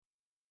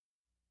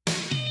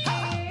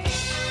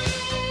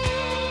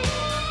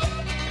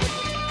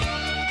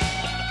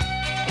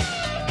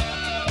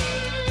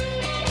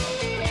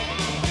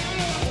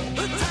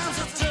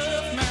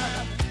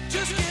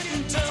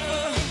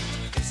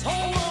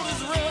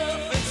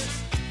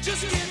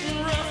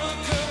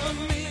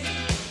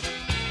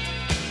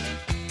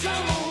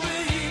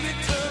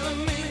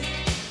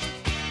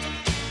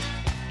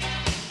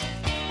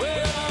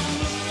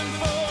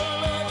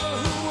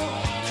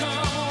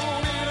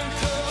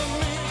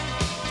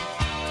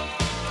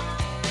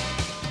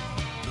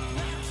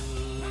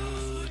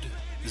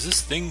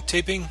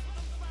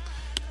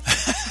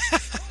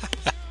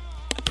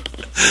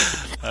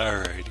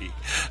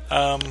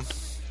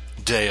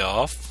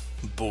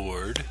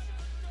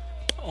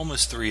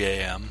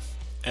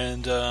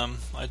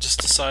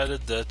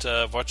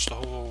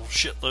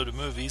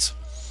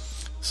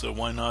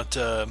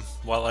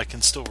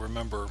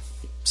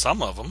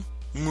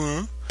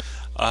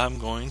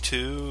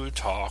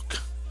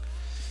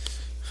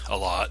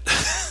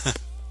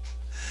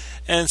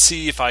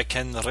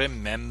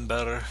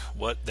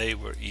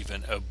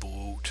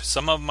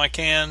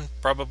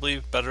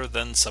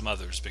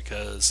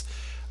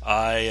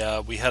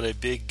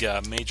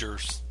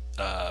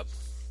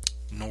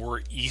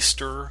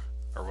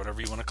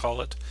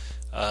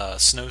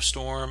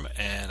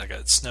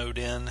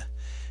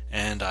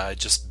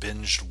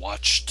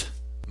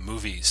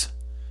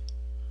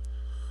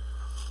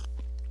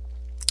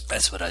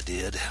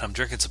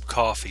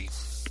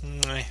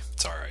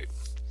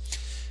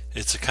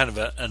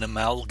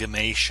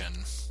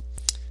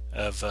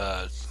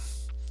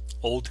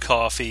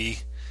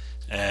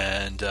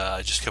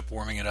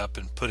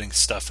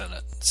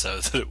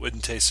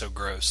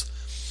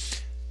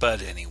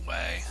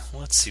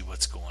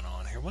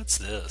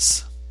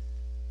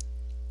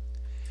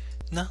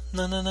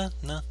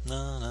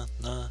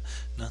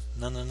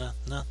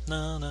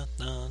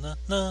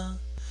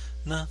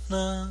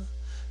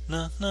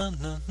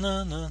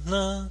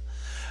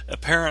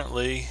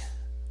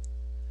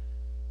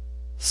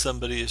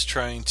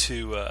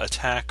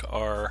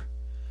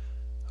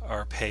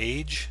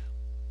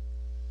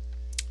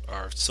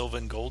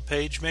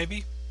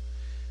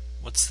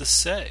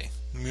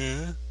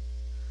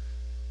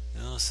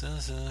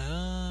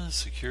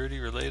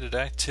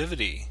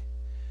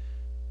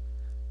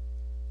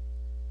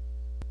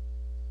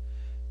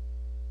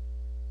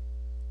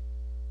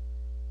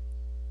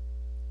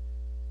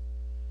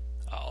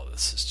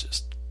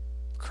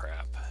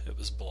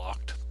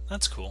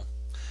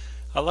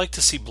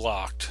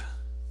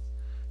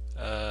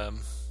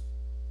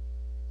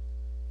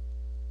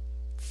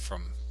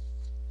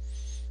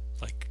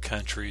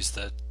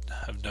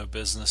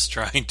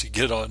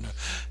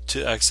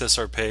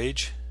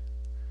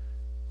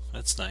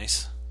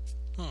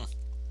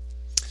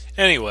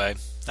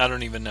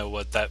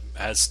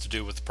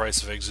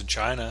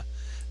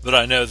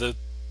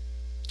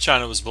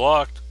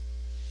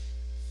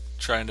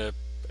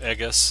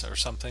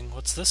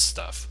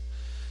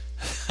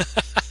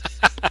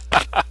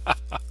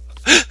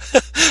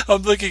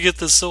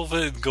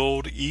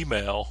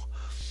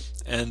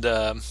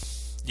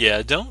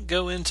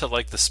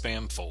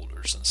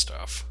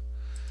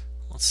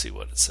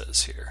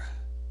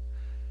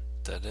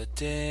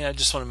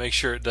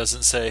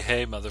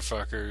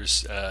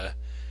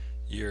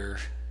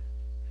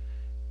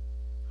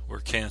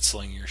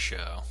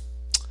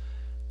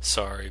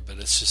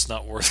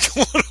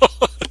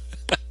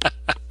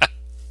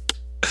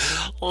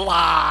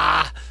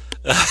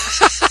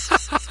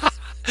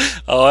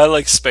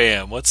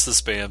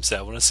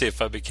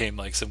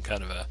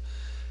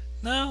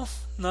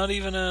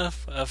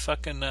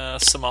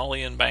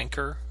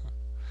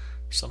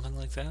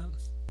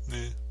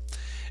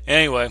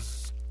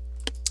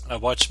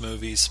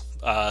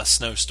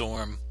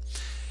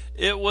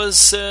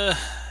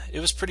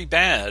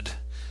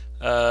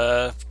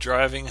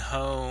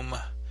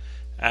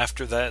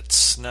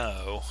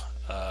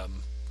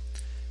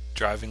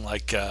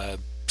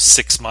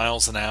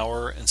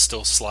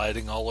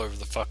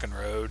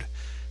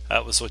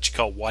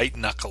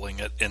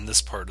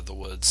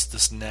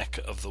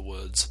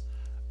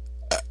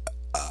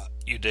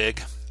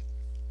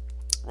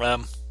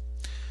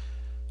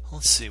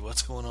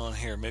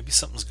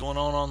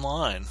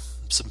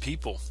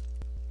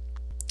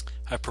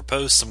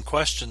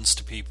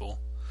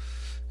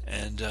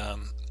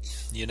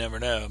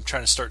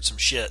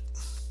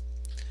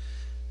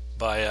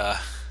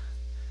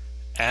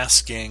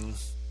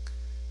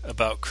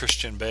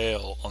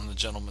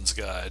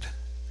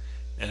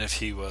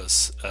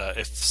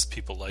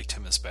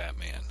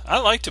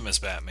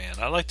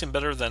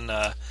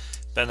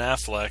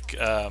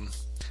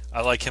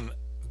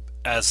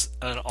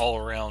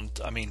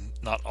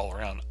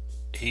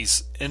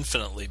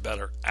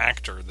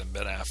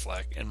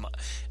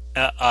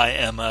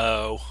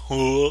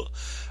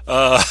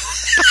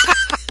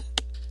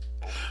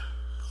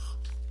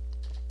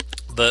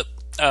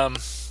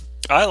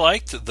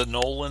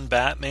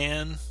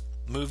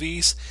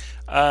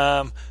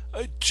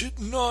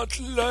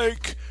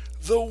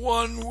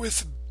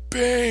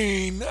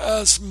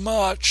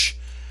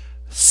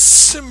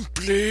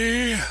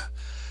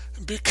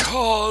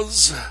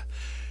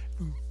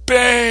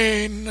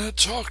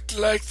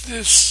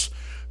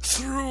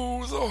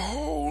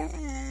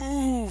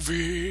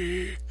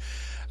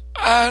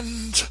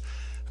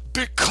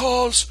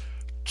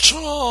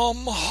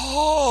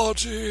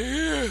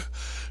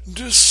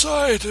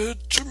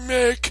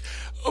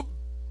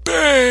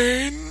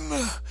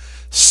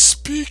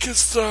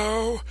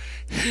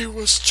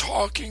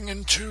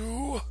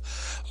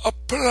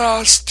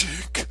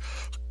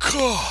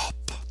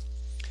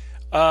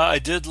I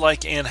did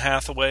like Anne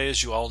Hathaway,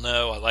 as you all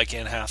know. I like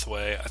Anne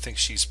Hathaway. I think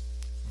she's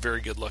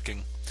very good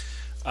looking.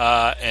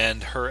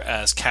 And her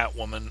as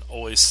Catwoman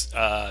always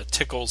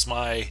tickles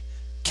my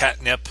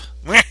catnip.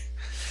 And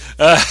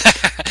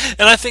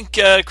I think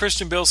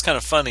Christian Bale's kind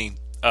of funny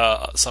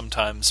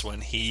sometimes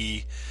when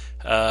he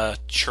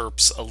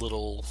chirps a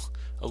little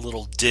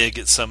dig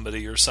at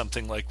somebody or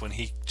something, like when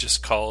he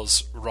just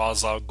calls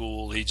Ra's al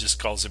Ghul, he just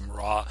calls him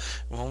Ra.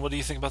 Well, what do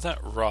you think about that,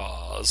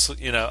 Ra's?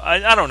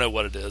 I don't know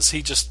what it is.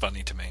 He's just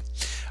funny to me.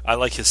 I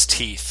like his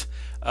teeth.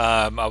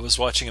 I was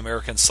watching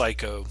American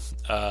Psycho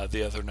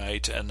the other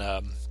night, and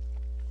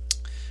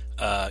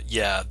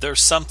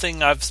there's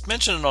something, I've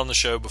mentioned it on the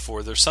show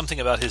before, there's something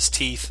about his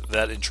teeth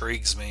that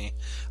intrigues me.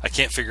 I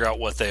can't figure out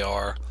what they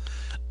are.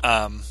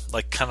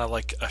 Kind of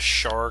like a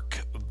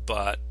shark,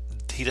 but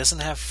he doesn't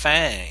have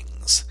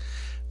fangs.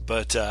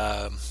 But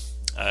I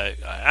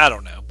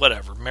don't know.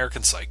 Whatever.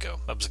 American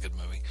Psycho. That was a good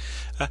movie.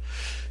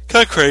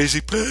 Kind of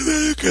crazy. Put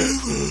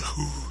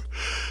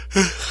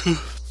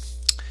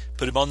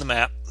him on the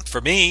map.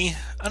 For me,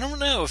 I don't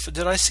know.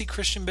 Did I see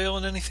Christian Bale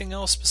in anything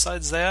else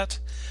besides that?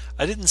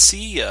 I didn't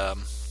see.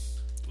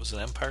 Was it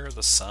Empire of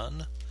the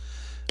Sun?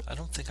 I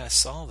don't think I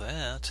saw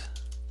that.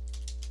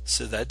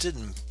 So that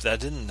didn't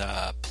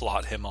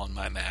plot him on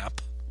my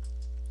map.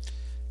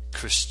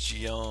 Christ,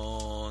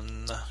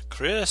 Yen.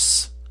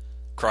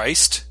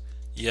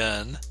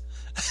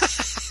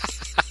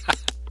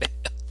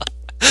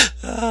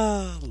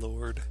 Oh,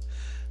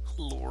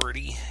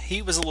 Lordy.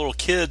 He was a little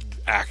kid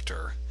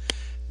actor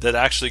that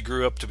actually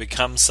grew up to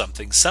become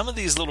something. Some of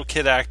these little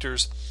kid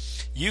actors,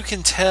 you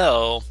can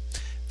tell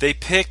they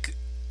pick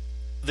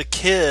the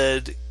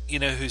kid,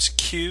 who's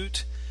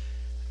cute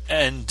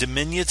and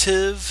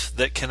diminutive,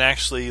 that can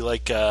actually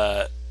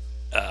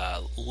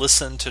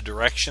listen to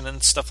direction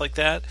and stuff like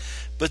that.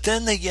 But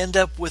then they end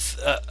up with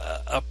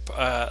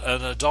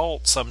an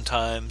adult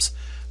sometimes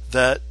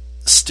that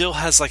still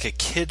has like a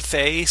kid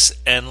face,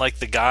 and like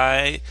the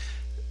guy,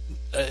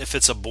 if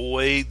it's a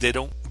boy, they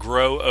don't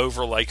grow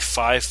over like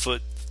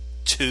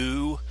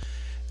 5'2",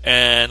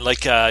 and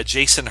like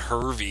Jason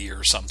Hervey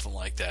or something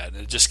like that.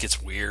 It just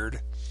gets weird.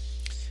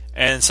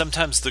 And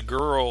sometimes the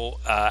girl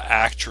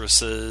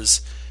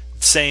actresses,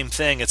 same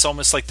thing. It's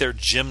almost like they're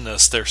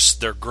gymnasts.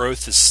 Their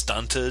growth is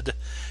stunted,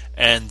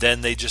 and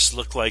then they just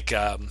look like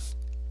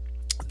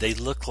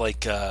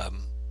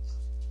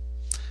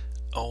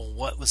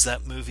what was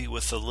that movie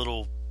with the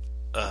little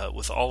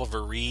with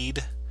Oliver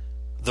Reed,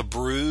 The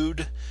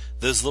Brood?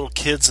 Those little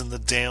kids in the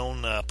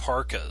down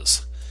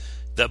parkas.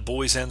 That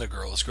boys and the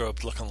girls grow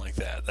up looking like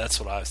that. That's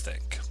what I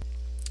think.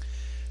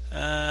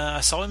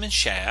 I saw him in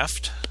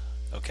Shaft.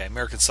 Okay,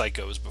 American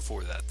Psycho was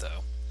before that,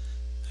 though.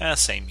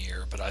 Same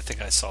year, but I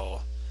think I saw...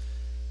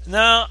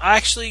 No,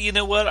 actually, you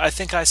know what? I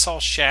think I saw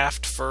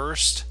Shaft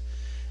first,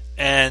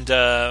 and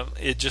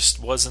it just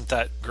wasn't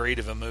that great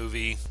of a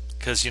movie,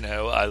 because,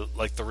 I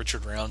like the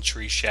Richard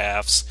Roundtree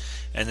Shafts,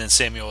 and then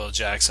Samuel L.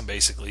 Jackson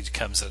basically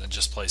comes in and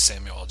just plays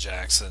Samuel L.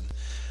 Jackson.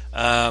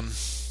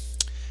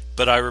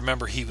 But I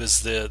remember he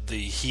was the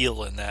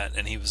heel in that,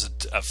 and he was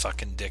a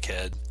fucking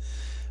dickhead.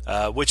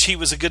 Which he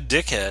was a good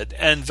dickhead,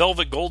 and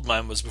Velvet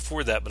Goldmine was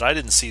before that, but I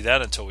didn't see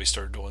that until we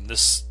started doing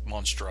this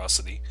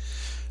monstrosity.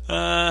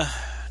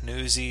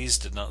 Newsies,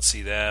 did not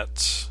see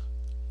that.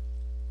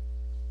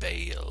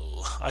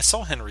 Bale, I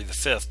saw Henry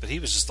V, but he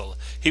was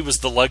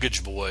the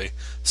luggage boy,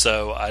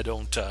 so I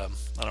don't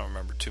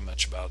remember too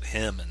much about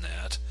him in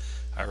that.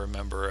 I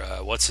remember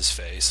what's his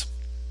face?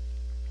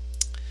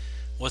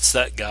 What's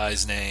that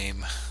guy's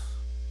name?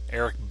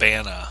 Eric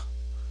Bana.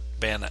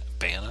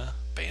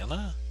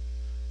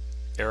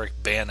 Eric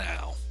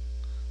Banow.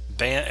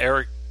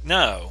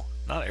 No,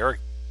 not Eric.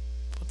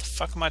 What the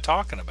fuck am I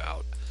talking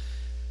about?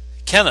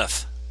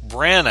 Kenneth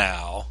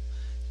Branagh,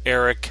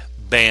 Eric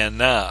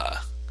Bana.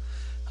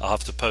 I'll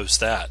have to post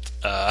that.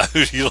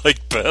 Who do you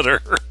like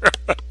better?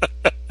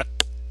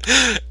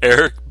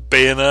 Eric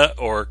Bana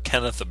or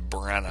Kenneth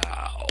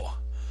Branagh?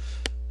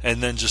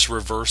 And then just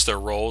reverse their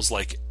roles,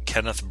 like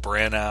Kenneth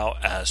Branagh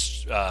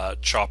as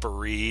Chopper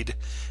Reed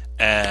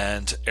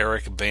and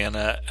Eric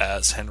Bana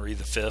as Henry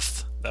V.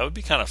 That would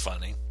be kind of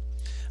funny.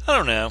 I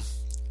don't know.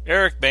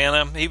 Eric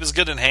Bana, he was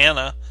good in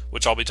Hannah,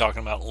 which I'll be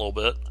talking about in a little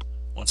bit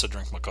once I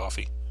drink my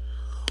coffee.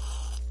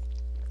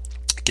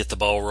 Get the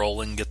ball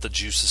rolling, get the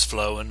juices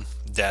flowing,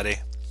 daddy.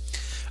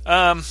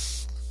 I'm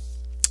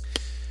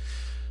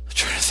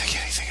trying to think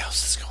of anything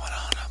else that's going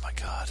on. Oh my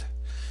god.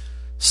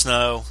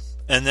 Snow.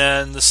 And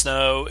then the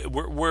snow,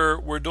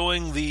 we're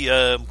doing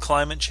the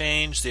climate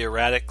change, the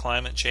erratic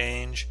climate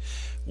change,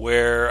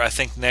 where I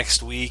think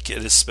next week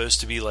it is supposed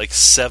to be like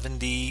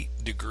 70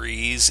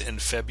 degrees in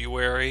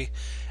February,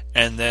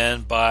 and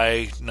then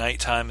by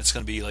nighttime it's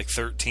going to be like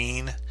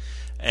 13.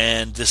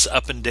 And this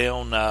up and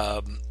down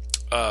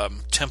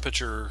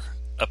temperature,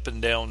 up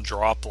and down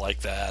drop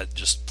like that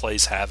just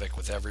plays havoc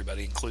with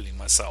everybody, including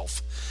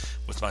myself,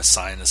 with my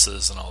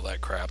sinuses and all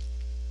that crap.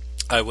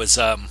 I was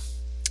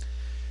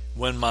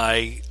when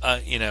my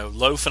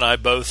Loaf and I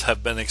both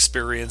have been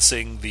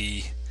experiencing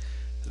the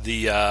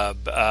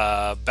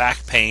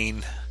back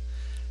pain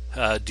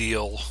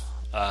deal,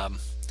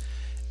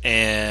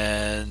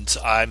 and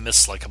I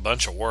missed like a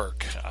bunch of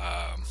work.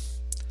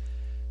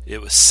 It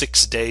was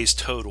 6 days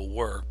total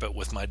work, but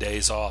with my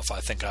days off, I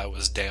think I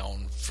was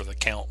down for the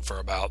count for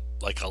about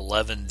like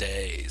 11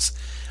 days.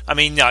 I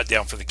mean, not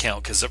down for the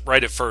count, because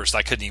right at first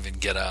I couldn't even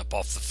get up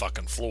off the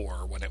fucking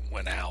floor when it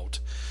went out.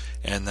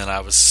 And then I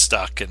was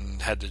stuck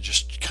and had to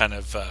just kind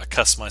of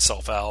cuss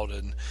myself out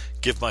and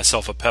give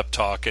myself a pep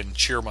talk and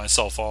cheer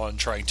myself on,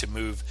 trying to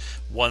move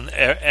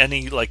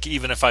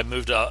even if I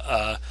moved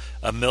a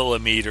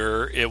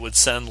millimeter, it would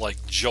send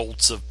like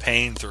jolts of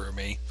pain through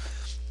me.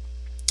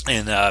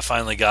 And I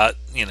finally got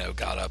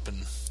up,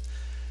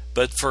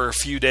 but for a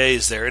few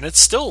days there, and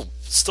it's still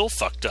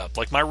fucked up.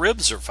 Like my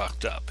ribs are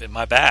fucked up in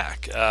my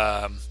back.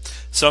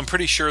 So I'm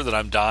pretty sure that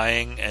I'm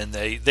dying, and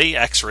they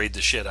x-rayed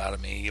the shit out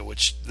of me,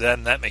 which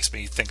then that makes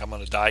me think I'm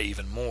going to die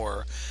even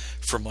more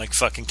from like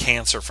fucking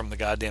cancer from the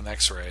goddamn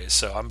x-rays.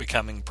 So I'm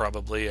becoming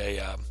probably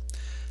a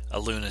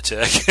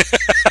lunatic.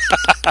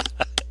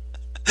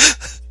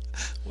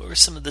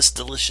 Where's some of this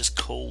delicious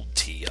cold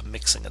tea? I'm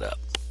mixing it up.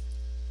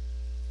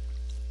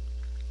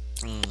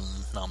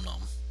 Nom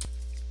nom.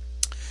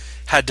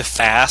 Had to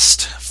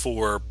fast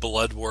for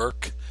blood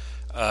work.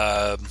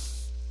 Not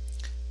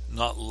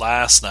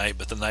last night,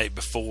 but the night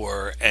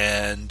before,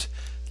 and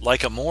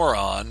like a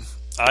moron,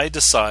 I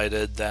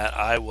decided that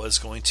I was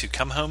going to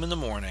come home in the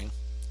morning,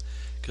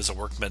 because I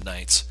work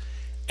midnights,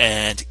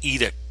 and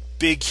eat a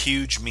big,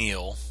 huge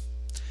meal.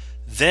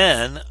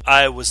 Then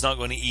I was not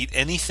going to eat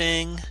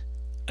anything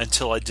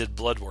until I did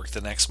blood work the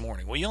next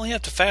morning. Well, you only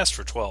have to fast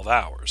for 12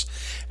 hours.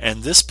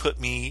 And this put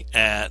me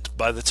at,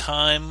 by the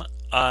time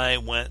I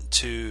went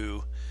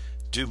to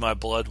do my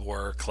blood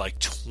work, like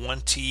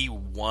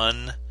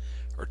 21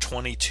 or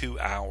 22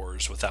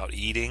 hours without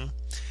eating.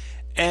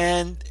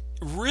 And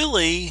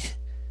really,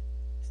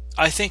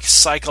 I think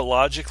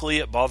psychologically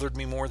it bothered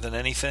me more than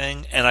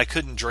anything. And I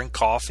couldn't drink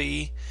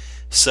coffee.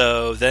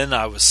 So then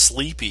I was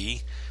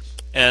sleepy.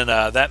 And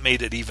that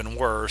made it even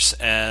worse.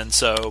 And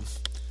so,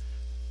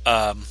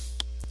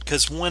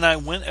 because when I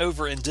went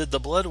over and did the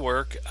blood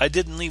work, I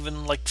didn't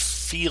even like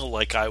feel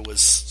like I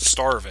was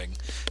starving.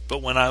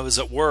 But when I was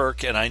at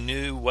work and I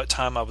knew what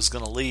time I was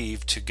going to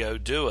leave to go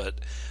do it,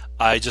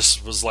 I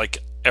just was like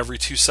every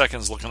 2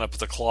 seconds looking up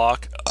at the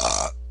clock,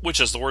 which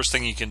is the worst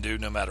thing you can do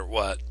no matter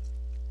what.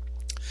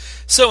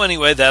 So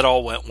anyway, that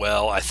all went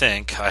well. I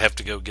think I have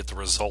to go get the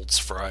results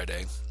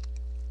Friday.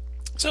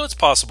 So it's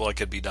possible I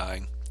could be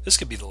dying. This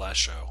could be the last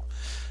show.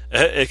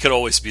 It could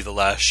always be the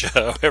last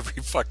show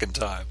every fucking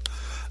time.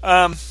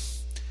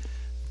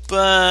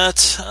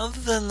 But other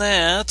than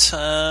that,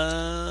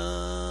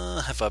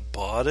 have I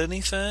bought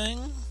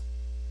anything?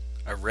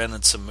 I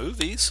rented some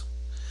movies,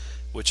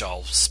 which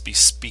I'll be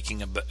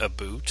speaking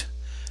about.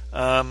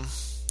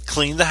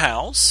 Cleaned the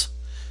house.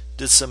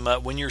 Did some,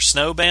 when you're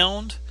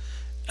snowbound,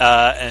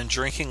 and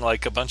drinking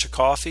like a bunch of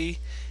coffee,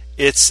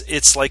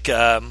 it's like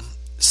a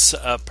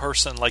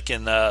person like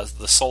in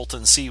the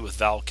Salton Sea with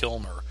Val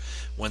Kilmer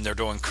when they're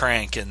doing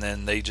crank, and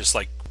then they just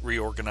like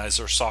reorganize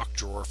their sock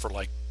drawer for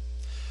like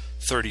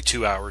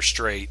 32 hours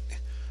straight.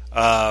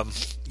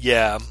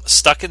 Yeah,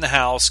 stuck in the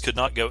house, could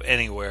not go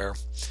anywhere.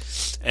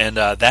 And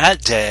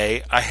that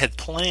day I had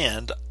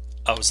planned,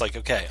 I was like,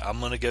 okay, I'm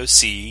going to go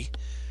see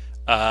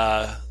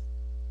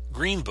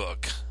Green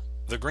Book,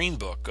 the Green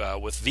Book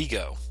with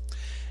Viggo.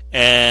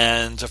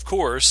 And of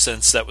course,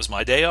 since that was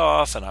my day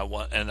off and I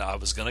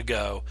was going to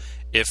go,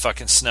 it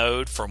fucking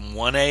snowed from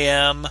 1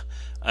 a.m.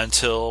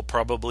 until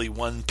probably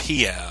 1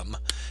 p.m.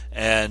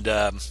 And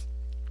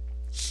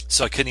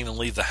so I couldn't even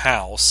leave the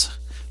house.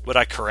 But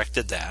I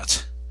corrected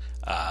that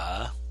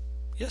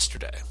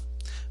yesterday,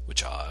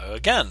 which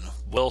again,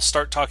 we'll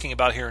start talking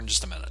about here in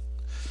just a minute,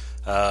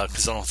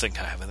 because I don't think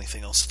I have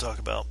anything else to talk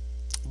about.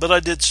 But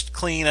I did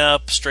clean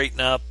up, straighten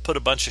up, put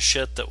a bunch of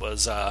shit that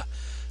was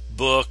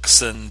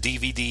books and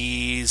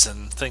DVDs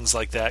and things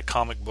like that,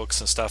 comic books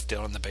and stuff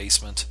down in the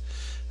basement.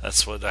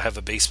 That's what I have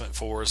a basement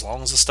for, as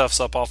long as the stuff's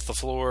up off the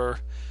floor,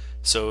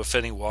 so if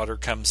any water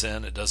comes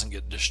in, it doesn't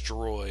get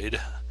destroyed.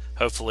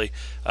 Hopefully.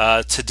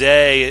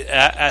 Today,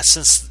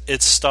 since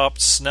it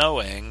stopped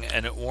snowing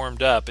and it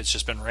warmed up, it's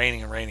just been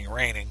raining and raining and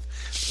raining.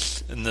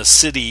 In the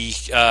city,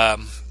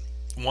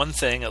 one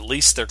thing, at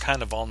least they're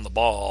kind of on the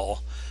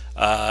ball.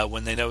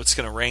 When they know it's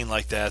going to rain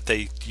like that,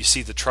 you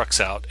see the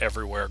trucks out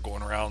everywhere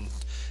going around,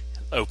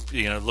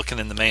 looking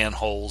in the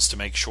manholes to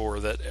make sure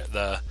that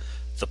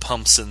the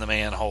pumps in the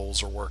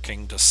manholes are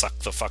working to suck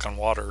the fucking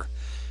water,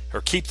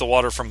 or keep the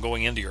water from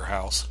going into your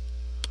house.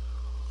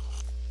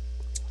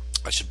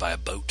 I should buy a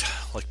boat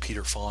like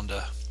Peter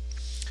Fonda.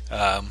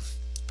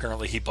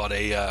 Apparently he bought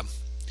a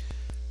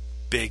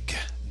big,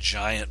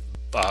 giant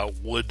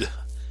wood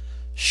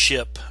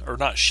ship, or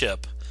not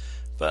ship,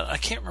 but I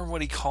can't remember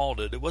what he called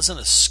it. It wasn't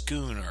a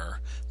schooner,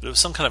 but it was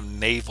some kind of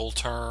naval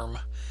term.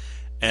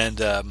 And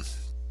I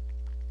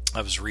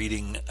was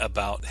reading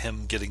about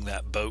him getting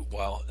that boat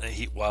while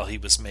he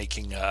was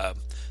making The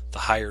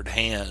Hired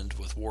Hand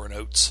with Warren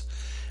Oates,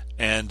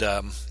 and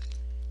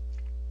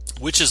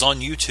which is on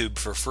YouTube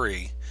for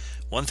free.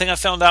 One thing I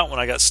found out when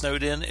I got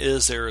snowed in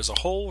is there is a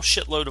whole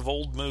shitload of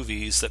old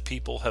movies that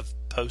people have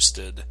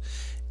posted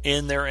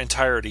in their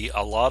entirety.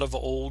 A lot of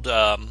old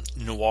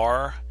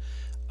noir,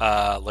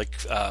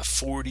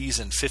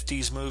 40s and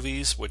 50s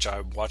movies, which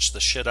I watched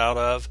the shit out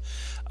of.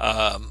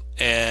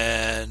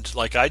 And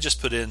like I just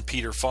put in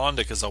Peter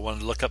Fonda because I wanted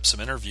to look up some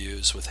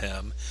interviews with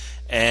him.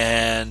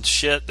 And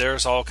shit,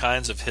 there's all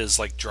kinds of his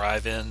like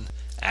drive-in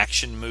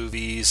action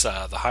movies,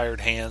 The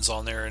Hired Hands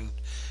on there in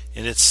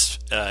its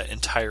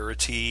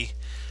entirety.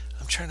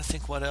 I'm trying to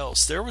think what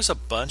else. There was a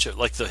bunch of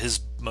like his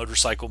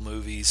motorcycle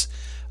movies.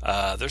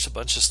 There's a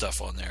bunch of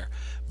stuff on there.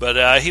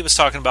 But he was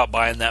talking about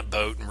buying that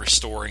boat and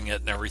restoring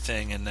it and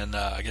everything. And then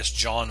I guess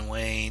John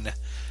Wayne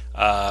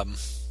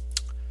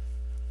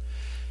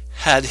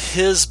had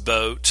his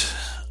boat.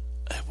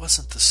 It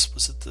wasn't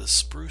was it the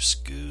Spruce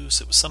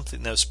Goose? It was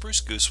something. No, Spruce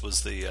Goose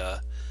was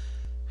the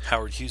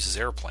Howard Hughes'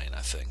 airplane,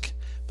 I think.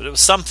 But it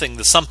was something,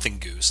 the Something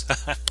Goose.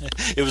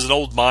 It was an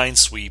old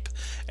minesweep,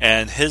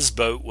 and his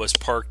boat was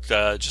parked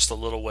just a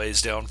little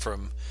ways down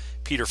from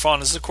Peter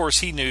Fonda's. Of course,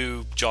 he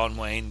knew John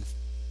Wayne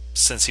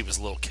since he was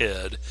a little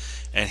kid,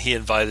 and he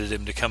invited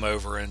him to come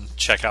over and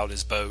check out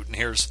his boat. And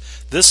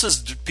this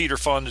is Peter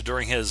Fonda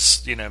during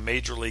his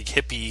major league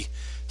hippie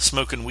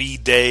smoking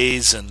weed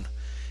days and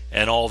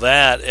all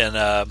that,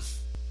 and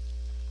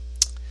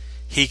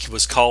he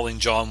was calling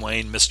John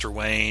Wayne Mr.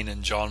 Wayne,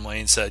 and John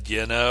Wayne said,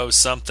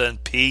 something,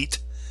 Pete?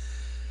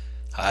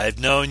 I've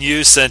known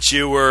you since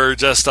you were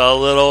just a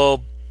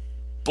little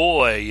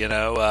boy,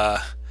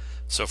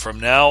 so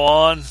from now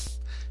on,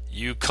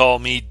 you call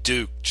me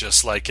Duke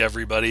just like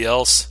everybody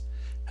else,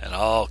 and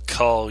I'll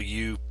call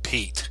you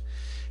Pete.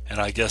 And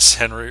I guess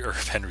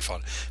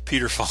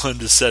Peter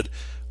Fonda said,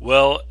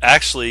 well,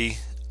 actually,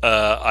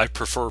 I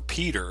prefer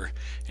Peter.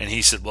 And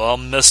he said, well,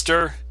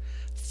 mister,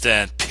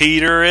 then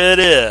Peter it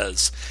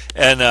is.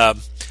 And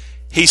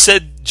he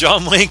said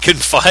John Wayne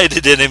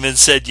confided in him and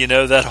said,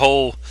 that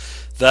whole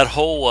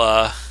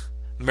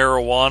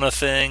marijuana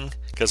thing,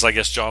 because I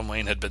guess John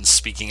Wayne had been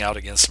speaking out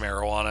against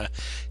marijuana.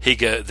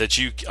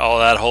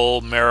 That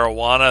whole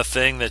marijuana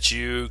thing that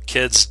you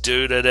kids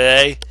do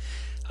today,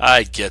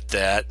 I get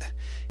that.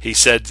 He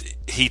said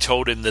he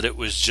told him that it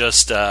was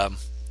just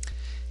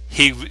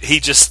he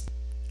just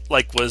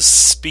like was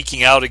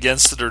speaking out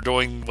against it or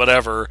doing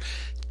whatever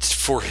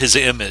for his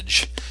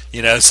image,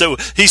 So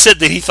he said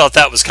that he thought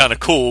that was kind of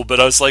cool, but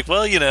I was like,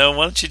 well, why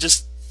don't you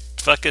just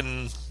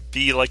fucking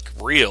be like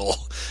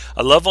real?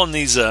 I love on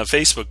these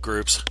Facebook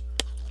groups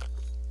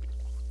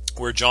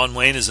where John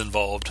Wayne is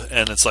involved,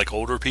 and it's like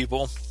older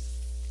people.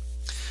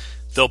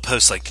 They'll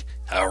post like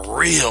a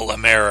real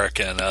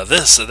American,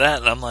 this or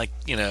that, and I'm like,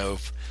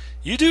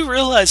 you do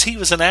realize he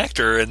was an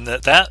actor, and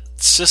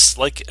that's just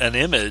like an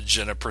image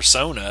and a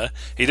persona.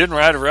 He didn't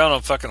ride around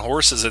on fucking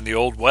horses in the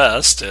Old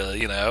West,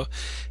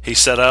 He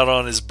set out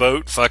on his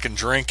boat fucking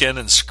drinking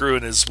and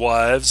screwing his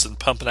wives and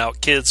pumping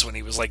out kids when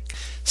he was like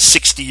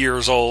 60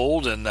 years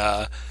old, and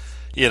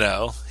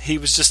he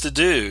was just a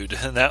dude,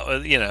 and that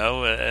was,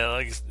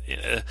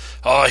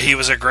 he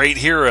was a great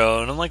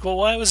hero, and I'm like, well,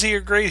 why was he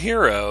a great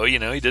hero? He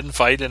didn't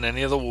fight in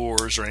any of the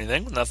wars or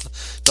anything. Not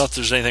that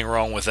there's anything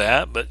wrong with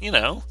that, but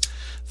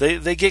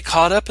they get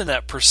caught up in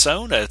that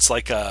persona. It's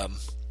like I'm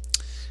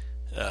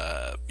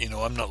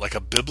not like a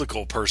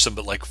biblical person,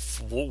 but like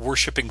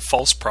worshiping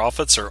false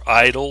prophets or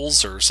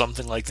idols or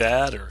something like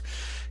that, or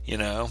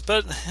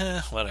but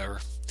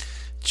whatever.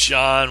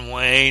 John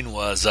Wayne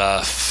was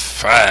a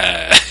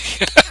fag.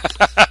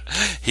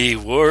 He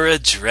wore a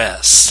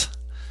dress.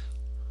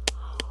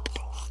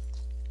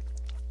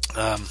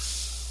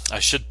 I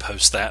should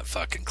post that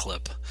fucking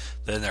clip.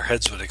 Then their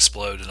heads would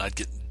explode and I'd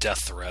get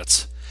death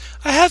threats.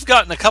 I have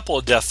gotten a couple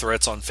of death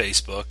threats on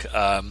Facebook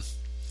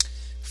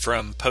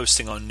from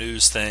posting on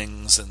news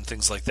things and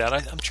things like that.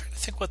 I'm trying to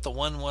think what the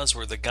one was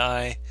where the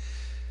guy,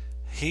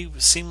 he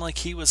seemed like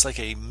he was like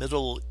a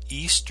Middle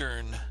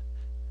Eastern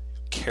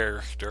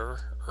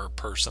character or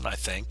person, I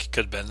think.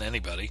 Could have been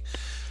anybody.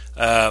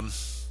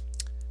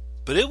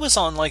 But it was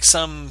on like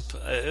I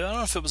don't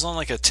know if it was on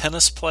like a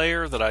tennis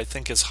player that I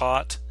think is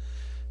hot.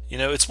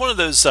 It's one of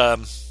those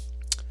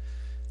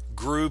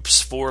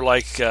groups for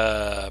like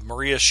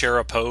Maria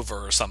Sharapova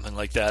or something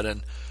like that,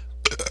 and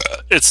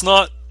it's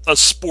not a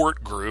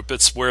sport group.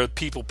 It's where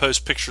people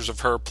post pictures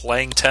of her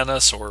playing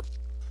tennis or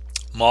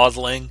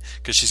modeling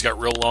because she's got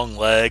real long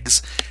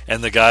legs,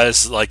 and the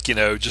guys like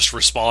just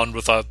respond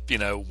with a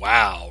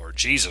wow or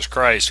Jesus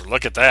Christ or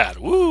look at that,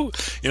 woo,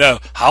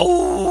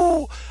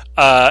 how.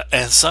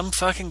 And some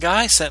fucking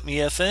guy sent me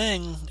a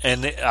thing,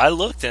 and I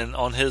looked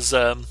on his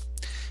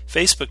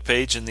Facebook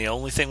page, and the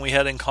only thing we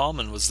had in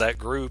common was that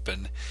group,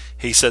 and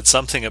he said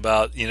something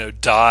about,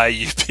 die,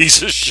 you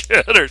piece of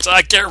shit, or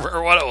I can't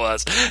remember what it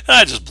was, and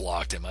I just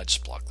blocked him. I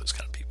just blocked those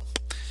kind of people,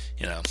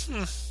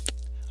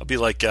 I'll be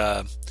like,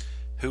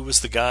 who was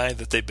the guy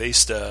that they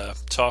based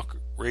talk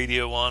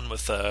radio on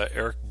with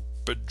Eric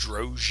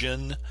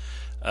Bedrosian?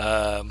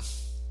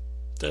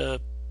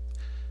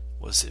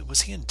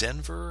 Was he in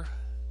Denver?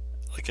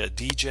 Like a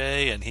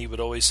DJ, and he would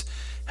always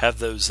have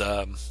those.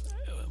 Not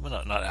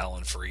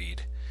Alan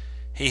Freed.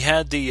 he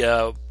had the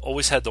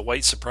always had the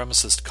white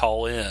supremacist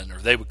call in, or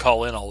they would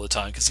call in all the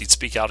time because he'd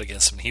speak out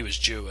against him. He was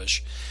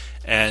Jewish,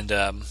 and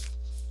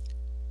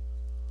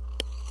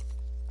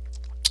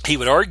he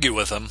would argue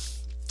with them,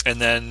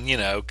 and then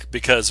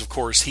because of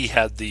course he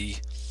had the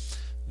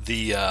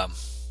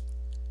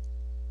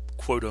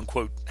quote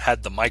unquote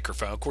had the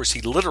microphone. Of course,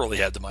 he literally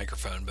had the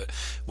microphone, but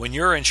when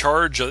you're in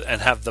charge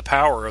and have the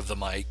power of the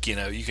mic,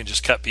 you can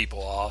just cut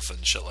people off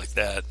and shit like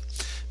that.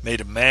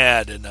 Made him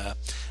mad, and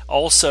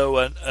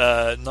also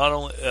not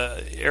only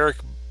Eric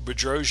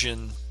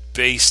Bedrosian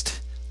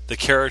based the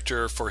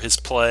character for his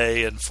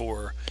play and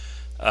for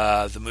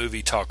the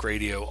movie Talk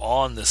Radio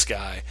on this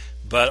guy,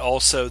 but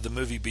also the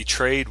movie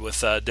Betrayed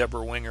with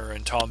Deborah Winger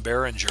and Tom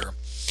Berenger.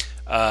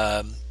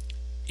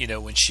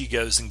 When she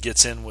goes and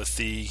gets in with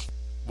the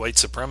white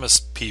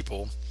supremacist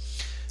people,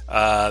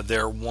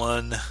 they're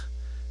one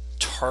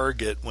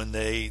target when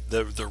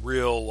the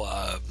real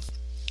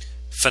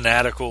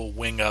fanatical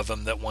wing of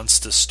them that wants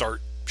to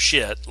start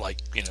shit, like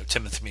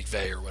Timothy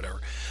McVeigh or whatever,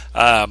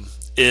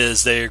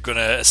 is they're going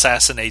to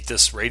assassinate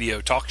this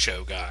radio talk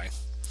show guy,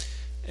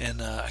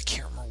 and I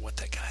can't remember what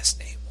that guy's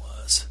name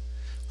was.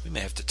 We may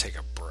have to take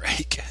a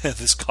break.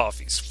 This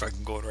coffee's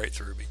fucking going right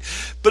through me.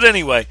 But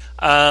anyway,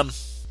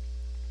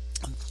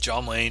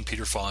 John Wayne,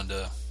 Peter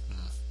Fonda,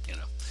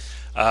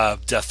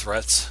 death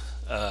threats.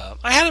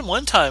 I had him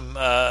one time.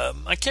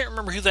 I can't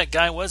remember who that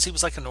guy was. He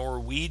was like a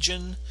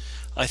Norwegian,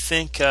 I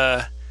think,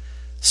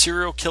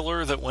 serial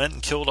killer that went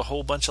and killed a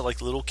whole bunch of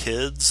like little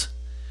kids.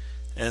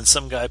 And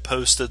some guy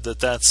posted that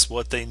that's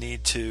what they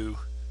need to,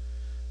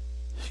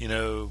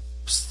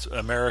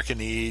 America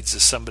needs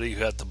is somebody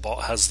who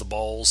has the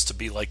balls to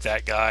be like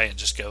that guy and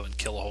just go and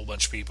kill a whole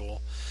bunch of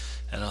people.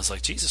 And I was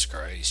like, Jesus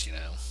Christ,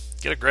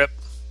 get a grip.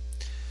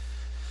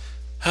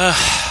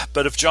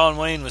 But if John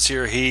Wayne was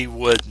here, he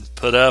wouldn't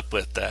put up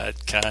with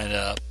that kind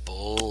of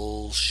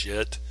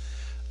bullshit.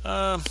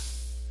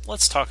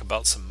 Let's talk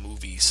about some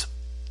movies.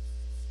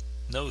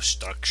 No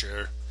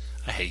structure.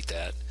 I hate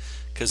that,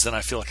 because then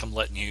I feel like I'm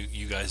letting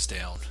you guys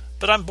down.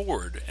 But I'm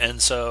bored,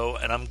 and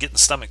I'm getting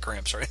stomach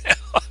cramps right now.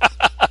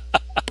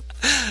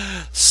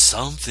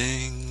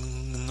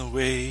 Something in the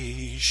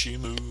way she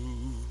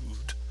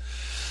moved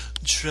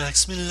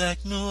attracts me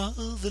like no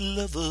other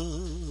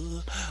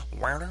lover.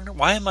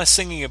 Why am I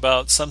singing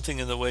about something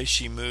in the way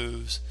she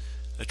moves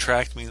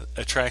attracts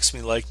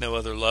me like no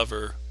other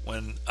lover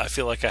when I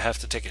feel like I have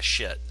to take a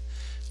shit?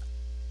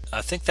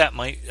 I think that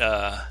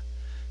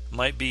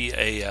might be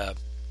a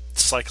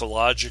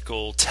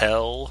psychological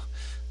tell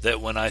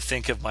that when I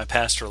think of my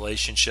past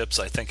relationships,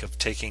 I think of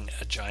taking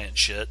a giant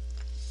shit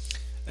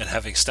and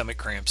having stomach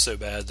cramps so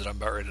bad that I'm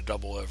about ready to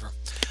double over.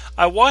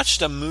 I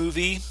watched a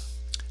movie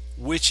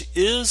which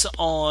is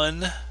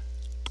on...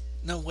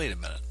 No, wait a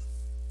minute.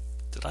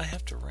 Did I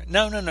have to write?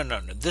 No.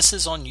 This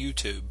is on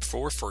YouTube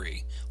for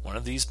free. One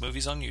of these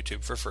movies on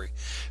YouTube for free.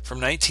 From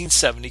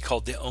 1970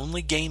 called The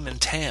Only Game in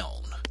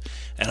Town.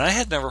 And I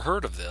had never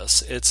heard of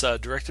this. It's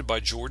directed by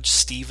George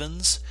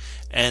Stevens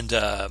and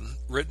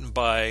written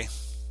by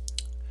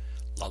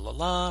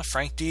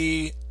Frank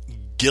D.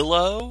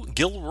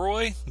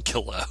 Gilroy?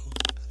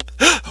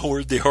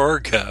 Where'd the horror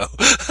go?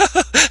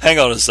 Hang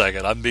on a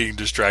second. I'm being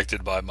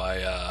distracted by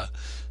my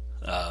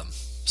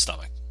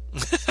stomach.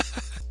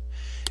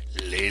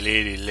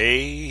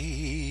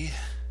 Lay.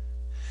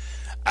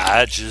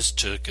 I just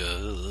took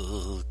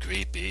a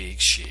great big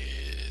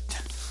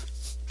shit.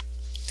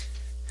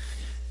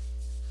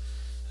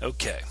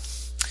 Okay.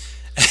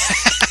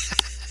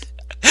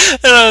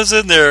 And I was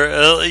in there,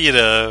 I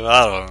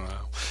don't know.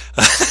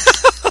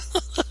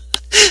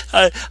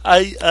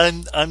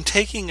 I'm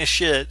taking a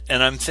shit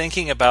and I'm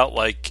thinking about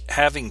like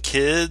having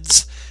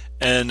kids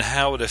and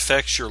how it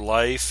affects your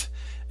life.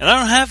 And I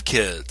don't have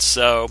kids,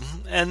 so...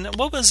 And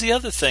what was the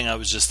other thing I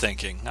was just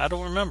thinking? I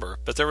don't remember,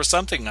 but there was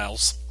something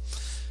else.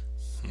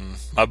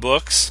 My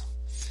books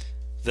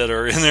that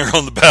are in there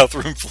on the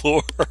bathroom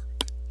floor.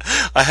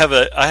 I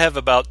have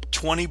about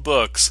 20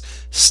 books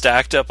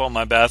stacked up on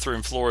my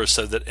bathroom floor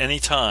so that any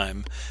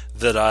time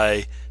that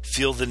I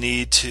feel the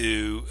need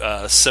to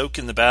soak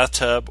in the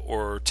bathtub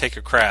or take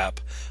a crap,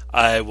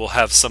 I will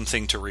have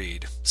something to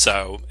read.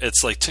 So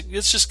it's like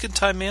it's just good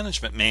time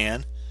management,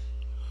 man.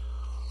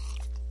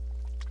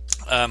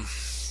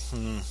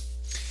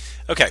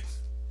 Okay,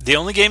 The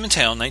Only Game in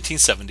Town,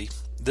 1970.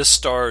 This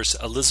stars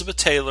Elizabeth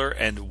Taylor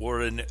and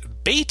Warren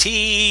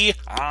Beatty.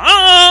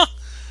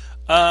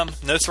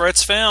 No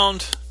threats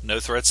found.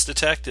 No threats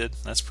detected.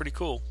 That's pretty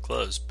cool.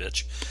 Close,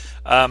 bitch.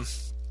 I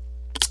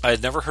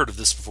had never heard of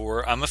this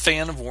before. I'm a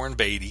fan of Warren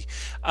Beatty.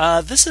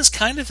 This is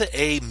kind of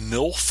a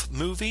MILF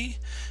movie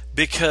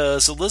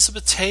because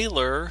Elizabeth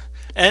Taylor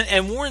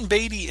and Warren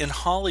Beatty in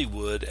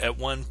Hollywood at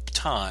one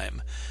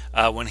time,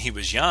 when he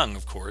was young,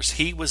 of course,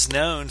 he was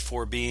known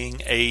for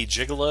being a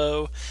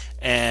gigolo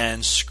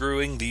and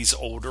screwing these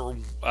older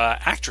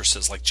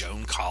actresses like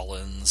Joan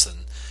Collins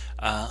and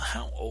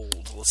how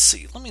old? Let's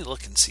see. Let me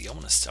look and see. I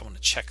want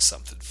to check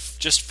something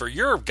just for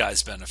your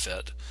guys'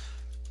 benefit.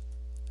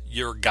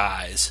 Your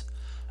guys.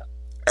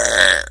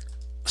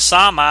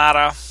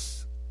 Samara.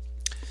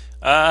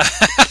 Uh,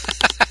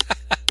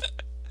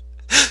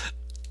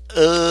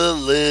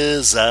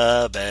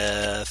 Elizabeth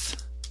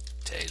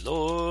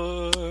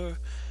Taylor.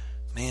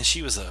 Man,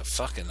 she was a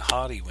fucking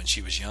hottie when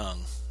she was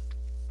young.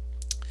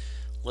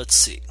 Let's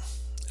see.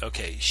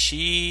 Okay,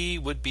 she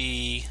would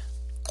be...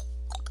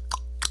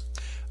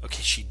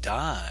 Okay, she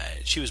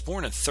died. She was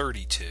born in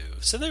 32,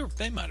 so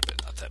they might have been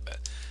not that bad.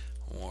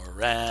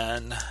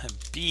 Warren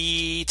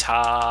Beatty,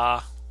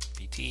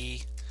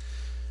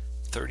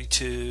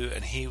 32,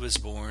 and he was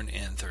born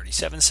in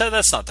 37, so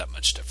that's not that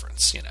much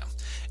difference, you know.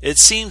 It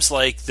seems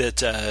like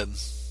that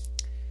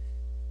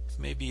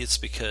maybe it's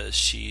because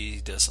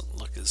she doesn't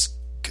look as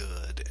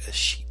good as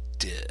she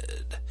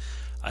did.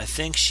 I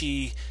think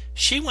she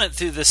went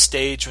through this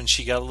stage when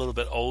she got a little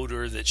bit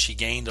older that she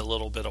gained a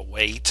little bit of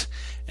weight,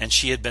 and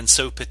she had been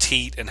so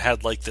petite and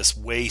had like this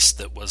waist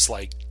that was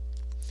like,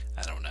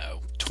 I don't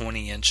know,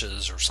 20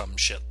 inches or some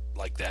shit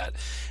like that.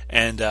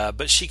 And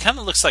but she kind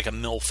of looks like a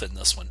MILF in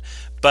this one.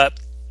 But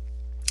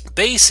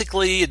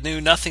basically,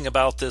 knew nothing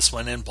about this,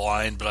 went in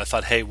blind, but I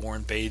thought, hey,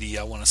 Warren Beatty,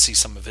 I want to see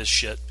some of his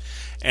shit.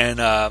 And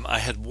I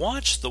had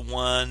watched the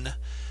one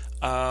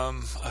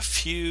a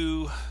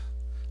few,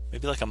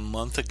 maybe like a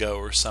month ago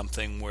or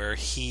something, where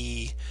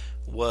he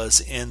was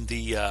in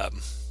the,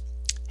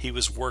 he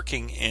was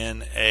working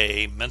in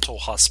a mental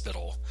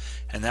hospital,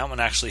 and that one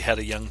actually had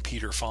a young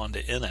Peter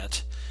Fonda in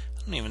it.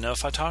 I don't even know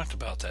if I talked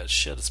about that.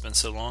 Shit, it's been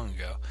so long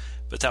ago.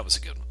 But that was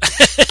a good one.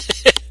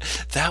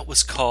 That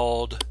was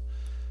called...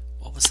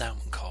 What was that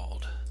one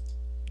called?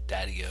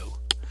 Daddy-O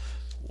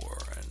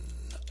Warren.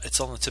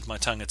 It's on the tip of my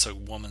tongue. It's a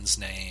woman's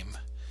name.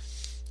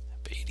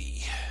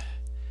 Beatty.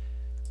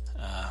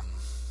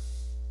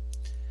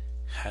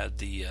 Had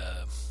the...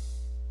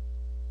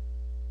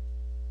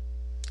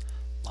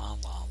 La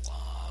La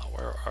La.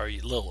 Where are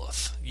you?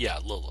 Lilith. Yeah,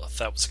 Lilith.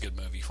 That was a good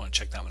movie. If you want to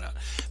check that one out.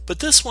 But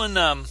this one...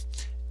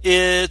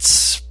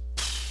 It's,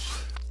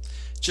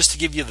 just to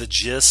give you the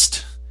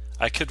gist,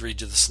 I could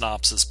read you the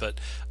synopsis, but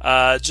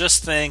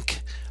just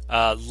think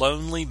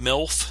lonely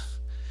MILF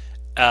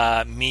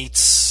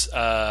meets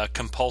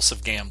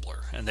compulsive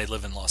gambler, and they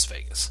live in Las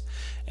Vegas.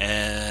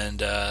 And,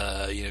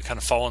 kind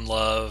of fall in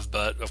love,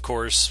 but of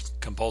course,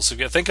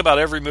 compulsive. Think about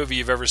every movie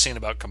you've ever seen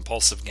about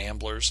compulsive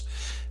gamblers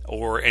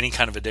or any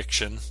kind of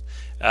addiction.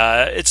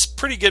 It's a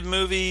pretty good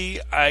movie.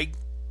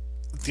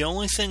 The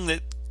only thing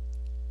that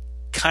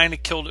kind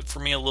of killed it for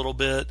me a little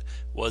bit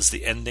was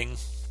the ending,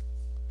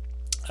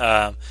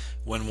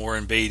 when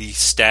Warren Beatty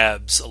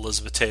stabs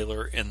Elizabeth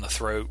Taylor in the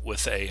throat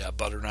with a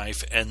butter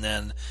knife, and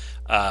then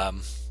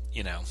I'm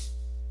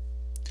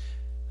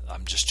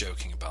just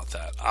joking about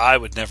that. I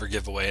would never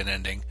give away an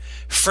ending.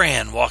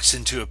 Fran walks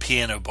into a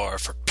piano bar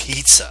for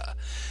pizza.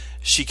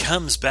 She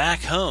comes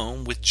back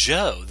home with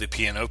Joe, the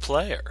piano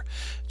player.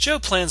 Joe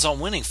plans on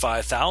winning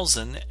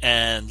 $5,000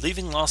 and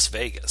leaving Las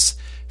Vegas.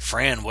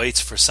 Fran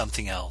waits for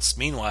something else.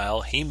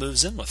 Meanwhile, he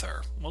moves in with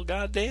her. Well,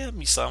 goddamn,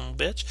 you son of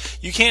a bitch.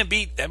 You can't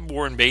beat that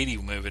Warren Beatty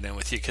moving in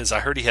with you, because I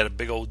heard he had a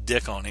big old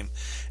dick on him.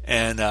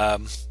 And I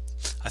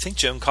think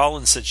Joan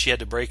Collins said she had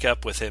to break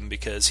up with him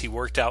because he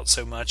worked out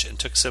so much and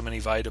took so many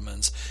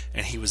vitamins,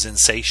 and he was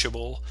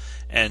insatiable.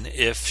 And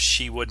if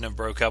she wouldn't have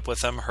broke up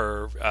with him,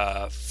 her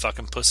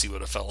fucking pussy would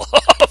have fell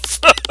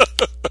off.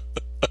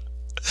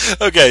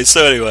 Okay,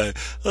 so anyway,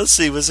 let's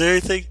see. Was there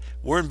anything?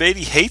 Warren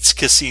Beatty hates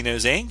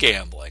casinos and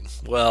gambling.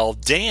 Well,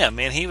 damn,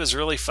 man, he was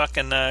really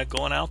fucking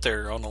going out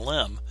there on a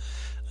limb.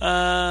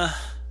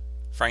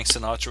 Frank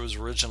Sinatra was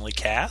originally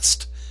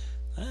cast.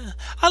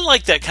 I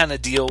like that kind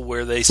of deal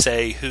where they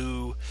say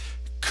who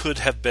could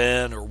have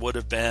been or would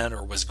have been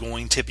or was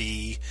going to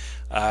be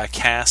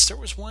cast. There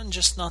was one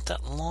just not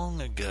that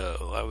long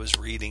ago I was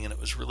reading, and it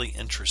was really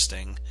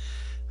interesting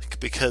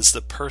because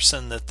the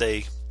person that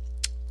they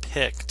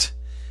picked...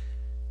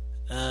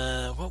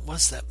 what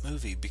was that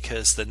movie?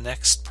 Because the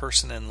next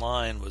person in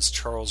line was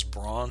Charles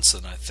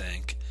Bronson, I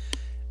think.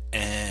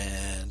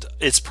 And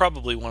it's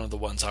probably one of the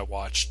ones I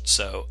watched,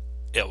 so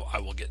I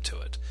will get to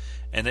it.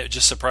 And it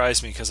just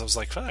surprised me because I was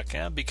like, fuck,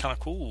 yeah, it'd be kind of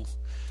cool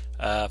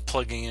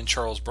plugging in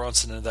Charles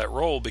Bronson into that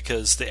role,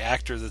 because the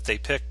actor that they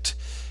picked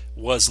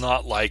was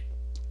not like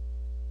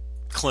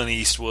Clint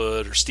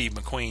Eastwood or Steve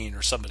McQueen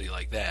or somebody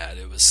like that.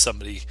 It was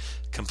somebody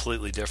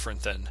completely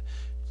different than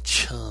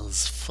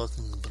Charles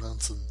fucking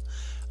Bronson.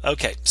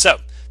 Okay, so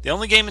the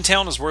only game in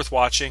town is worth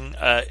watching,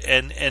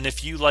 and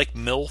if you like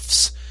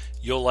MILFs,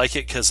 you'll like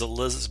it because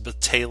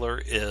Elizabeth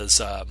Taylor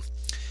is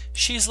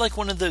she's like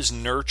one of those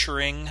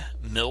nurturing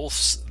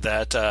MILFs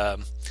that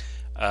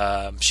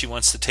she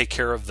wants to take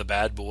care of the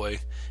bad boy,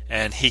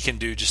 and he can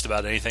do just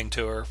about anything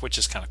to her, which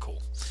is kind of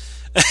cool.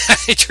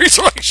 He treats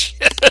her like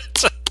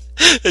shit,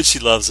 and she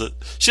loves it.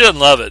 She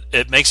doesn't love it. But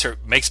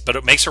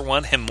it makes her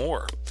want him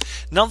more.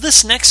 Now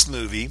this next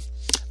movie.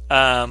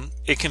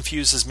 It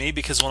confuses me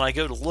because when I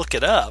go to look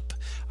it up,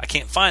 I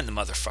can't find the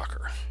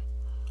motherfucker.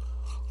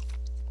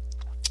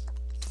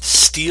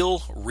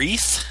 Steel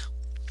Wreath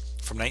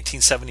from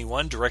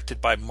 1971,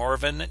 directed by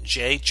Marvin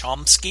J.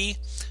 Chomsky.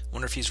 I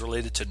wonder if he's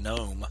related to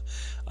Gnome.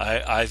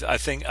 I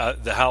think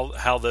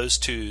how those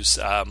two's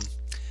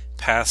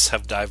paths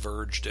have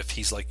diverged if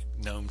he's like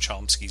Noam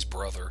Chomsky's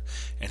brother,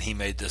 and he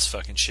made this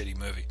fucking shitty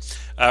movie.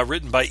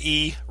 Written by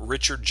E.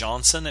 Richard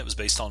Johnson. It was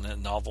based on a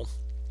novel.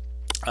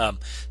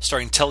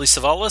 Starring Telly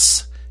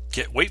Savalas.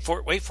 Wait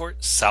for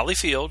it. Sally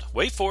Field.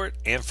 Wait for it.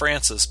 Anne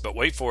Francis. But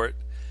wait for it.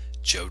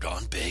 Joe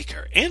Don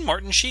Baker. And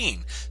Martin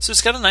Sheen. So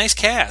it's got a nice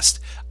cast.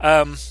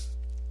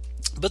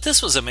 But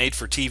this was a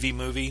made-for-TV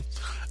movie.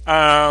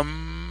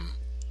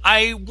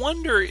 I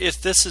wonder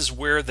if this is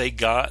where they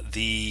got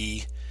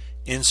the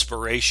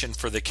inspiration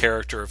for the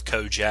character of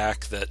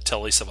Kojak that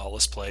Telly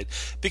Savalas played,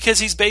 because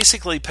he's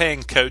basically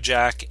playing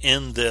Kojak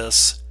in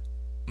this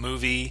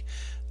movie,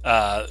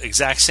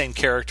 exact same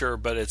character,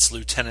 but it's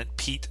Lieutenant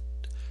Pete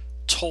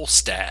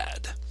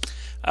Tolstad.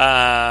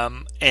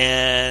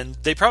 And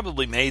they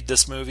probably made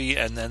this movie,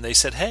 and then they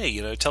said, hey,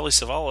 Telly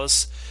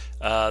Savalas,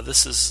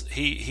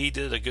 he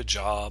did a good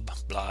job,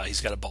 blah,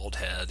 he's got a bald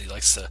head, he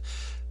likes to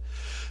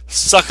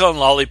suck on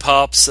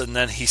lollipops, and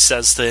then he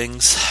says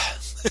things.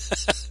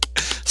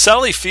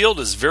 Sally Field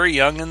is very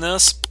young in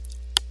this.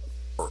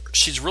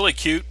 She's really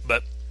cute,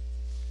 but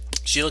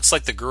she looks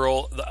like the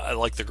girl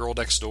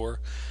next door.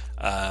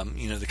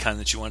 The kind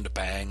that you wanted to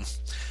bang.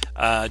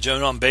 Joe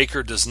Don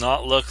Baker does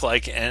not look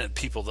like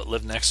people that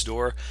live next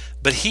door,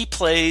 but he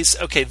plays.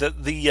 Okay,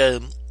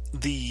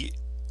 the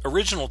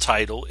original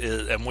title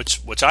is, and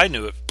which I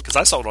knew it because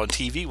I saw it on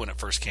TV when it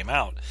first came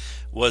out,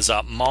 was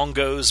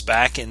Mongo's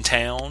Back in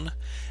Town.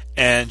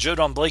 And Joe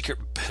Don Baker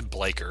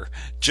plays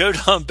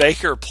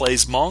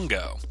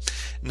Mongo.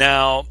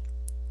 Now,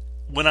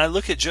 when I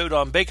look at Joe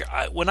Don Baker,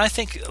 when I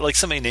think like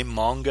somebody named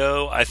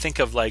Mongo, I think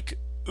of like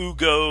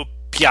Ugo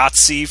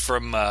Piazzi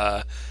from,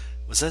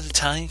 was that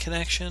Italian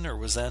Connection, or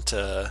was that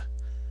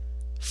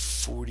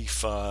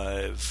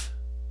 45?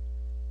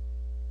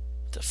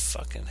 What the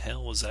fucking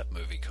hell was that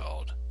movie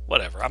called?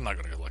 Whatever, I'm not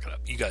going to go look it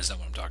up. You guys know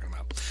what I'm talking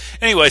about.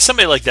 Anyway,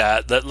 somebody like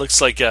that looks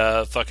like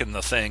fucking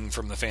the Thing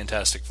from the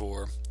Fantastic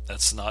Four.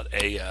 That's not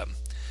a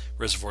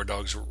Reservoir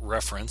Dogs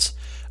reference.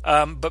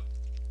 But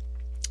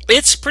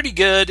it's pretty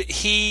good.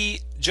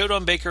 Joe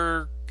Don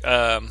Baker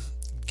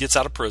gets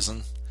out of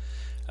prison,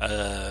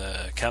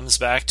 comes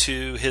back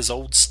to his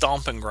old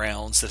stomping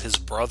grounds that his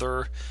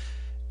brother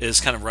is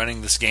kind of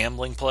running this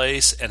gambling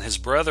place, and his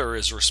brother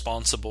is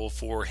responsible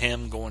for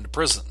him going to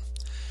prison.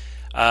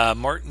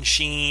 Telly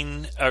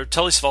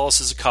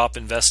Savalas is a cop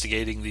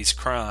investigating these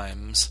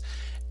crimes,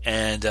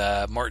 and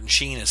Martin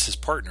Sheen is his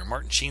partner.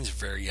 Martin Sheen's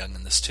very young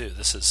in this too.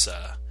 This is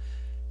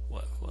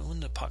when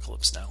did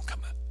Apocalypse Now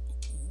come out?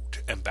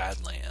 And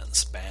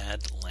Badlands,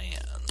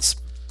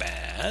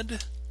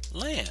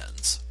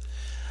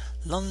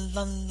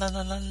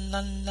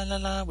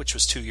 which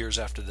was 2 years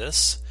after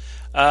this.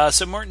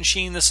 So Martin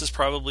Sheen, this is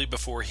probably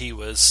before he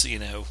was,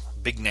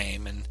 big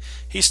name, and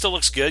he still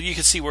looks good. You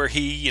can see where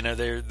he, he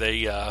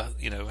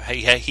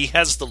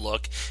has the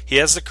look, he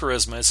has the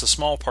charisma. It's a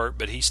small part,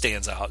 but he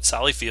stands out.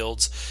 Sally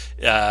Fields,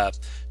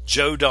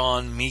 Joe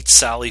Don meets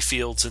Sally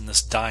Fields in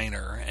this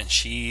diner, and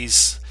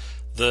she's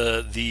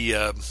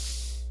the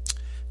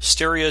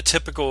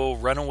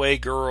stereotypical runaway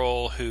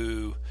girl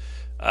who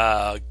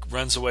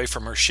runs away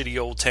from her shitty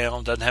old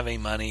town, doesn't have any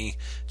money,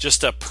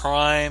 just a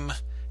prime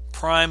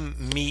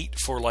meat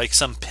for like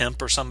some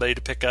pimp or somebody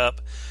to pick up.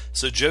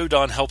 So Joe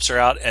Don helps her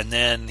out, and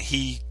then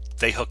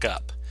they hook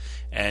up,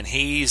 and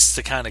he's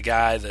the kind of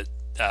guy that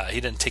he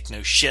doesn't take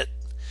no shit,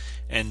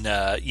 and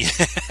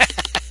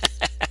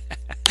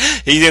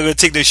he didn't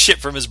take no shit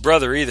from his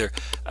brother either.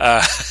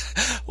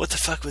 What the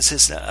fuck was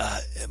his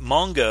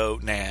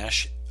Mongo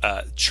Nash?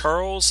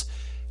 Charles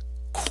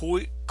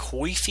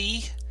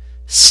Coiffi,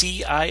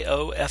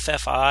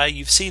 Cioffi.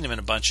 You've seen him in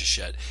a bunch of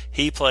shit.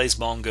 He plays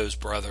Mongo's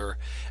brother,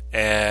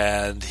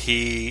 and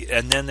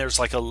then there's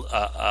like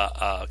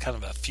a kind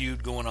of a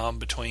feud going on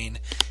between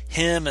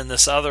him and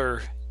this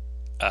other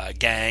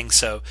gang.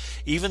 So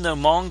even though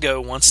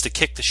Mongo wants to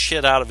kick the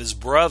shit out of his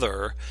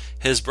brother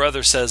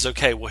says,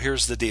 okay, well,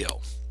 here's the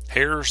deal.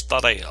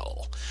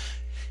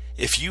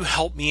 If you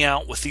help me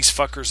out with these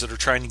fuckers that are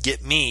trying to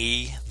get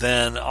me,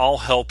 then I'll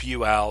help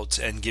you out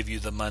and give you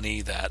the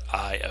money that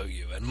I owe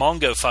you. And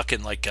Mongo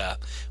fucking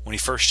when he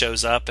first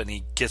shows up and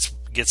he gets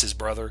his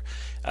brother,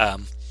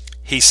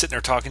 he's sitting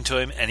there talking to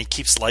him, and he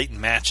keeps lighting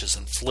matches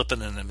and flipping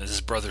them in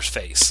his brother's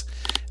face,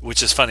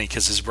 which is funny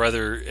because his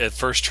brother at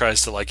first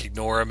tries to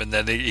ignore him, and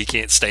then he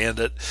can't stand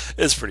it.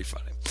 It's pretty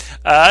funny.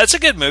 It's a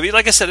good movie.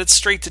 Like I said, it's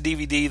straight to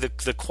DVD.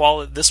 The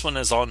quality. This one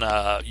is on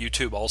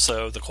YouTube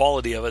also. The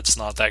quality of it's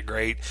not that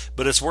great,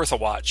 but it's worth a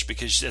watch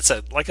because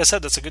like I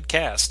said, it's a good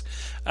cast.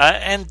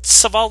 And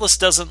Savalas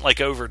doesn't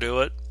overdo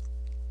it.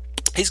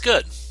 He's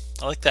good.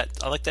 I like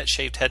that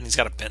shaved head, and he's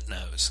got a bent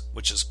nose,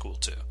 which is cool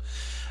too.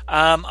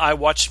 I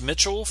watched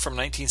Mitchell from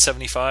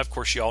 1975. Of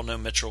course, you all know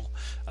Mitchell.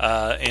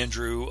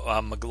 Andrew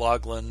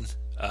McLaughlin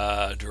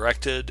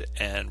directed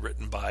and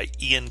written by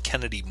Ian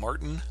Kennedy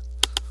Martin.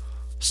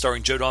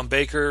 Starring Joe Don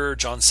Baker,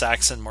 John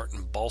Saxon,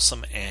 Martin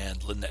Balsam,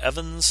 and Linda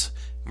Evans.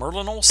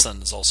 Merlin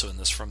Olsen is also in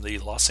this from the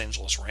Los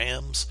Angeles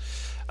Rams.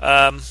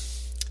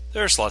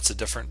 There's lots of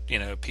different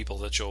people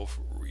that you'll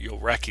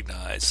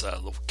recognize.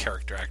 Little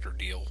character actor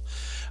deal.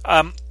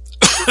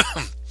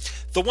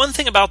 The one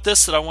thing about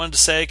this that I wanted to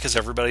say, because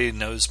everybody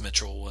knows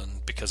Mitchell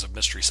and because of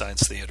Mystery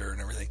Science Theater and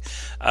everything,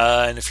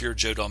 and if you're a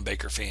Joe Don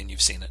Baker fan,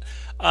 you've seen it.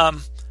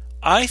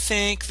 I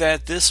think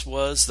that this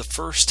was the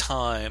first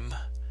time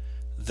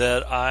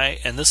that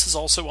and this is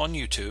also on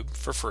YouTube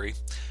for free,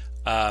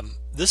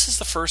 this is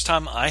the first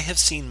time I have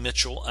seen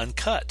Mitchell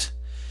uncut.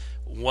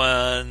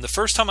 When the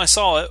first time I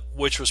saw it,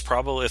 which was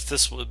probably, if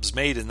this was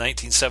made in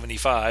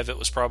 1975, it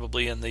was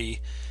probably in the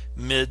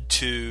mid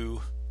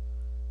to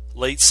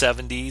late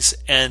 70s,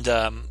 and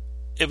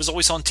it was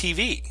always on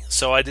TV,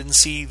 so I didn't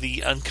see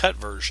the uncut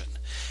version.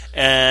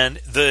 And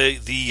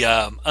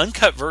the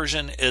uncut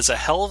version is a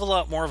hell of a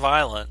lot more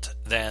violent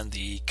than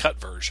the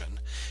cut version.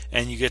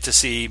 And you get to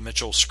see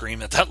Mitchell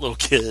scream at that little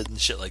kid and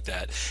shit like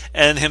that.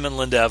 And him and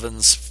Linda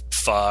Evans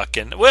fuck.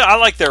 And, well, I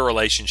like their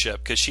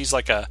relationship because she's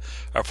like a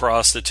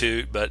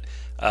prostitute, but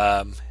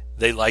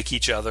they like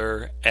each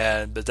other.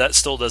 But that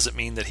still doesn't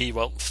mean that he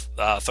won't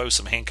throw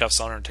some handcuffs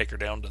on her and take her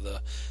down to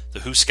the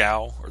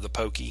Hooskow or the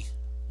Pokey,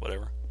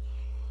 whatever.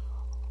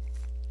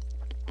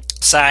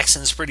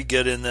 Saxon's pretty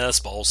good in this.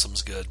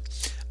 Balsam's good.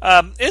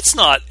 It's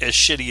not as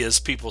shitty as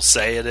people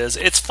say it is.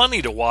 It's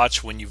funny to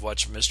watch when you've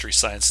watched Mystery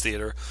Science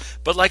Theater.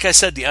 But like I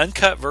said, the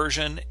uncut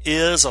version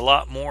is a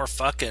lot more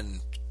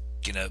fucking,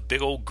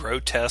 big old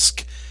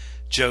grotesque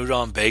Joe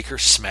Don Baker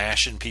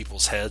smashing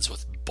people's heads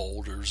with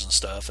boulders and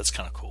stuff. It's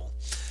kind of cool.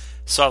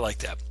 So I like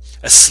that.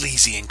 A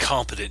sleazy,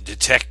 incompetent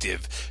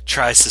detective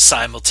tries to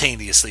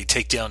simultaneously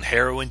take down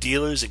heroin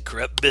dealers and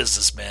corrupt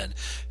businessmen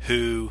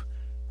who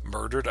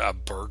murdered a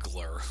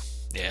burglar.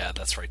 Yeah,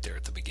 that's right there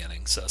at the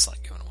beginning, so that's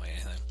not giving away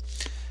anything.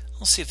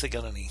 We'll see if they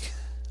got any.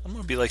 I'm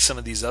going to be like some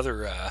of these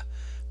other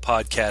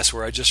podcasts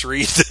where I just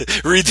read the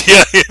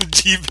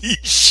IMDb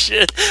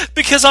shit,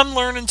 because I'm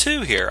learning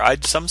too here.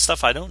 Some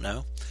stuff I don't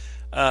know.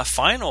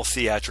 Final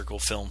theatrical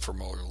film for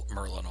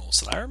Merlin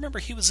Olsen. I remember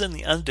he was in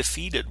The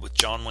Undefeated with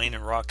John Wayne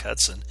and Rock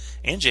Hudson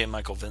and J.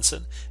 Michael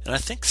Vincent, and I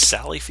think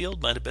Sally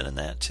Field might have been in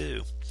that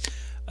too.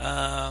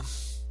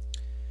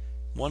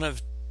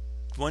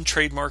 One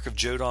trademark of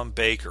Joe Don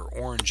Baker,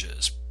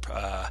 oranges,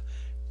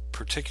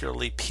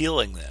 particularly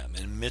peeling them.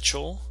 And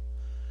Mitchell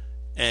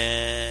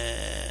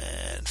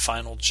and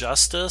Final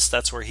Justice,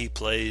 that's where he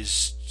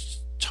plays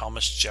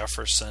Thomas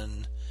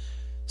Jefferson,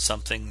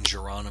 something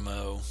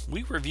Geronimo.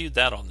 We reviewed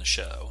that on the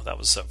show. That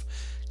was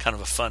kind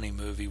of a funny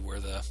movie where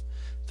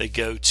they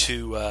go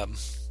to,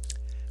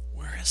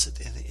 where is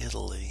it in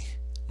Italy?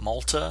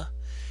 Malta.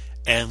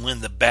 And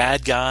when the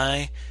bad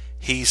guy,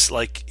 he's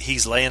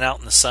laying out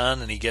in the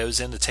sun and he goes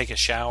in to take a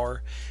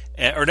shower,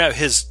 he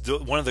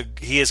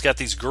has got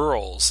these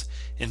girls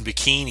in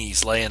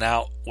bikinis laying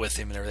out with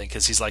him and everything,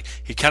 because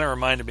he kind of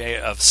reminded me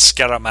of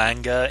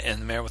Scaramanga in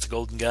The Man with the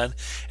Golden Gun.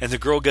 And the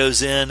girl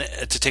goes in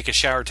to take a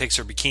shower, takes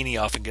her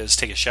bikini off and goes to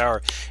take a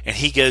shower, and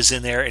he goes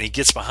in there and he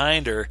gets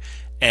behind her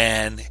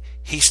and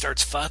he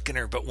starts fucking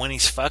her. But when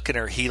he's fucking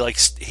her,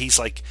 he's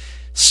like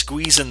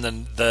squeezing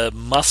the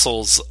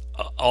muscles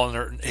on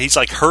her. He's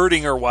like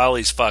hurting her while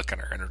he's fucking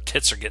her, and her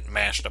tits are getting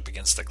mashed up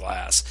against the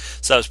glass.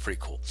 So that was pretty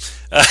cool.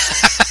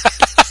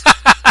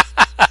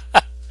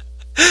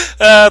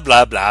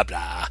 Blah blah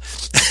blah.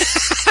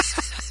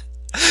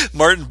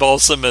 Martin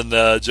Balsam and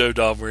Joe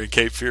Don were in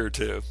Cape Fear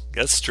too.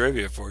 That's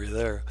trivia for you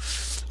there.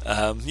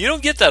 You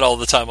don't get that all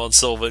the time on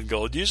Silver and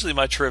Gold. Usually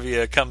my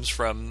trivia comes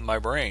from my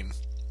brain.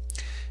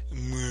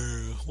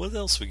 What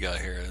else we got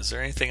here? Is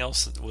there anything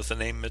else with the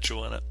name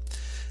Mitchell in it?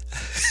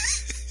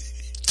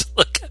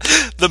 Look,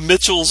 the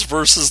Mitchells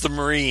versus the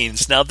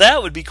Marines. Now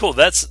that would be cool.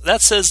 That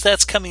says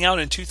that's coming out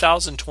in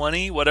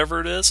 2020, whatever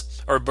it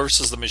is, or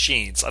versus the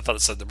Machines. I thought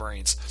it said the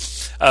Marines.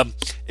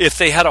 If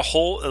they had a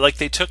whole, like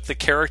they took the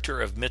character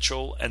of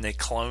Mitchell and they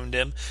cloned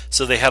him,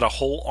 so they had a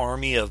whole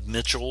army of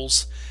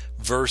Mitchells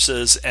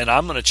versus, and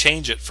I'm going to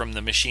change it from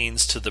the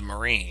Machines to the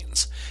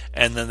Marines,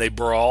 and then they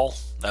brawl.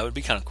 That would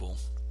be kind of cool.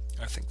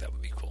 I think that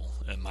would be cool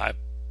in my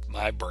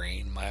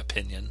brain, my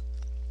opinion.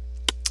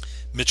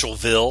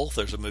 Mitchellville.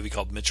 There's a movie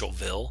called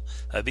Mitchellville.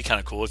 That'd be kind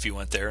of cool if you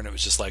went there and it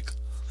was just like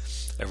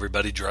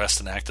everybody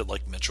dressed and acted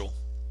like Mitchell.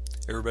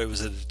 Everybody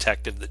was a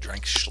detective that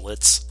drank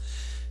Schlitz.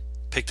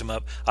 Picked him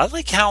up. I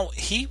like how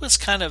he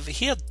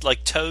had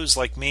like toes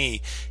like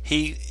me.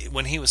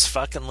 When he was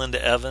fucking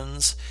Linda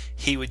Evans,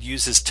 he would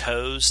use his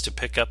toes to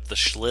pick up the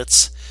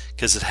Schlitz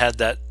because it had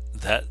that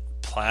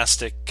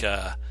plastic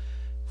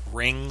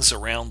rings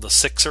around the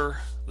six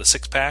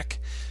pack.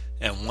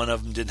 And one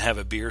of them didn't have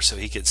a beer, so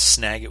he could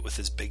snag it with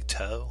his big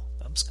toe.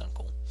 That was kind of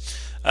cool.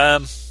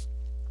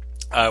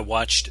 I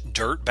watched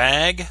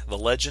Dirtbag, The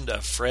Legend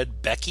of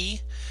Fred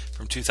Beckey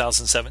from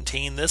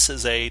 2017. This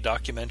is a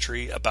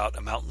documentary about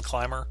a mountain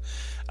climber.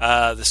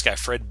 This guy,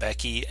 Fred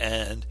Beckey,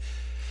 and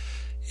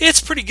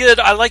it's pretty good.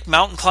 I like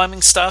mountain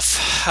climbing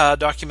stuff,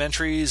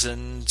 documentaries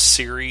and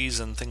series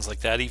and things like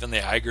that. Even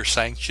the Iger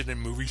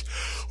sanctioned movies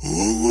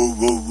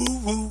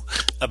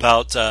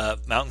about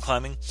mountain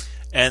climbing.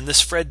 And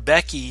this Fred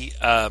Beckey,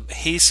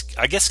 he's,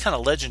 I guess, kind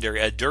of legendary.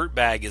 A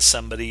dirtbag is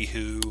somebody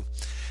who,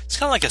 it's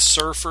kind of like a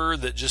surfer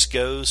that just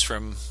goes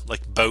from,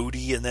 like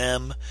Bodie and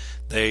them.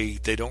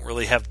 They don't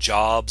really have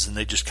jobs, and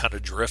they just kind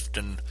of drift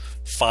and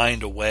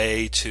find a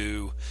way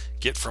to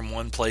get from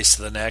one place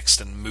to the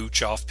next and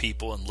mooch off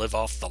people and live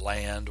off the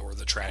land or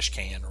the trash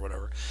can or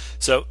whatever.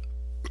 So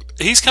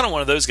he's kind of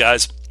one of those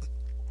guys.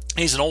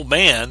 He's an old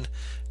man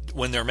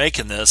when they're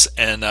making this,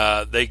 and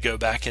they go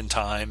back in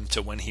time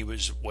to when he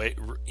was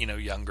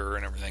younger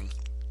and everything.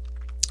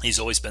 He's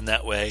always been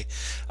that way.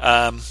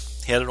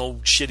 He had an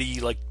old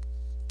shitty like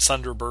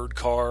Thunderbird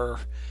car,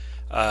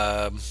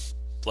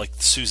 like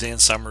Suzanne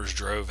Summers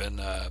drove in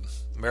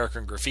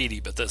American Graffiti,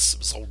 but this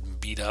was old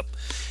and beat up.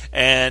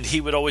 And he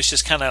would always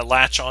just kind of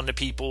latch on to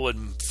people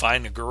and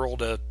find a girl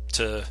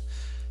to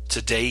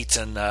date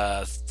and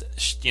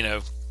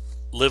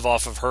live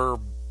off of her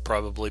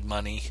probably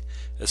money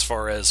as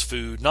far as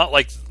food. Not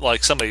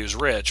like somebody who's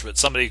rich, but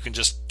somebody who can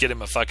just get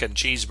him a fucking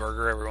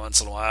cheeseburger every once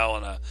in a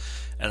while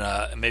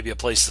and maybe a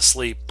place to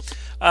sleep.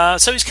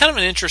 So he's kind of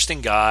an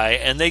interesting guy,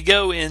 and they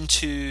go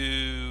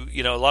into,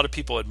 a lot of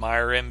people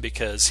admire him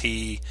because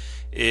he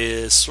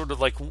is sort of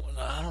like,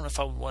 I don't know if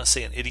I want to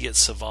say an idiot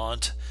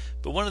savant,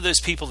 but one of those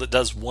people that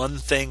does one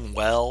thing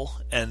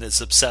well and is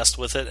obsessed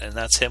with it, and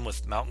that's him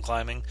with mountain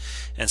climbing.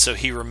 And so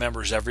he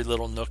remembers every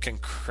little nook and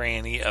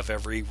cranny of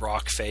every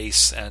rock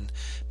face and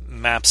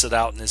maps it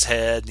out in his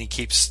head, and he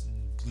keeps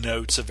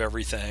notes of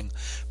everything.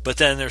 But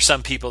then there's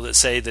some people that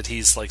say that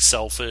he's like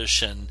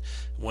selfish, and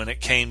when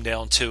it came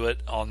down to it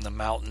on the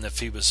mountain, if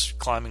he was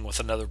climbing with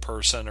another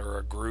person or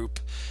a group,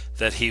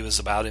 that he was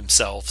about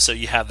himself. So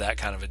you have that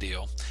kind of a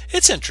deal.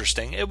 It's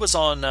interesting. It was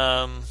on,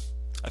 I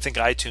think,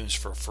 iTunes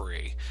for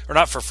free. Or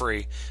not for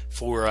free,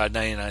 for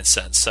 99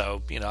 cents.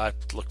 So, I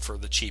look for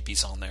the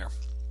cheapies on there.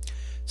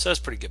 So that's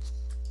pretty good.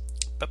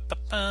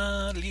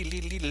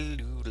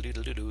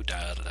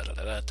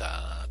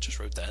 Just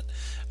wrote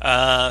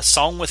that.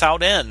 Song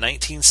Without End,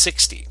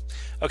 1960.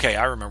 Okay,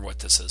 I remember what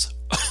this is.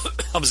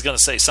 I was going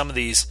to say some of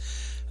these,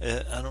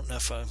 I don't know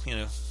if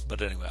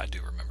but anyway, I do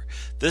remember.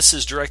 This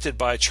is directed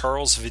by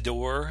Charles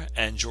Vidor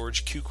and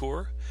George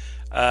Cukor,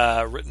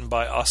 written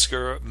by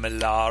Oscar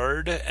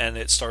Millard, and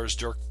it stars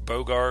Dirk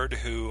Bogarde,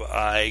 who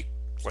I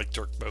like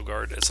Dirk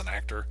Bogarde as an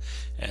actor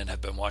and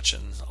have been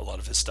watching a lot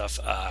of his stuff.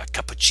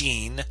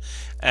 Capuchin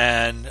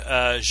and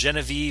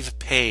Genevieve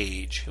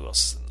Page. Who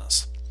else is in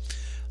this?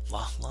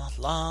 La la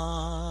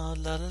la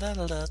la la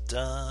la la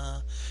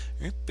da.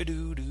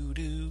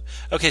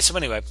 Okay, so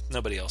anyway,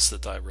 nobody else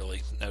that I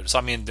really noticed.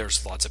 I mean,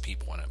 there's lots of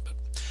people in it, but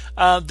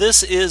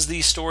this is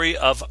the story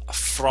of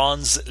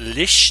Franz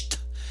Liszt,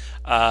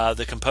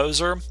 the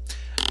composer.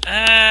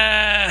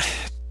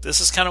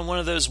 This is kind of one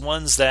of those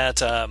ones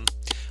that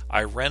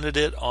I rented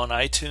it on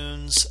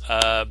iTunes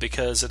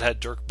because it had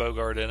Dirk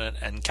Bogarde in it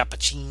and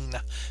Capuchin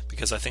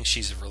because I think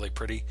she's really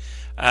pretty.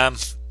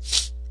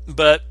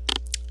 But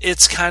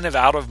it's kind of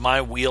out of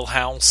my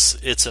wheelhouse.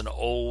 It's an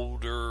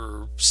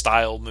older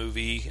style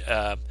movie.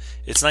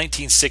 It's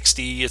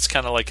 1960. It's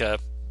kind of like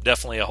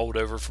definitely a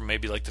holdover from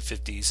maybe like the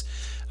 50s.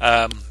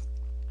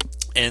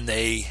 And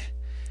they,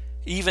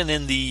 even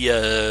in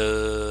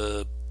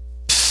the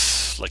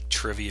like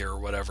trivia or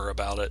whatever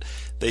about it,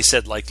 they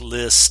said like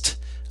Liszt,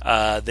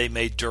 they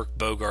made Dirk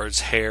Bogarde's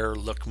hair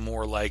look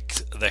more like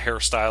the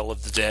hairstyle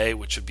of the day,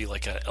 which would be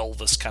like a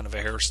Elvis kind of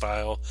a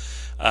hairstyle.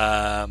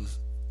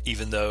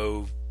 Even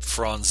though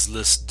Franz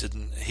Liszt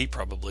didn't, he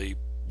probably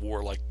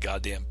wore like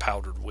goddamn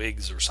powdered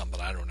wigs or something,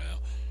 I don't know.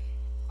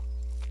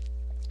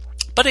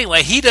 But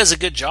anyway, he does a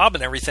good job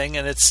and everything,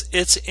 and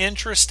it's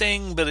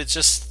interesting, but it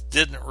just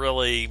didn't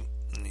really.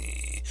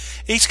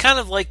 He's kind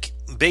of like,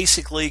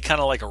 basically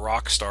kind of like a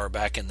rock star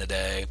back in the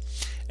day,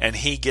 and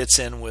he gets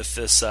in with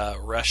this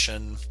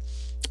Russian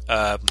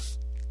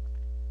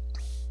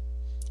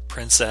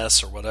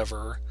princess or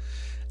whatever,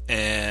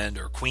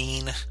 or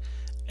queen,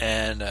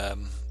 and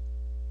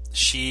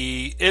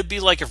it'd be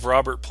like if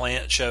Robert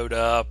Plant showed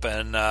up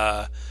and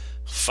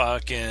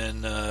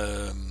fucking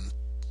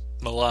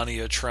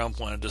Melania Trump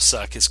wanted to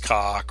suck his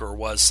cock or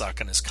was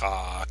sucking his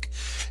cock,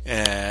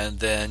 and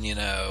then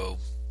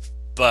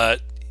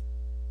but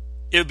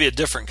it would be a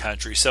different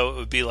country, so it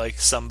would be like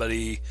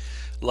somebody,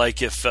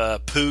 like if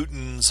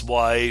Putin's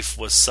wife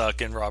was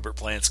sucking Robert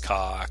Plant's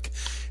cock,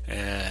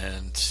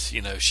 and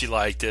she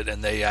liked it,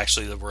 and they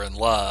actually were in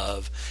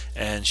love,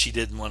 and she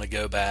didn't want to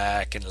go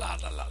back, and la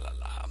la la la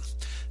la.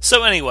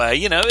 So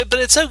anyway, but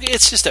it's okay.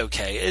 It's just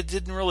okay. It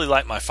didn't really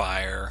light my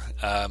fire.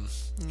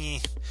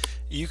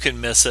 You can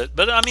miss it,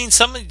 but I mean,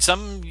 some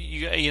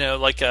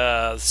like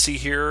See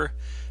Here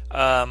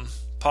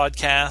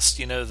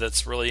podcast,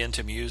 that's really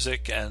into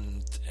music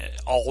and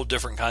all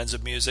different kinds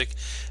of music,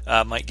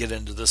 might get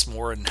into this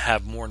more and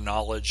have more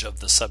knowledge of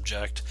the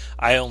subject.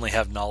 I only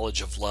have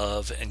knowledge of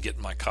love and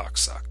getting my cock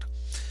sucked.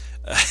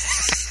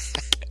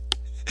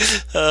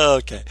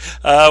 Okay.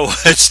 I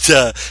watched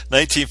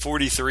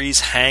 1943's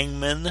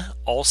Hangmen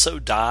Also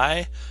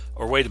Die.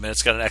 Or wait a minute,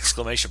 it's got an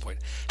exclamation point.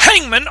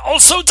 Hangmen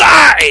Also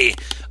Die!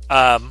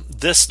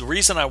 The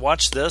reason I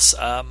watched this,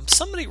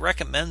 somebody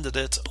recommended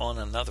it on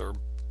another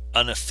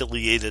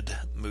unaffiliated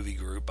movie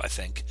group, I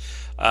think.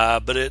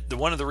 But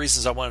one of the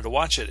reasons I wanted to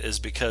watch it is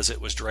because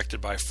it was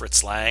directed by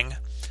Fritz Lang,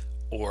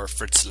 or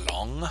Fritz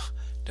Lang,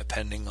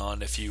 depending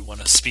on if you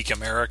want to speak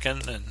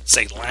American and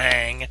say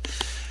Lang.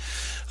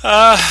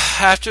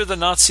 After the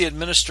Nazi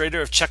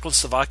administrator of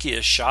Czechoslovakia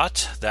is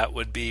shot, that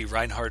would be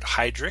Reinhard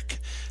Heydrich.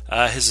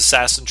 His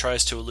assassin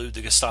tries to elude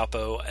the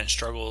Gestapo and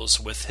struggles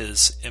with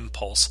his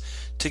impulse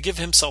to give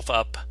himself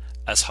up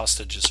as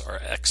hostages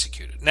are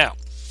executed. Now,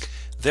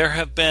 there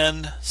have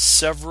been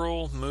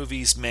several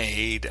movies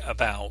made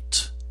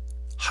about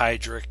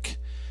Heydrich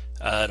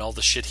and all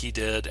the shit he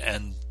did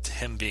and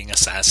him being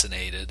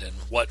assassinated and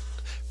what,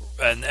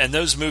 and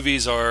those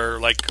movies are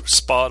like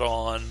spot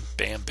on,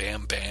 bam,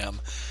 bam,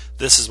 bam.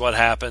 This is what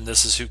happened,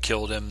 this is who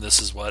killed him,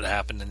 this is what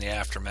happened in the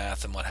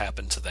aftermath and what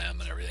happened to them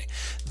and everything.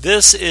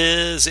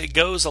 It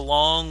goes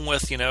along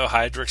with,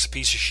 Heydrich's a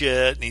piece of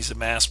shit and he's a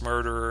mass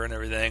murderer and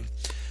everything,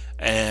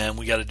 and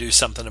we got to do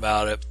something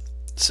about it.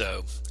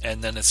 So,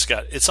 and then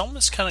it's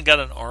almost kind of got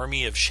an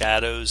Army of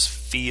Shadows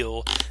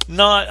feel.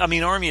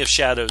 Army of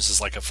Shadows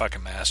is like a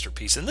fucking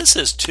masterpiece, and this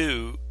is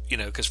too,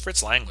 because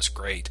Fritz Lang was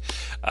great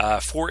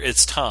for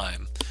its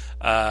time,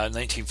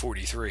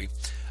 1943.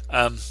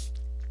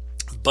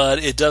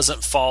 But it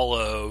doesn't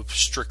follow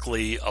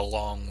strictly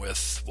along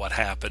with what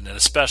happened, and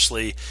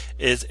especially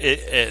it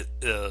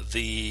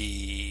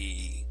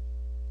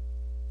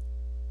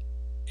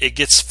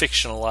gets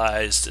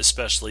fictionalized,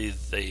 especially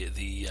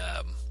the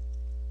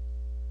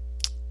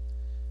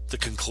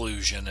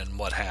conclusion and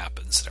what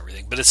happens and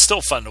everything. But it's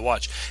still fun to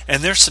watch,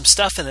 and there's some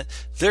stuff in it.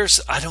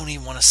 I don't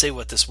even want to say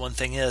what this one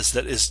thing is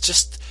that is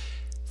just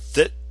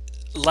that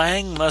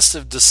Lang must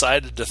have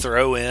decided to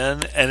throw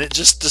in, and it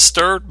just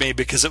disturbed me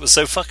because it was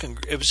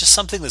it was just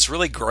something that's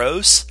really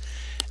gross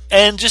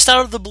and just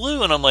out of the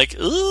blue, and I'm like,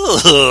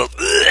 ugh.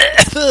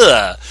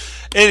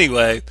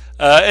 Anyway,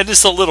 and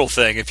it's a little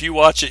thing. If you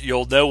watch it,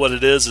 you'll know what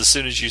it is as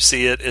soon as you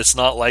see it. It's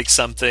not like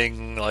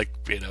something like,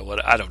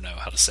 what, I don't know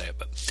how to say it,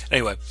 but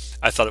anyway,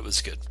 I thought it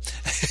was good.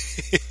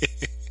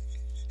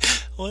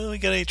 Well, we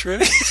got any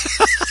trivia?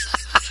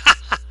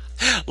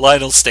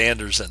 Lionel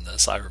Stander's in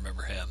this. I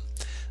remember him.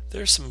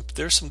 There's some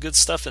good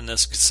stuff in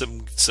this.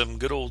 Some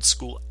good old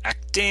school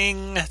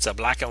acting. It's a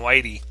black and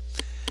whitey.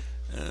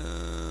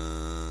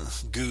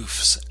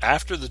 Goofs.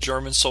 After the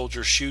German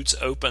soldier shoots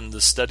open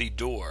the study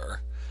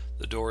door,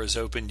 the door is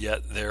open,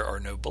 yet there are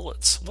no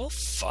bullets. Well,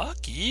 fuck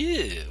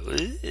you.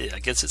 I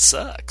guess it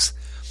sucks.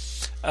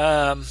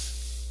 I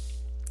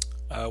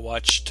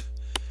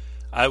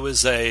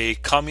was a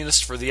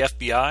communist for the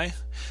FBI.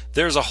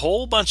 There's a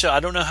whole bunch of, I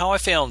don't know how I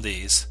found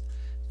these,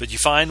 but you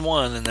find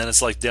one, and then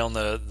it's like down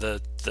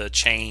the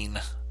chain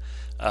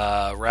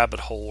rabbit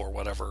hole or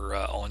whatever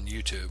on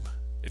YouTube.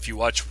 If you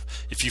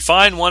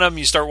find one of them,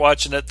 you start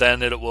watching it,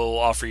 then it will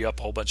offer you up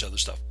a whole bunch of other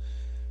stuff.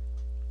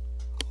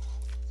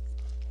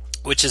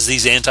 Which is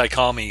these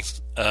anti-commie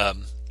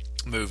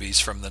movies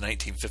from the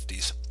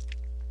 1950s.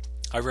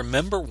 I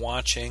remember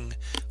watching,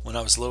 when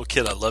I was a little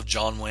kid, I loved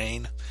John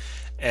Wayne.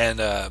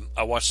 And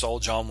I watched all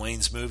John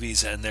Wayne's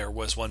movies, and there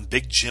was one,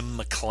 Big Jim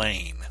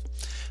McLean.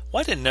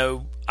 Well, I didn't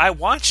know. I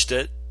watched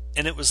it,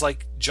 and it was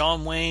like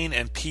John Wayne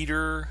and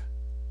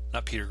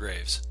not Peter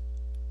Graves,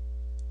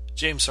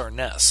 James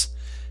Arness,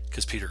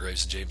 because Peter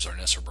Graves and James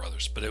Arness are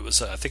brothers. But it was,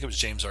 I think it was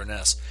James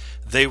Arness.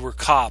 They were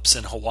cops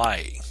in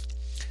Hawaii.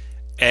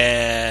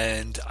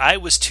 And I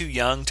was too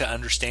young to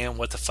understand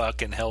what the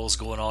fucking hell was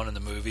going on in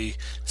the movie,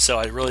 so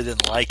I really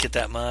didn't like it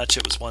that much.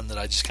 It was one that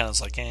I just kind of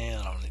was like,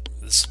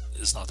 this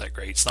is not that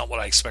great. It's not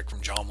what I expect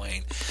from John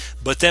Wayne.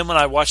 But then when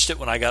I watched it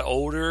when I got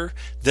older,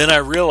 then I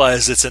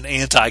realized it's an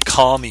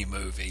anti-commie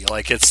movie.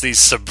 Like, it's these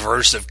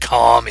subversive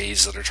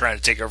commies that are trying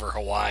to take over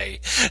Hawaii.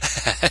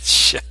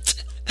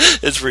 Shit.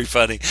 It's pretty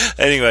funny.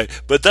 Anyway,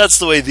 but that's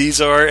the way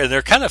these are, and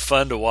they're kind of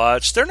fun to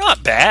watch. They're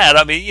not bad.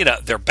 I mean,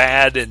 they're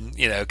bad, and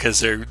because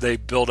they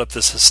build up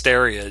this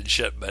hysteria and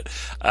shit, but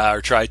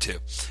or try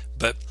to.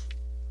 But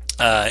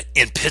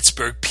in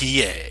Pittsburgh,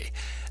 PA,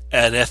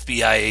 an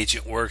FBI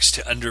agent works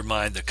to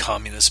undermine the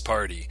Communist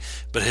Party,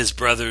 but his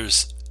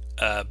brothers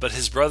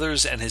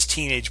and his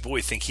teenage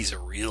boy think he's a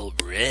real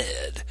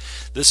red.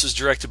 This was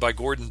directed by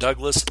Gordon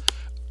Douglas.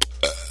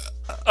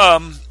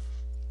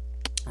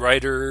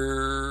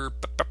 Writer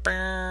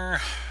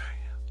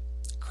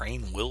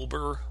Crane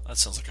Wilbur. That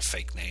sounds like a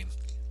fake name.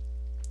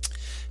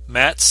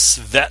 Matt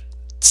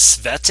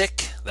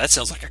Svetic. That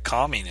sounds like a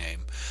commie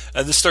name.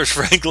 And this stars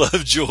Frank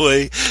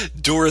Lovejoy,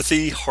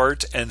 Dorothy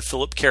Hart, and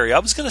Philip Carey. I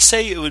was going to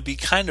say it would be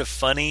kind of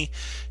funny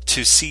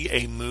to see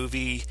a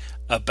movie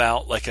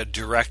about like a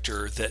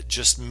director that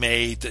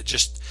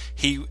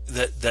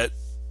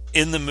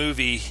in the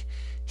movie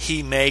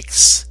he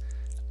makes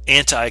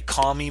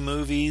anti-commie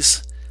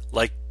movies.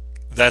 Like,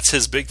 that's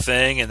his big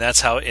thing, and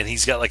and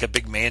he's got like a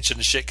big mansion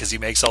and shit because he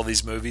makes all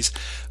these movies,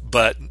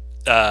 but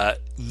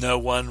no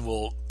one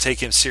will take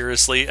him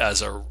seriously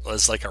as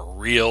like a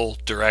real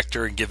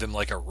director and give him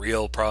like a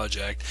real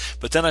project.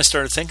 But then I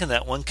started thinking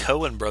that one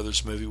Coen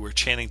Brothers movie where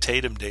Channing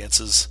Tatum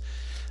dances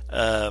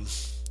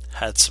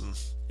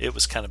it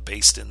was kind of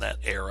based in that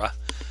era.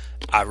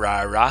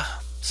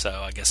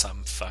 So I guess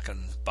I'm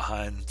fucking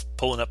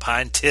pulling up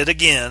behind tit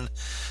again.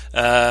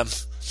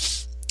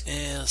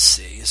 Let's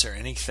see. Is there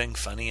anything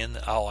funny in?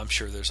 Oh, I'm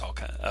sure there's all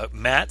kind.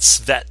 Matt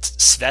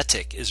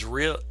Svetik is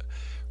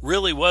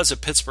really was a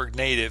Pittsburgh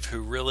native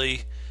who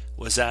really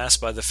was asked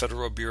by the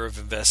Federal Bureau of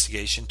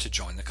Investigation to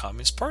join the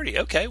Communist Party.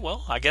 Okay,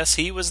 well, I guess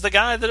he was the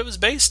guy that it was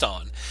based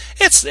on.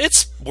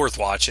 It's worth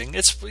watching.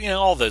 It's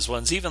all those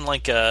ones, even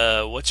like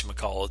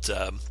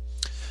whatchamacallit,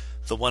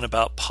 the one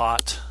about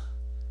pot,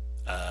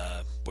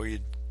 where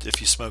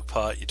if you smoke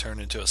pot you turn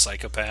into a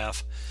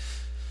psychopath.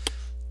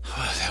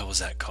 What the hell was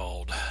that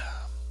called?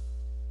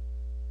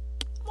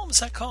 What was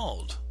that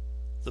called?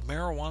 The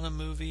marijuana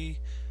movie?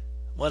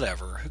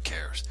 Whatever, who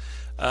cares?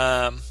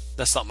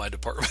 That's not my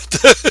department.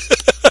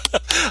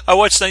 I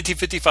watched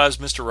 1955's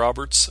Mr.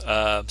 Roberts,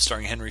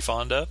 starring Henry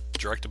Fonda,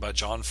 directed by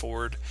John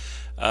Ford,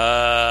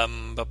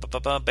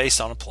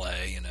 based on a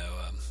play, and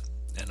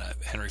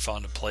Henry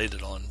Fonda played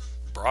it on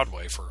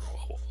Broadway for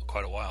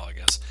quite a while, I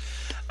guess.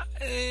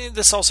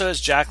 This also has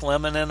Jack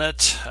Lemmon in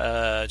it,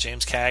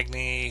 James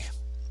Cagney,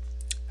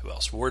 who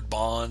else? Ward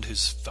Bond,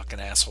 who's a fucking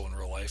asshole in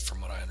real life,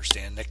 from what I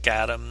understand, Nick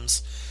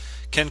Adams,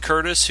 Ken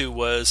Curtis, who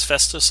was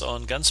Festus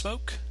on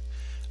Gunsmoke,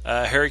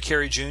 Harry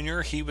Carey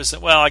Jr., he was,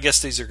 I guess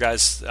these are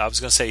guys, I was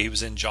going to say he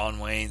was in John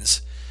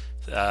Wayne's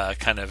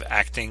kind of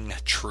acting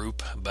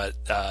troupe, but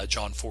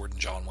John Ford and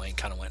John Wayne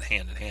kind of went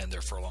hand in hand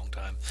there for a long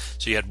time.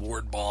 So you had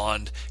Ward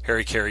Bond,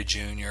 Harry Carey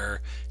Jr.,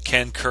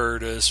 Ken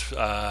Curtis,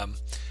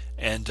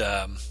 and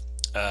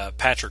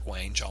Patrick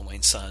Wayne, John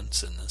Wayne's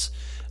son's in this.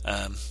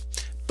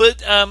 But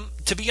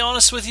to be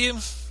honest with you,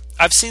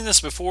 I've seen this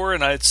before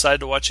and I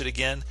decided to watch it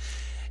again.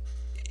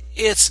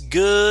 It's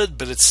good,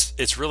 but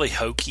it's really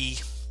hokey.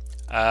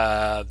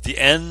 The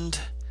end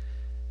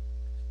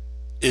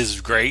is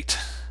great,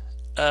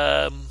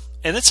 and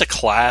it's a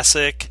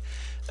classic,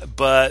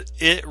 but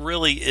it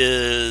really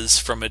is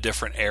from a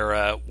different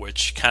era,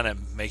 which kind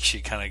of makes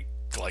you kind of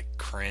like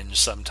cringe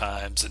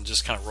sometimes and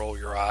just kind of roll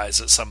your eyes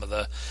at some of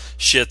the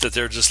shit that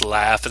they're just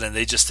laughing and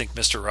they just think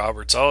Mr.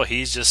 Roberts,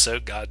 he's just so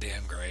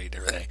goddamn great.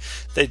 Or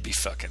they'd be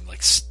fucking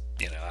like,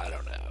 I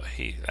don't know.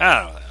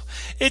 I don't know.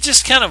 It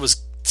just kind of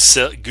was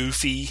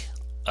goofy.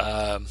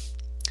 I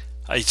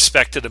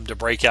expected him to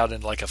break out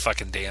into like a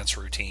fucking dance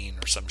routine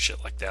or some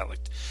shit like that, like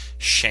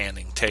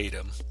Channing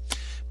Tatum.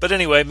 But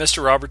anyway,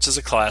 Mr. Roberts is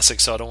a classic,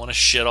 so I don't want to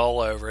shit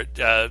all over it.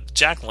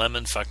 Jack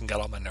Lemmon fucking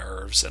got on my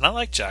nerves, and I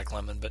like Jack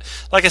Lemmon, but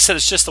like I said,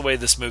 it's just the way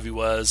this movie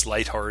was,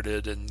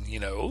 lighthearted and,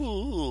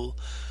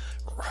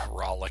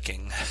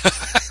 rollicking.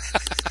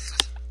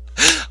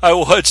 I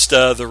watched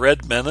The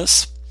Red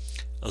Menace.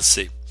 Let's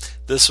see.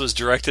 This was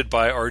directed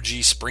by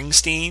R.G.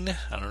 Springsteen.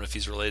 I don't know if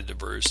he's related to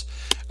Bruce.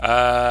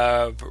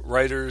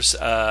 Writers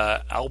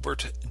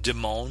Albert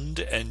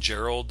Demond and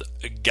Gerald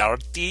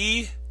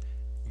Garatti.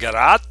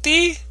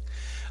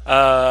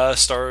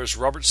 Stars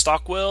Robert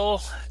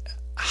Stockwell,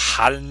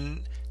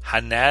 Hannelore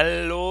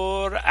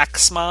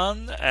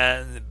Axman,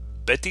 and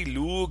Betty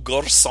Lou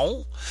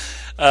Garçon.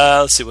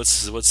 Let's see,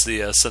 what's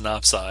the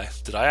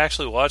synopsis? Did I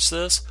actually watch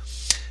this?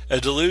 A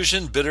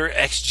delusion bitter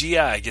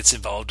ex-GI gets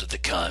involved with the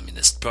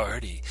Communist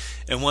Party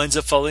and winds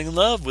up falling in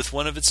love with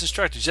one of its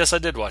instructors. Yes, I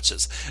did watch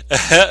this.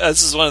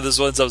 This is one of those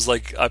ones I was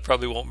like, I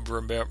probably won't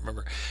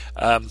remember.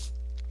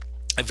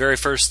 At very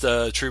first,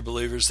 true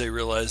believers, they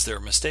realized they were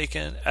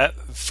mistaken. At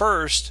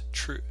first,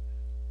 true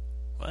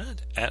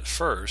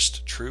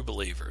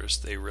believers,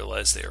 they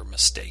realized they were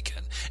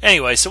mistaken.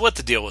 Anyway, so what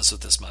the deal was with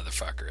this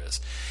motherfucker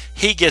is,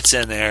 he gets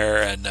in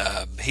there and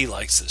he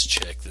likes this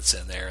chick that's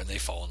in there, and they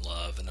fall in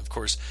love. And of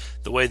course,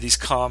 the way these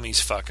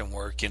commies fucking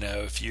work,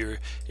 if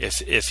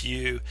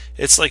you,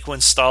 it's like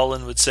when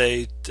Stalin would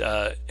say,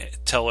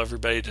 tell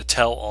everybody to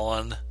tell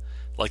on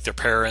like their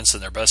parents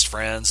and their best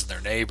friends and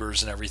their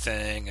neighbors and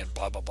everything and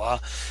blah blah blah,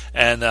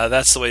 and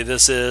that's the way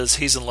this is.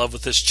 He's in love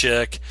with this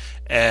chick,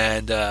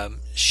 and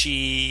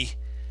she,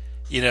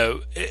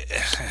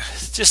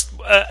 just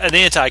an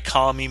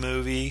anti-commie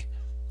movie,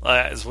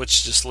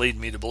 which just lead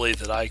me to believe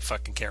that I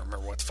fucking can't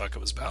remember what the fuck it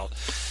was about.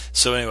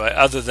 So anyway,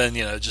 other than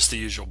just the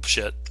usual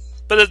shit,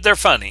 but they're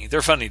funny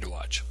to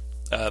watch.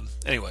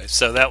 Anyway,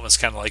 so that was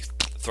kind of like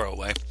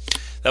throwaway.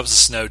 That was a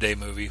snow day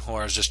movie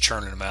where I was just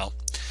churning them out.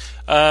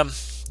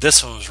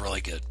 This one was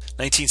really good.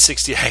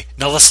 1968.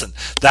 Now listen,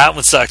 that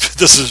one sucked.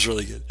 This was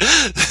really good.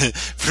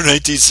 For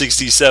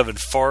 1967,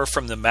 Far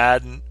from the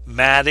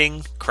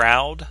Madding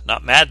Crowd.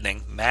 Not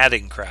maddening,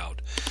 madding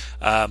crowd.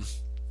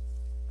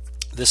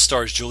 This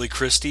stars Julie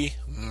Christie,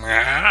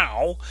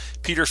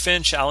 Peter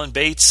Finch, Alan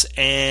Bates,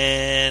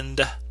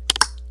 and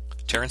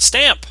Terrence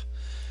Stamp.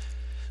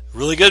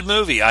 Really good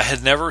movie. I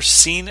had never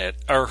seen it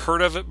or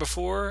heard of it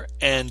before.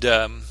 And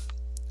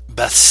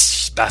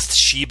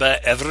Bathsheba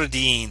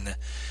Everdeen,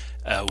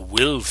 a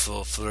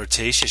willful,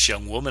 flirtatious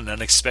young woman,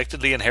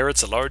 unexpectedly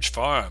inherits a large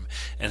farm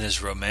and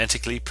is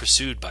romantically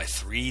pursued by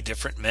 3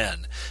 different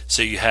men.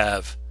 So you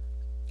have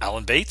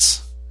Alan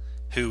Bates,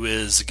 who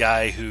is a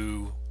guy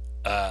who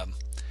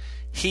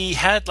he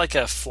had like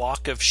a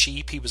flock of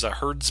sheep. He was a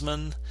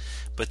herdsman,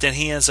 but then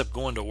he ends up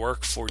going to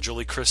work for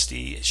Julie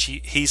Christie.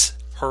 He's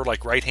her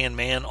like right-hand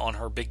man on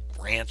her big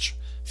ranch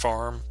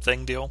farm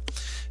thing deal.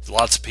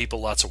 Lots of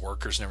people, lots of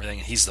workers and everything,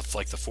 and he's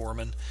like the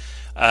foreman.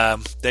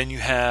 Then you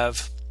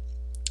have,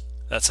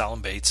 that's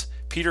Alan Bates.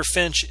 Peter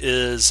Finch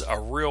is a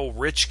real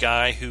rich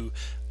guy who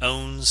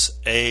owns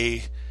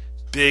a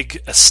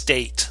big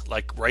estate,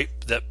 like right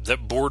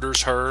that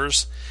borders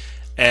hers,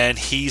 and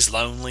he's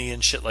lonely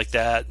and shit like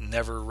that, and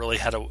never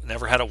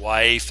had a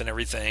wife and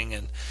everything,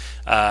 and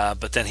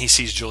but then he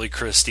sees Julie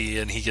Christie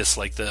and he gets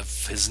like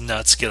his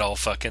nuts get all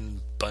fucking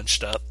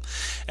bunched up.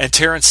 And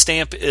Terrence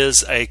Stamp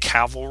is a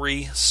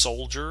cavalry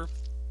soldier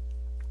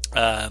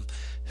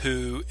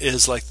who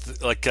is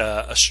like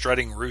a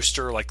strutting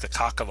rooster, like the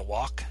cock of the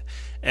walk.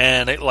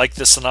 And like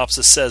the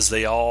synopsis says,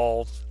 they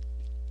all,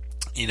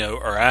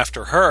 are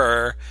after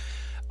her,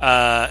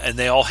 and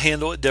they all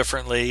handle it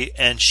differently.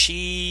 And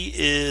she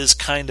is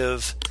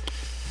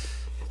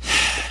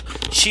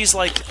she's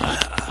like,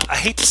 I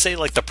hate to say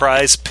like the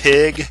prize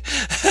pig,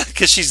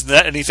 because she's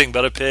not anything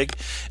but a pig,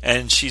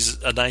 and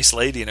she's a nice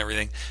lady and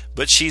everything.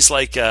 But she's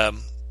like,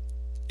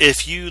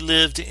 if you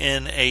lived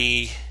in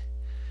a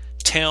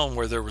town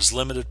where there was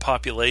limited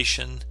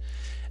population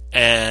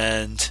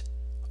and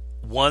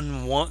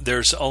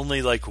there's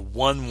only like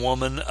one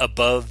woman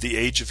above the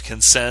age of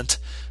consent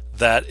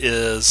that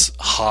is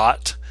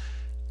hot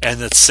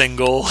and that's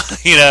single,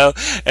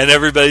 and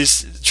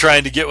everybody's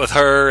trying to get with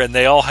her, and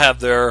they all have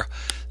their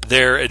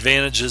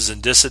advantages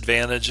and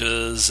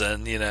disadvantages,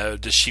 and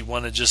does she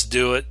want to just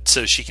do it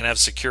so she can have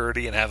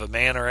security and have a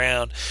man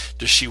around?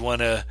 Does she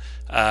want to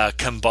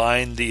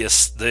combine the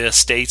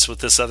estates with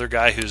this other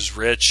guy who's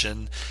rich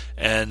and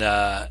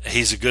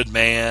he's a good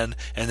man?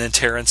 And then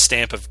Terrence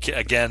Stamp,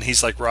 again,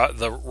 he's like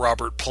the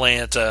Robert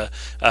Plant,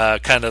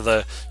 kind of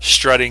the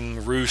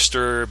strutting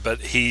rooster,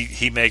 but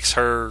he makes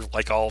her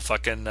like all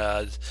fucking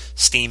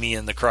steamy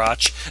in the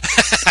crotch.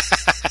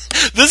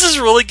 This is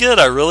really good.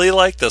 I really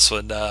like this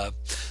one.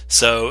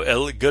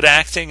 So good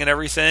acting and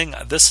everything.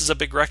 This is a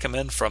big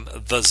recommend from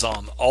The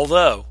Zom.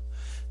 Although,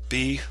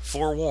 be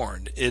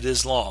forewarned, it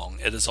is long.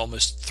 It is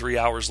almost 3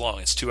 hours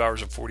long. It's 2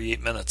 hours and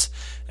 48 minutes.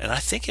 And I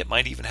think it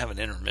might even have an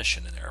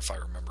intermission in there, if I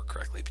remember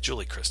correctly. But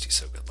Julie Christie's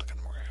so good looking.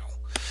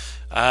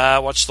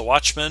 Wow. Watched The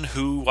Watchmen.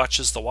 Who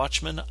watches The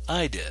Watchmen?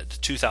 I did.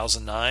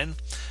 2009.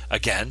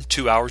 Again,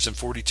 2 hours and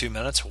 42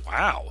 minutes.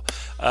 Wow.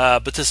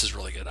 But this is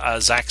really good.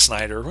 Zack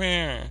Snyder.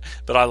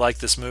 But I like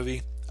this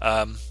movie.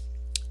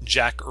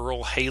 Jack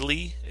Earl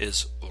Haley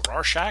is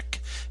Rorschach.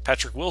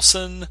 Patrick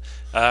Wilson,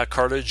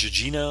 Carla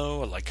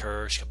Gugino, I like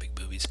her, she's got big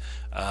boobies.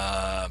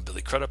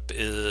 Billy Crudup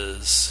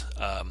is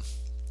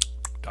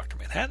Dr.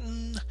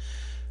 Manhattan.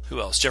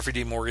 Who else? Jeffrey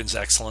D. Morgan's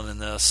excellent in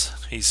this.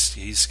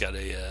 He's got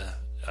a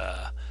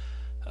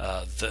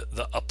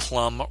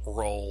plum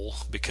role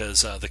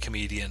because the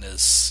comedian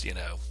is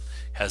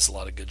has a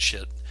lot of good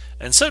shit,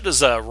 and so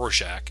does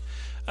Rorschach.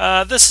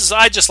 I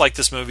just like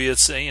this movie.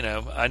 It's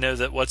I know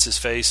that what's his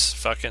face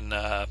fucking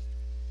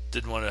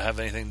didn't want to have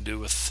anything to do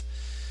with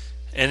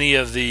any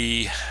of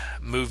the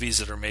movies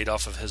that are made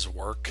off of his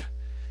work.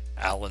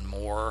 Alan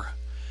Moore.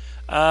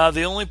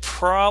 The only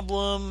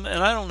problem,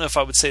 and I don't know if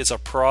I would say it's a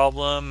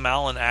problem,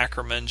 Malin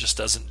Ackerman just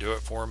doesn't do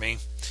it for me.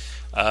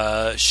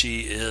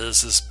 She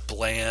is as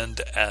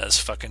bland as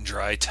fucking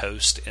dry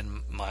toast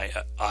in my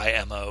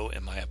IMO,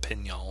 in my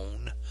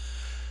opinion.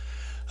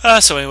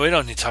 So anyway, we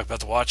don't need to talk about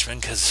The Watchmen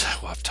because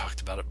I've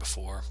talked about it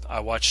before. I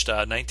watched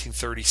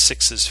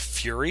 1936's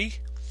Fury,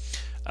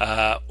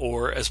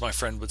 or as my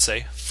friend would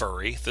say,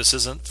 Furry. This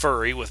isn't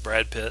Furry with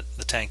Brad Pitt,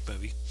 the tank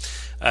movie.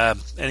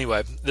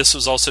 Anyway, this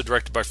was also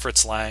directed by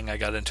Fritz Lang. I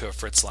got into a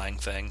Fritz Lang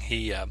thing.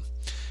 He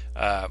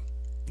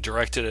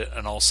directed it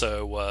and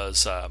also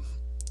was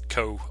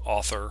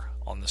co-author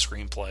on the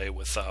screenplay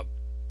with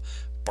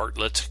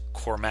Bartlett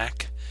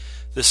Cormack.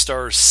 This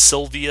stars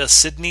Sylvia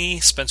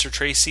Sidney, Spencer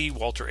Tracy,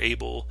 Walter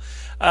Abel.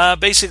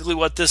 Basically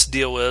what this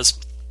deal is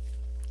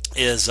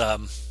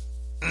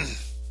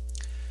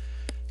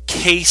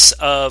case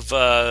of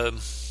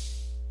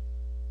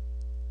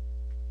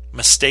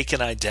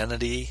mistaken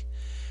identity,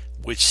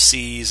 which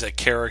sees a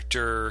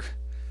character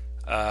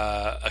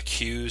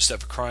accused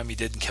of a crime he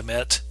didn't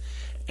commit,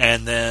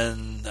 and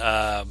then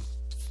the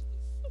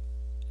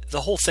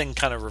whole thing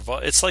kind of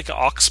it's like an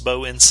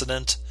Oxbow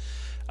incident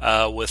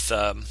with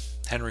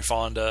Henry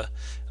Fonda,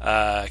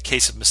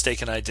 case of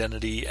mistaken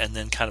identity, and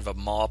then kind of a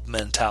mob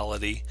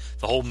mentality.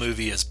 The whole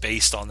movie is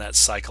based on that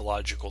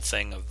psychological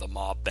thing of the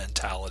mob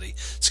mentality.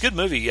 It's a good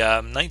movie.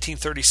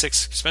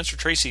 1936. Spencer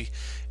Tracy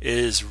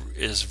is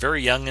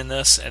very young in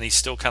this, and he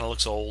still kind of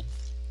looks old.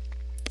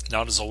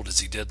 Not as old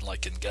as he did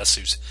like in Guess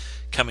Who's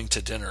Coming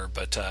to Dinner,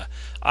 but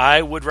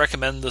I would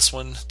recommend this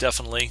one,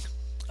 definitely.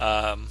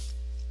 I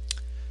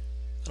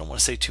don't want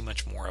to say too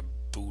much more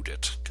about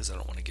it because I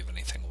don't want to give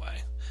anything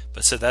away.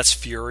 But so that's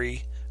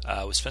Fury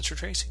with Spencer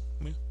Tracy.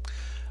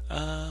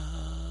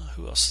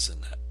 Who else is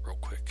in that real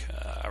quick?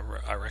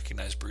 I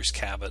recognize Bruce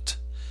Cabot.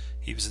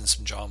 He was in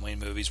some John Wayne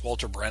movies.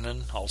 Walter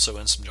Brennan, also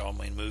in some John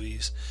Wayne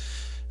movies.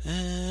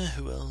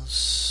 Who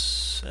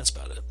else? That's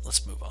about it.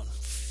 Let's move on.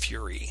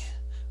 Fury.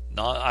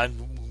 I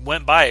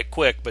went by it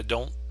quick, but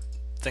don't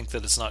think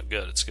that it's not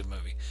good. It's a good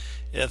movie.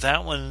 Yeah,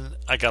 that one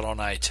I got on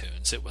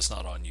iTunes. It was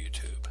not on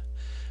YouTube.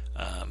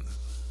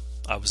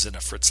 I was in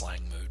a Fritz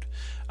Lang mood.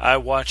 I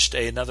watched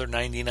another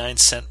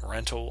 99-cent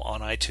rental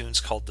on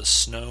iTunes called The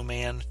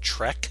Snowman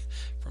Trek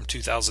from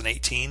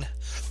 2018.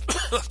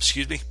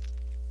 Excuse me.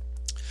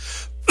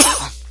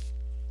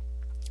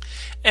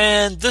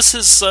 And this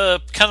is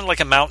kind of like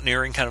a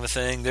mountaineering kind of a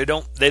thing. They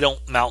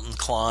don't mountain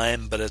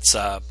climb, but it's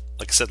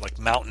like I said, like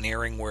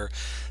mountaineering, where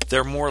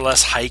they're more or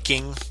less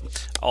hiking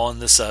on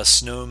this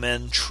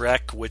Snowman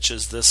Trek, which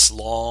is this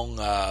long.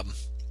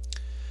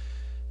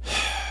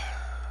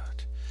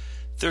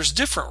 There's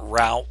different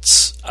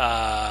routes.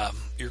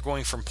 You're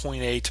going from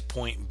point A to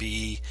point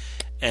B,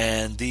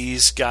 and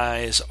these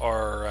guys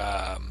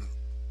are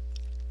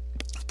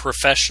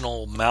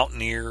professional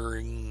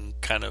mountaineering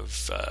kind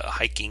of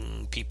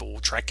hiking people,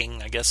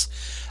 trekking, I guess.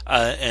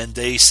 And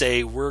they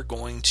say, we're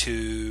going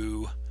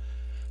to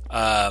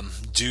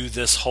do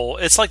this whole...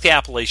 It's like the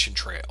Appalachian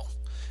Trail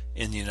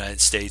in the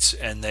United States.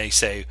 And they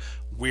say,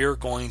 we're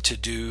going to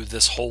do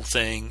this whole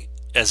thing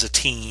as a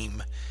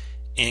team.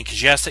 And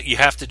because you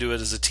have to do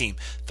it as a team.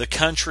 The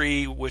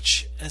country,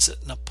 which... Is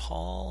it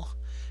Nepal?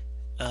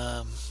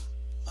 I'm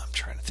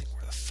trying to think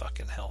where the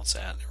fucking hell it's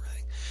at and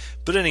everything.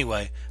 But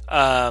anyway,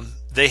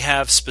 they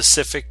have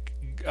specific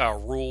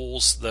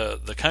rules,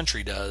 the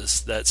country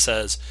does, that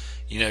says,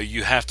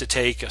 you have to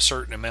take a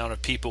certain amount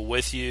of people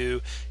with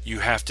you. You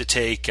have to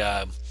take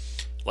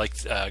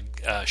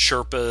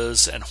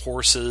Sherpas and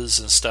horses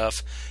and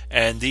stuff.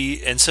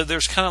 And so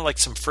there's kind of like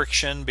some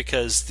friction,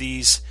 because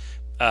these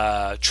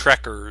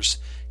trekkers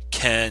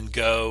can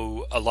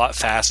go a lot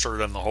faster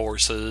than the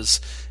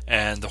horses,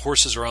 and the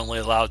horses are only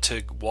allowed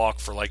to walk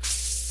for like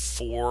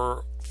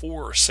 4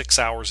 or 6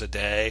 hours a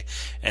day,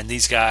 and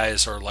these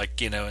guys are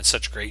like, in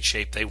such great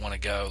shape, they want to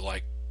go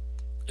like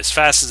as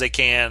fast as they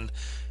can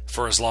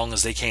for as long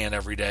as they can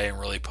every day and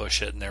really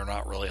push it, and they're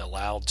not really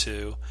allowed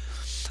to.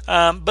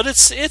 But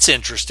it's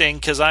interesting,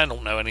 because I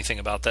don't know anything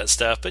about that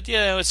stuff, but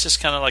it's just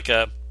kind of like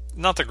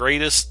not the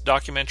greatest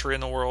documentary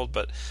in the world,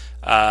 but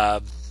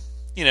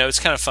it's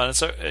kind of fun.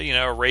 It's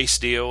a race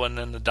deal, and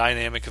then the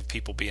dynamic of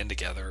people being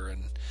together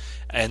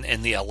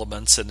and the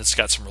elements, and it's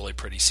got some really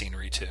pretty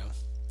scenery too.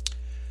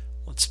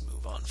 Let's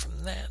move on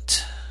from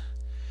that.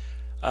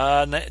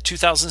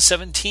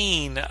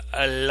 2017,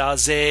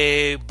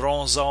 Laissez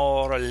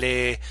bronzer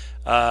les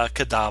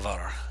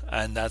cadavres,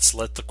 and that's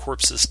Let the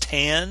Corpses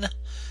Tan.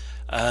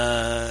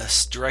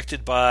 It's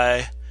directed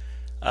by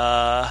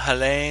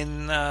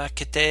Helene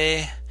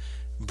Kete,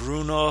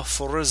 Bruno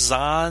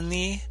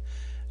Forzani,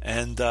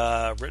 and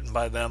written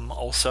by them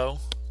also.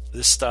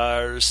 This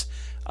stars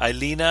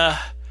Elena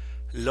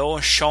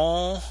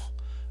Lochon,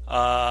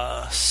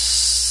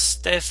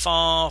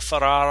 Stefan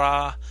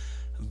Ferrara,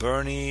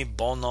 Bernie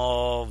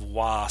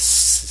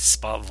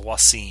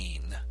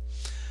Bonavoisin.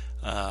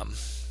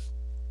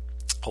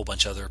 Whole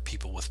bunch of other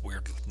people with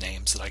weird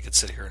names that I could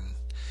sit here and...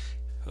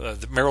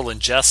 Marilyn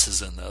Jess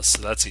is in this,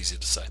 so that's easy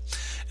to say.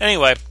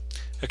 Anyway,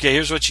 okay,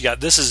 here's what you got.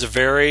 This is a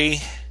very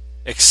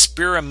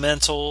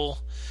experimental...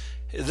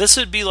 This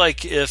would be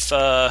like if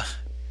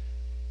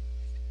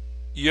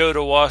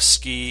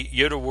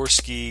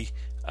Jodorowsky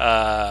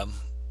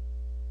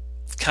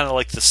kind of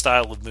like the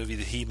style of movie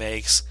that he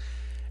makes,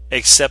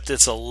 except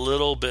it's a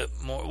little bit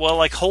more, well,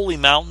 like Holy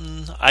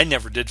Mountain. I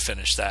never did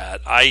finish that.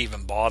 I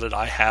even bought it.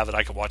 I have it.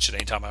 I could watch it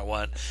anytime I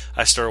want.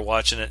 I started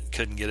watching it,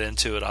 couldn't get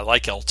into it. I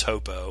like El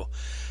Topo.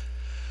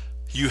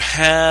 You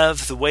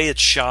have the way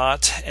it's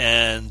shot,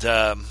 and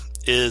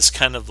is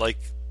kind of like,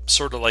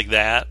 sort of like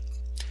that.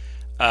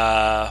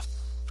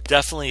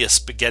 Definitely a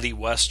spaghetti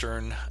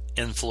western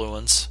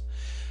influence.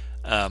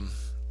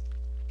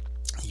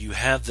 You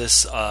have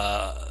these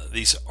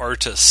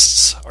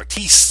artistes,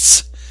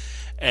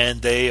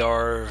 and they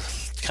are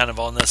kind of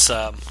on this,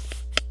 I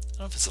don't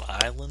know if it's an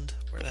island.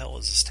 Where the hell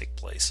does this take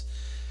place?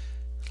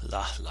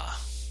 The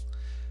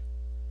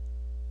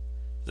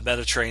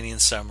Mediterranean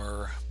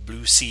summer,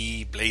 blue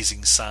sea,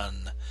 blazing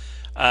sun.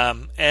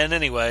 And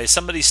anyway,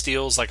 somebody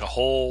steals like a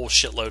whole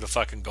shitload of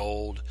fucking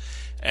gold,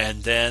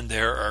 and then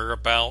there are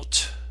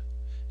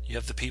you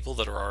have the people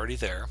that are already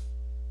there.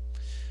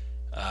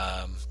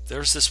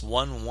 There's this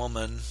one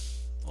woman.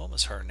 What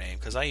was her name?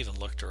 Because I even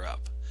looked her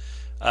up.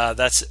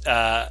 That's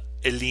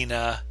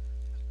Elena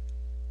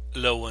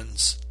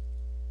Lowenson.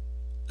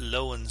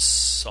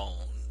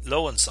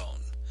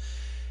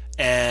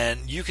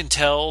 And you can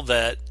tell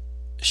that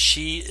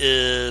she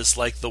is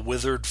like the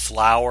withered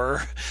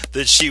flower,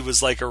 that she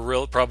was like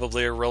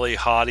probably a really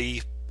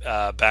hottie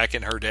back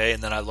in her day,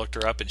 and then I looked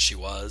her up and she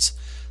was.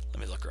 Let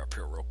me look her up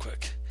here real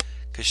quick,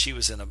 because she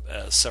was in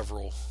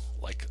several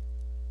like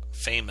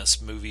famous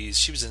movies.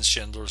 She was in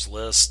Schindler's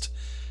List,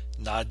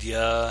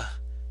 Nadia,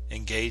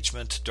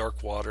 Engagement,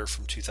 Dark Water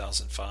from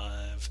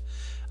 2005.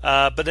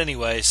 But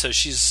anyway, so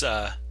she's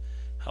how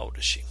old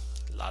is she?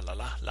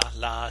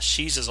 La.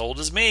 She's as old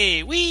as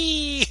me.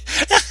 Wee.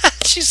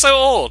 She's so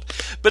old.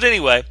 But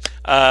anyway,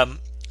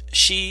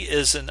 she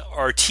is an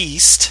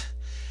artiste,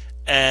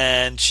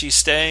 and she's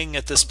staying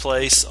at this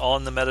place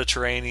on the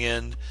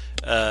Mediterranean.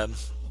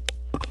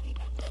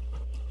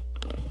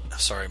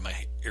 Sorry,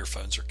 my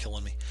earphones are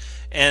killing me.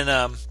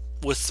 And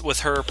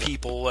with her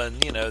people,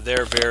 and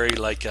they're very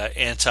like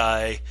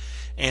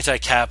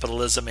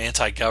anti-capitalism,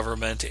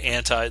 anti-government,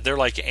 they're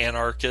like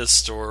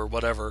anarchists or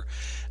whatever,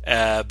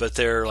 but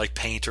they're like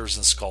painters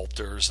and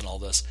sculptors and all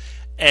this.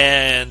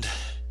 And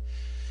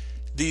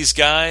these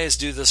guys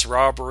do this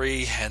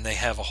robbery, and they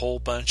have a whole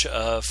bunch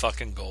of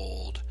fucking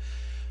gold.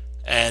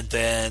 And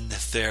then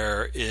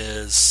there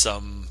is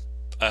some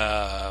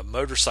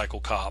motorcycle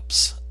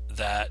cops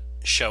that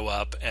show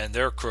up, and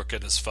they're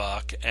crooked as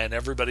fuck, and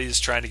everybody's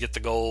trying to get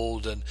the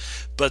gold.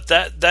 But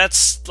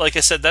that's like I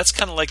said, that's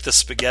kind of like the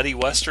spaghetti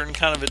western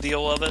kind of a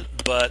deal of it,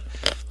 but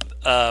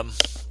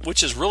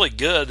which is really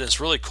good. It's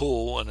really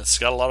cool, and it's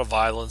got a lot of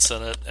violence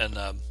in it, and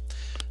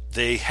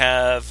they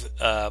have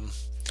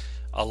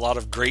a lot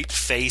of great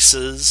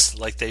faces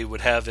like they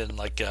would have in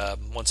like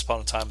Once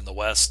Upon a Time in the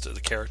West, the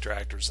character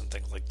actors and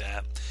things like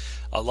that.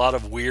 A lot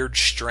of weird,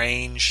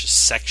 strange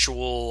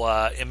sexual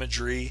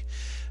imagery,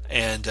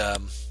 and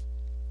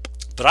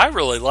but I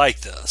really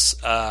like this.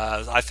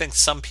 I think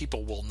some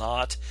people will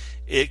not.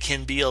 It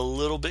can be a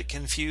little bit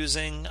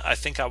confusing. I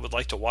think I would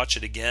like to watch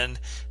it again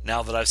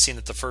now that I've seen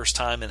it the first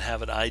time and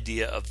have an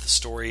idea of the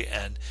story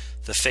and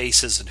the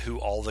faces and who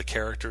all the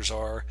characters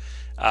are,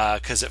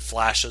 because it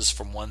flashes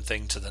from one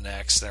thing to the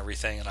next and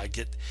everything.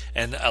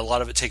 And a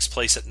lot of it takes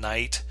place at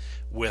night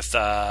with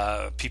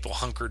people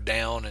hunkered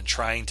down and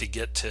trying to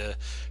get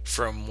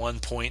from one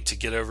point to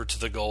get over to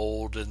the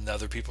gold, and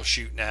other people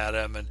shooting at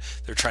them, and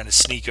they're trying to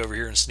sneak over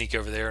here and sneak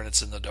over there, and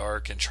it's in the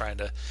dark, and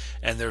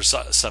there's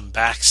some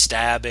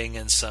backstabbing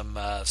and some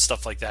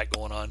stuff like that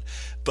going on.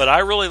 But I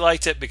really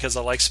liked it because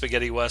I like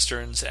spaghetti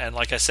westerns, and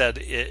like I said,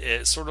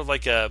 it's sort of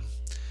like a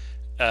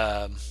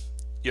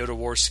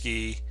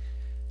Jodorowsky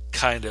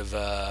kind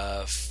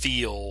of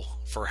feel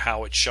for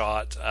how it's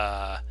shot.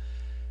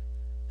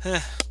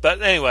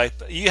 But anyway,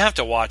 you have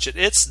to watch it.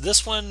 It's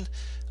this one.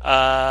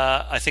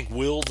 I think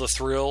Will the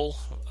Thrill,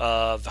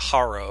 the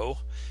Haro,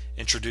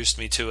 introduced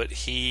me to it.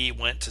 He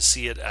went to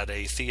see it at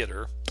a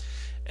theater,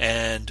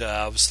 and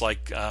I was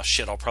like,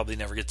 shit, I'll probably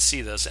never get to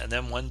see this. And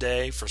then one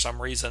day, for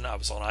some reason, I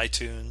was on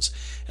iTunes,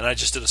 and I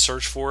just did a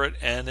search for it,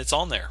 and it's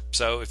on there.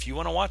 So if you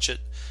want to watch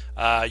it,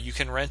 you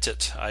can rent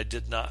it. I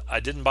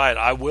didn't buy it.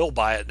 I will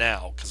buy it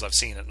now because I've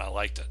seen it and I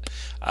liked it.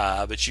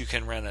 But you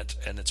can rent it,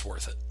 and it's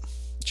worth it.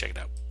 Check it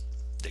out.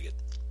 Dig it.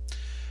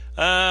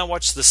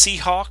 Watch The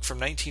Seahawk from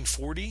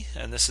 1940,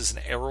 and this is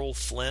an Errol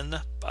Flynn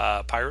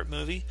pirate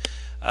movie,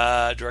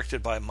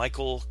 directed by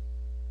Michael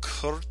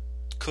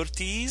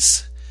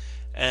Curtiz,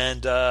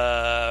 and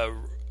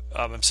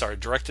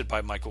directed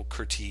by Michael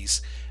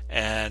Curtiz,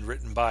 and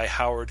written by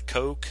Howard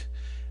Koch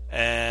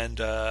and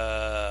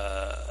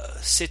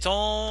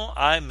Seton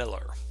I.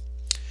 Miller.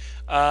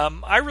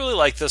 I really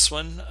like this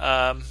one.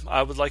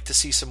 I would like to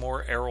see some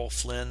more Errol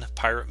Flynn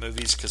pirate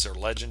movies because they're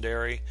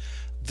legendary.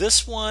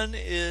 This one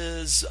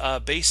is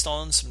based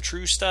on some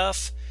true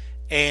stuff,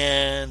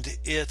 and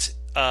it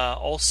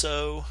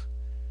also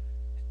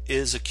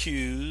is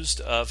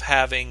accused of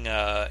having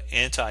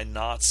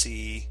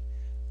anti-Nazi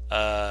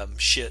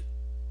shit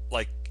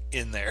like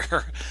in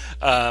there.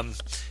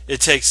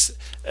 It takes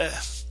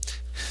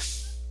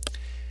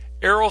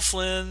Errol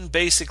Flynn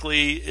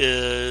basically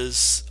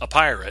is a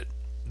pirate,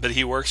 but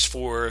he works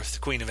for the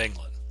Queen of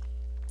England,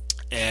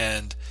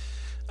 and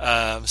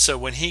so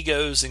when he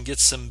goes and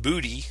gets some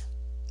booty,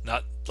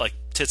 not like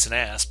tits and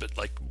ass, but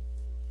like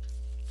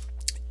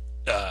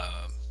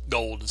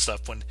gold and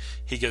stuff, when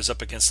he goes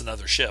up against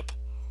another ship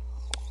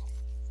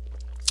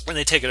and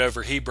they take it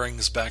over, he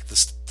brings back the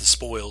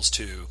spoils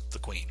to the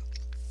Queen,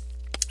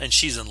 and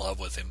she's in love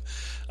with him,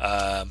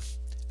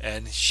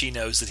 and she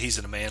knows that he's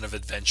a man of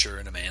adventure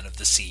and a man of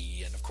the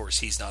sea, and of course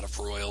he's not of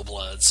royal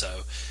blood,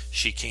 so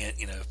she can't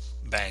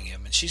bang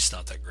him, and she's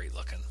not that great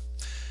looking.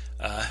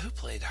 Who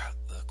played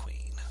the Queen?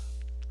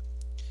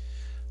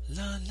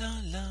 La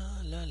la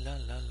la la la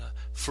la la.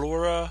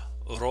 Flora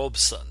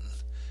Robson.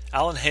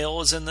 Alan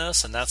Hale is in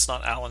this, and that's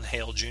not Alan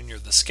Hale Jr.,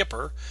 the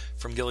skipper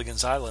from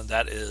Gilligan's Island.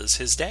 That is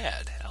his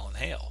dad, Alan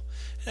Hale.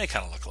 And they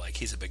kind of look like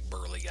he's a big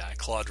burly guy.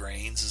 Claude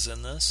Rains is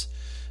in this.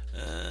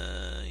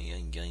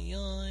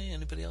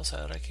 Anybody else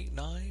I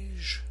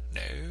recognize?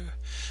 No.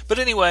 But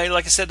anyway,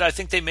 like I said, I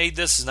think they made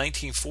this in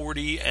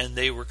 1940, and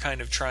they were kind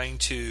of trying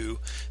to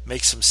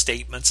make some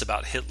statements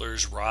about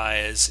Hitler's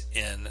rise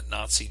in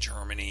Nazi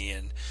Germany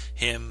and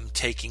him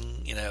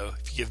taking,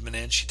 if you give him an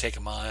inch, you take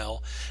a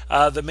mile.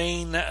 The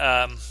main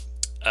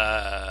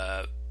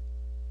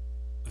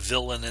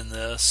villain in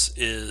this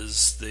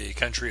is the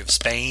country of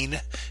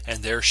Spain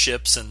and their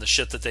ships and the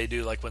shit that they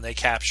do, like when they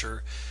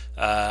capture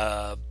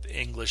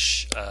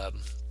English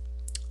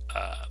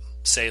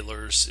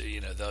sailors,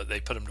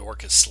 they put them to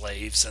work as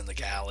slaves in the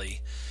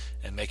galley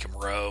and make them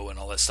row and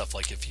all that stuff.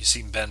 Like if you've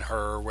seen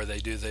Ben-Hur, where they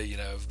do the,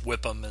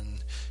 whip them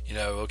and,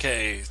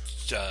 okay,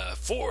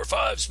 4 or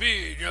 5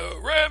 speed,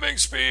 ramming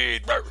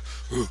speed,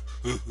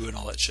 and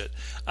all that shit.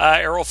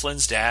 Errol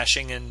Flynn's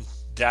dashing and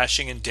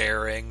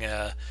daring.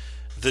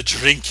 The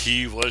drink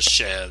he was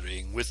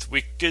sharing with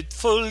wicked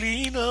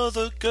Felina,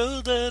 the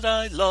girl that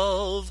I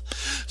love.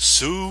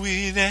 So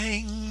in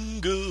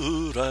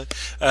anger.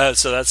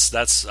 So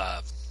that's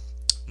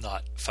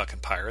not fucking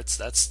pirates.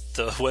 That's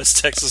the West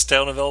Texas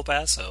town of El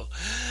Paso.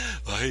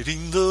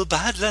 Fighting the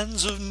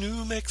badlands of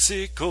New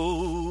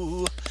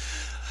Mexico.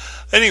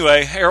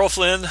 Anyway, Errol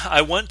Flynn.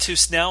 I want to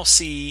now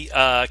see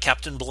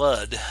Captain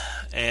Blood.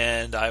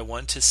 And I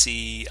want to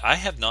see... I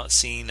have not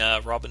seen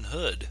Robin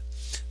Hood,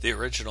 the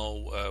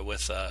original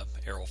with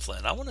Errol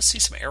Flynn. I want to see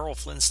some Errol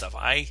Flynn stuff.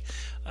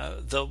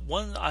 The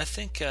one, I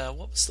think...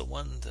 what was the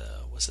one?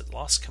 Was it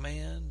Lost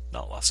Command?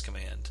 Not Lost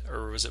Command.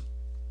 Or was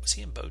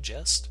he in Beau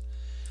Geste?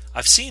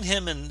 I've seen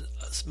him in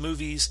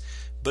movies,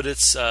 but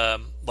it's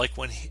like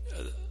when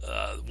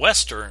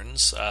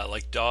westerns,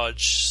 like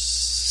Dodge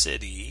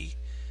City.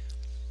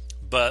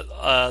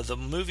 But the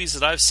movies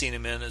that I've seen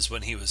him in is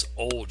when he was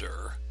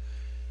older,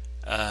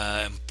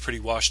 and pretty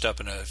washed up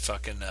in a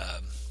fucking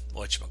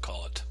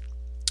whatchamacallit,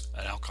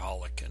 an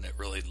alcoholic, and it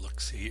really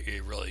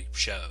really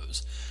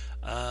shows.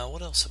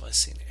 What else have I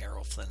seen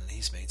Errol Flynn? And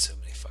he's made so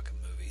many fucking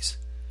movies.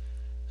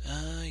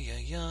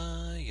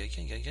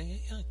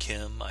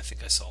 Kim, I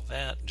think I saw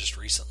that just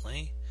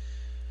recently.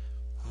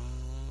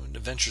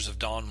 Adventures of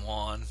Don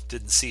Juan,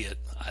 didn't see it,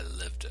 I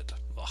lived it.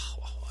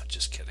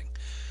 Just kidding.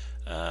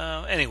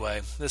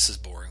 Anyway, this is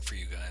boring for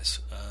you guys.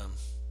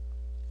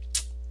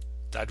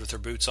 Died with Her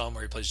Boots On,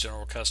 where he plays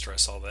General Custer, I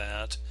saw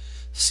that.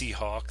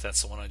 Seahawk,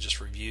 that's the one I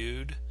just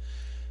reviewed.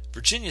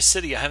 Virginia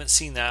City, I haven't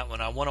seen that one.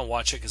 I want to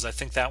watch it because I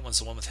think that one's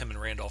the one with him and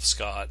Randolph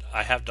Scott.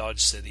 I have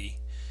Dodge City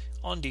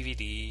on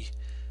DVD.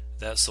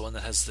 That's the one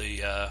that has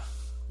the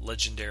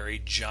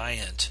legendary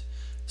giant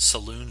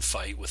saloon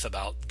fight with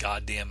about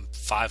goddamn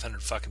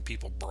 500 fucking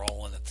people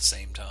brawling at the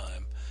same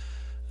time.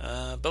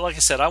 But like I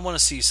said, I want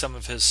to see some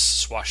of his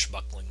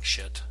swashbuckling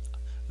shit.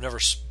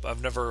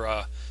 I've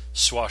never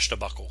swashed a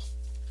buckle.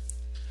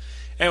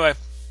 Anyway,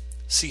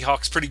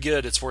 Seahawk's pretty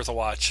good. It's worth a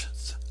watch.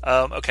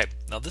 Okay,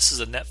 now this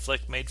is a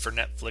made for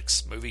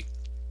Netflix movie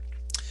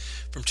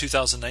from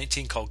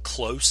 2019 called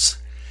Close.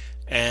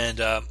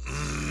 And,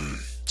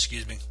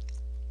 excuse me.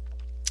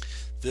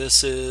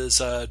 This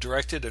is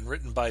directed and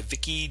written by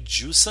Vicky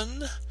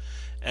Jewson,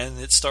 and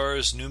it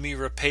stars Noomi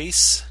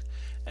Rapace,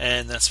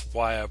 and that's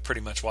why I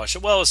pretty much watched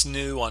it. Well, it's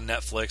new on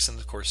Netflix, and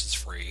of course it's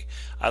free.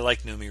 I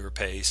like Noomi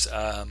Rapace.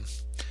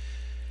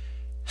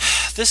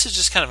 This is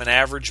just kind of an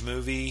average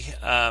movie.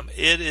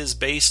 It is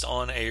based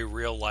on a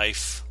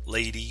real-life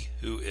lady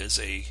who is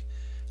a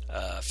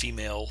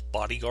female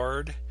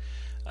bodyguard.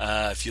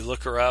 If you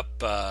look her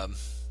up...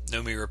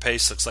 Noomi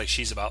Rapace looks like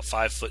she's about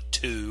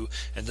 5'2",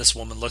 and this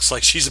woman looks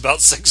like she's about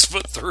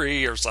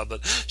 6'3" or something.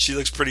 She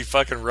looks pretty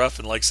fucking rough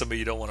and like somebody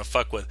you don't want to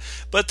fuck with.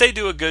 But they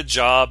do a good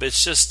job.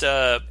 It's just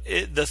the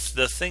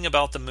thing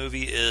about the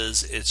movie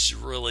is it's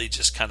really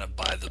just kind of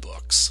by the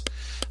books.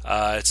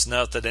 It's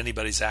not that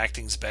anybody's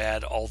acting's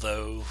bad,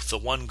 although the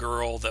one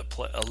girl that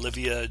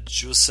Olivia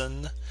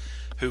Jewson,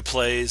 who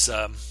plays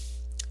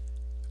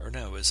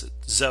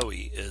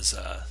Zoe, is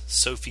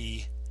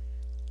Sophie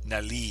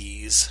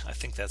Nalise. I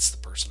think that's the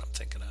person I'm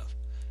thinking of.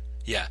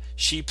 Yeah,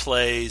 she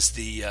plays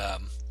the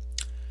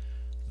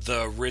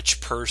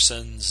rich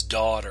person's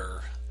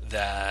daughter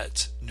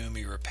that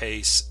Noomi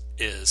Rapace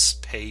is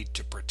paid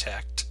to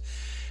protect,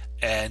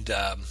 and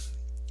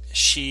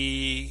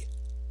she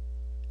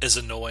is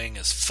annoying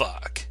as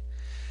fuck.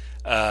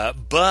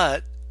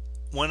 But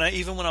when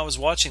I was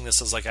watching this,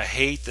 I was like, I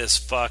hate this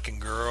fucking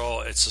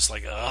girl. It's just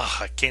like,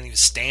 ugh, I can't even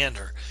stand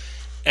her.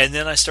 And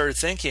then I started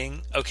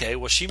thinking, okay,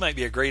 well, she might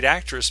be a great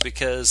actress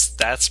because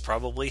that's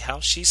probably how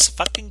she's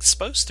fucking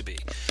supposed to be.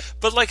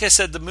 But like I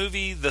said, the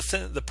movie,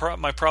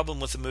 my problem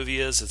with the movie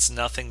is it's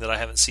nothing that I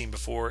haven't seen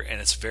before, and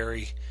it's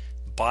very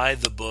by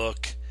the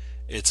book.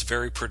 It's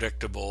very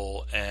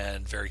predictable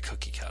and very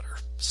cookie cutter.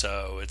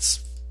 So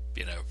it's,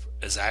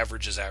 as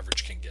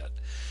average can get.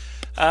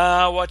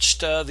 I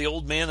watched The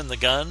Old Man and the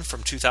Gun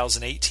from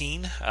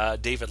 2018.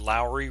 David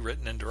Lowery,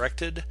 written and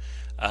directed,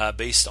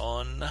 based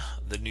on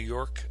the New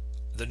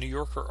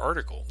Yorker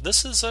article.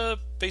 This is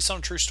based on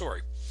a true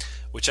story,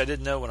 which I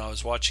didn't know when I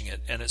was watching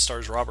it, and it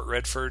stars Robert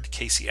Redford,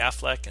 Casey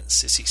Affleck, and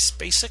Sissy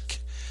Spacek,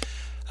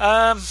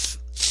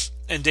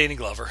 and Danny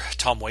Glover,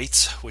 Tom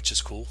Waits, which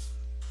is cool.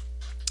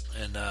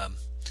 And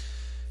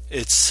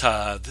it's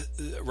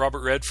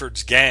Robert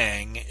Redford's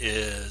gang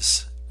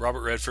is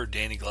Robert Redford,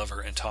 Danny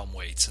Glover, and Tom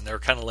Waits, and they're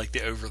kind of like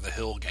the over the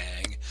hill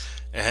gang.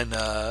 And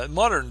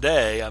modern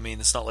day, I mean,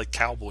 it's not like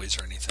cowboys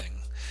or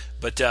anything,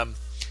 but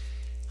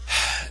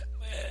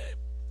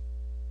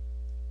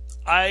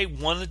I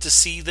wanted to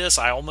see this.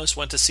 I almost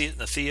went to see it in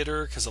the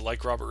theater because I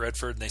like Robert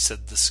Redford, and they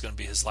said this is going to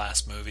be his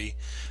last movie.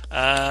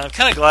 I'm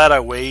kind of glad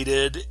I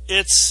waited.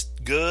 It's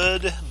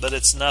good, but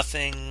it's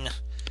nothing.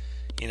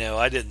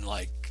 I didn't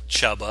like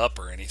chub up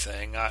or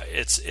anything.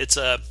 It's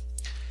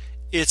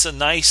a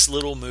nice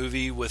little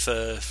movie with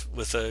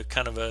a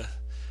kind of a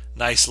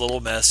nice little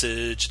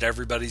message, and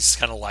everybody's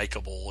kind of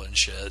likable and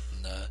shit.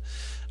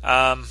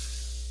 And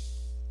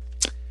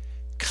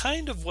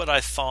kind of what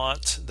I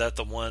thought that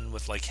the one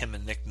with like him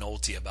and Nick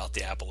Nolte about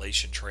the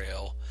Appalachian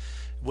Trail.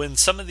 When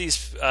some of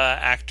these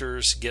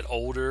actors get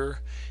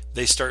older,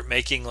 they start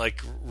making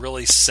like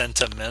really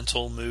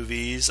sentimental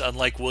movies,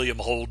 unlike William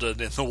Holden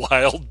in The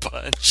Wild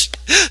Bunch,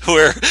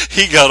 where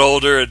he got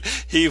older and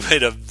he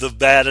made the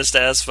baddest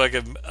ass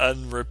fucking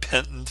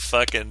unrepentant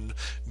fucking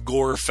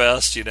gore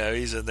fest.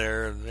 He's in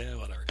there and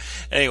whatever.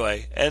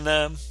 Anyway, and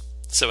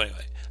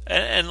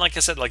like I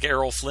said, like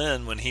Errol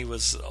Flynn when he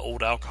was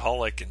old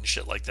alcoholic and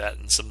shit like that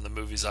in some of the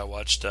movies I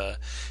watched,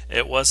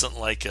 it wasn't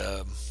like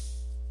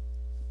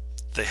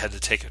they had to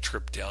take a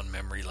trip down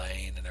memory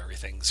lane and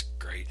everything's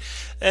great.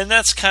 And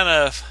that's kind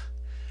of,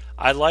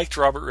 I liked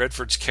Robert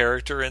Redford's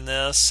character in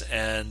this,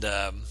 and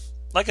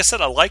like I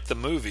said, I liked the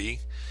movie.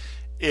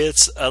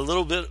 It's a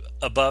little bit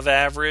above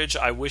average.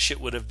 I wish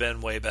it would have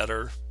been way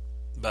better,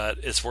 but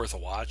it's worth a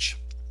watch.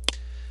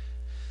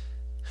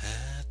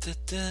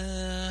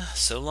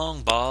 So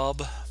long,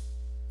 Bob.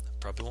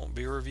 Probably won't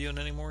be reviewing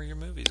any more of your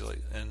movies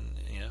in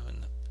the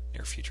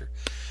near future.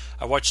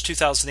 I watched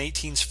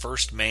 2018's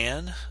First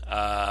Man,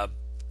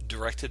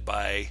 directed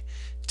by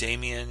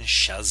Damien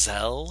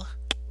Chazelle,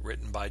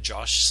 written by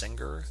Josh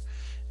Singer,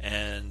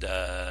 and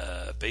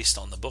based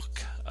on the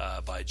book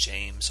by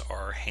James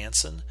R.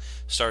 Hansen.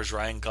 Stars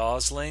Ryan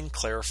Gosling,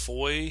 Claire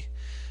Foy,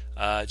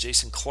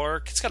 Jason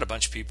Clarke. It's got a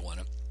bunch of people in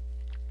it.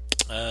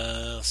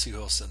 Let's see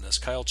who else is in this.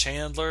 Kyle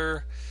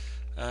Chandler,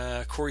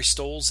 Corey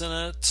Stoll's in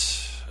it,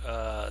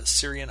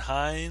 Syrian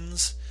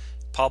Hines,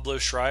 Pablo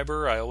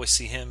Schreiber. I always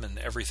see him in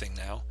everything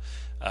now.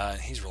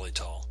 He's really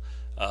tall.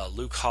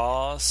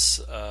 Lucas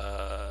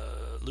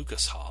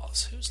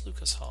Haas. Who's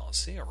Lucas Haas?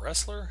 Is he a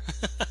wrestler?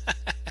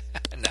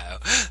 No.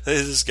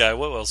 This guy,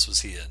 what else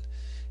was he in?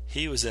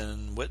 He was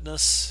in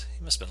Witness.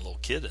 He must have been a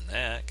little kid in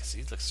that, because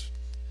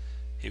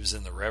he was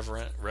in The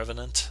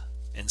Revenant,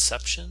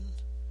 Inception.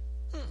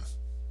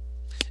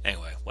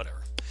 Anyway,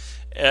 whatever.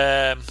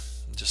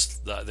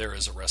 There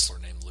is a wrestler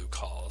named Luke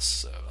Haas.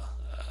 So,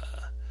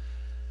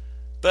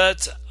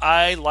 but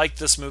I like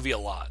this movie a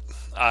lot.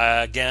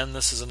 Again,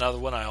 this is another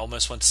one I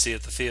almost went to see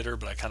at the theater,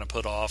 but I kind of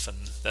put off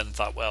and then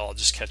thought, well, I'll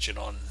just catch it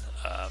on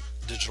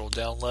digital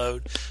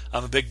download.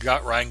 I'm a big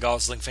Ryan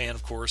Gosling fan,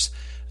 of course,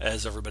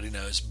 as everybody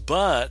knows.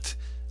 But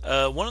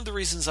one of the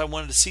reasons I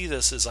wanted to see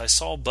this is I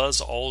saw Buzz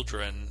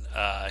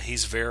Aldrin.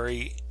 He's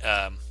very...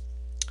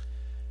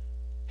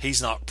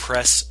 he's not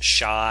press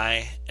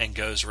shy and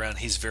goes around.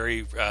 He's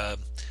very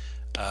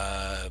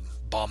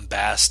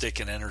bombastic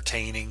and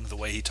entertaining the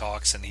way he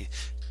talks, and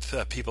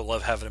people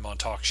love having him on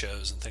talk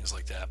shows and things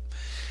like that.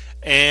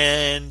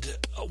 And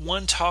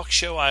one talk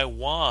show I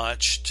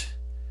watched,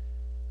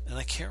 and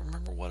I can't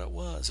remember what it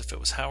was, if it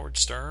was Howard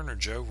Stern or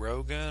Joe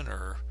Rogan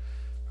or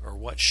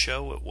what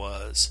show it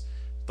was.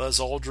 Buzz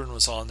Aldrin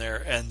was on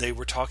there, and they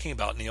were talking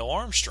about Neil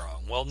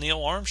Armstrong. Well,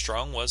 Neil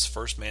Armstrong was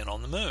first man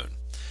on the moon.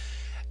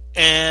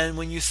 And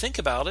when you think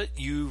about it,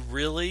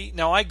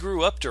 now I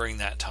grew up during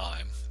that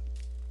time,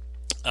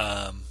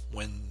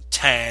 when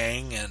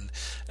Tang and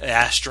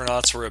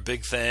astronauts were a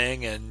big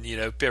thing, and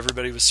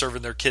everybody was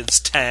serving their kids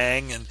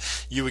Tang, and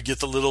you would get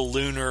the little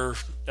lunar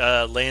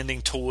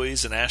landing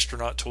toys and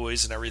astronaut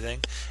toys and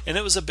everything, and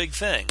it was a big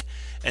thing.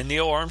 And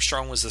Neil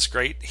Armstrong was this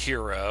great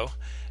hero,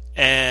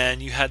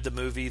 and you had the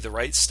movie The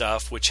Right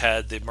Stuff, which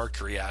had the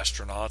Mercury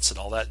astronauts and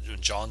all that,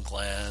 and John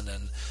Glenn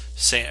and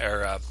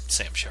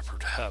Sam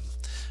Shepard.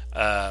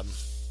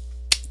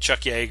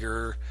 Chuck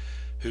Yeager,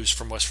 who's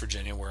from West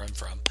Virginia, where I'm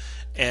from,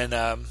 and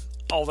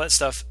all that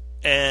stuff.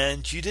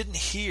 And you didn't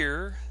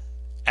hear,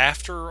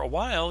 after a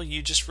while,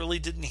 you just really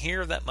didn't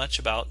hear that much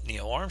about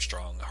Neil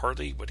Armstrong.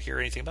 Hardly would hear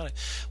anything about it.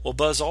 Well,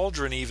 Buzz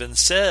Aldrin even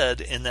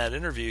said in that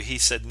interview, he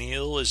said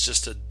Neil is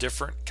just a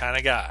different kind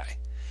of guy.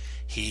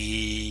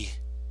 He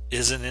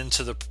isn't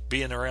into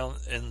being around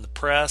in the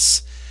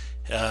press,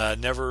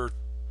 never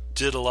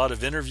did a lot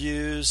of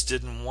interviews,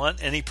 didn't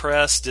want any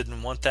press,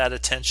 didn't want that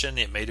attention.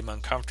 It made him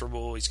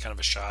uncomfortable. He's kind of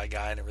a shy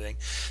guy and everything.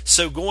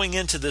 So going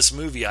into this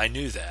movie, I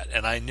knew that,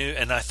 and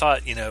I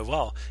thought,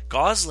 well,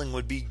 Gosling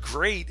would be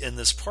great in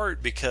this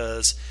part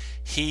because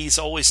he's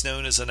always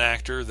known as an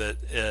actor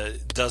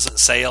that doesn't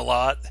say a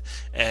lot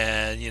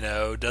and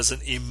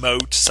doesn't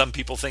emote. Some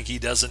people think he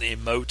doesn't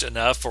emote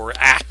enough or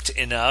act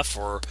enough,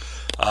 or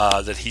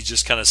that he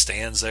just kind of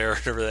stands there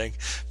and everything.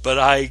 But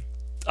I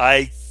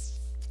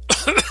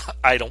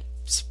don't.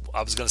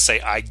 I was going to say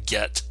I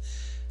get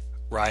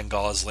Ryan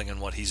Gosling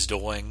and what he's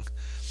doing,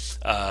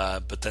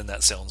 but then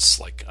that sounds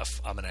like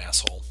I'm an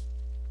asshole.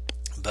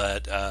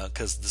 But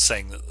because the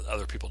saying that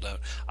other people don't,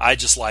 I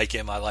just like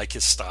him. I like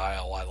his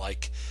style. I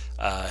like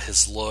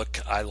his look.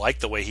 I like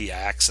the way he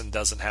acts and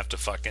doesn't have to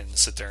fucking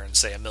sit there and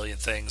say a million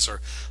things, or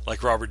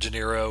like Robert De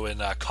Niro in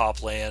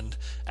Copland,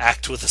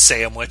 act with a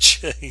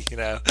sandwich,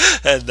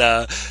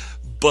 And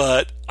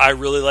but I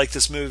really like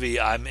this movie.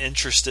 I'm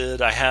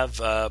interested. I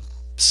have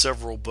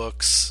several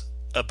books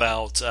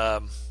about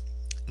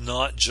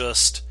not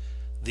just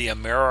the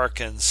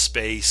American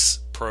space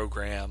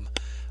program.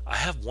 I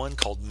have one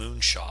called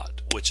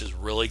Moonshot, which is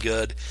really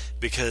good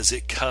because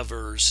it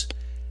covers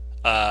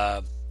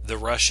the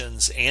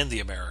Russians and the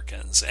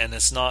Americans, and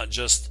it's not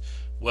just,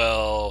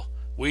 well,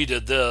 we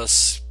did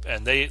this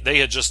and they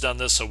had just done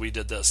this, so we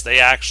did this. They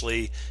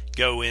actually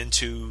go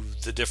into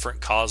the different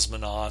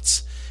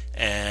cosmonauts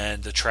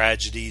and the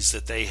tragedies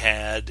that they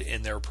had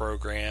in their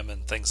program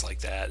and things like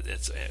that.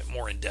 It's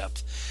more in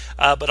depth.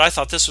 But I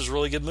thought this was a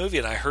really good movie,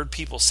 and I heard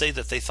people say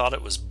that they thought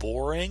it was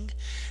boring.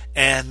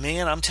 And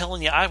man, I'm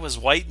telling you, I was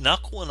white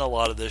knuckling a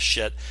lot of this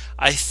shit.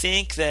 I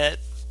think that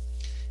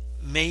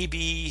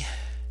maybe,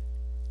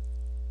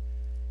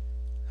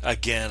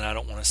 again, I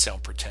don't want to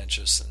sound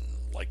pretentious and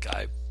like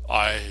I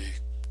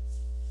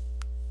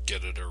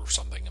get it or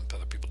something, and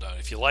other people don't.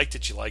 If you liked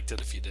it, you liked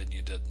it. If you didn't,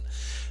 you didn't.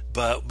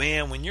 But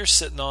man, when you're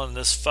sitting on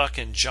this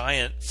fucking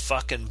giant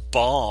fucking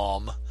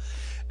bomb,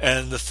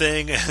 and the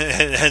thing,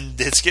 and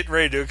it's getting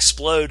ready to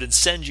explode and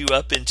send you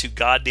up into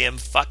goddamn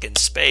fucking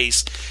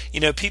space. You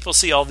know, people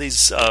see all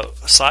these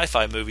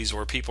sci-fi movies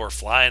where people are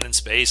flying in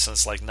space and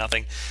it's like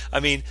nothing. I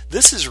mean,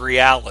 this is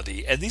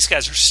reality, and these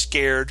guys are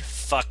scared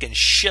fucking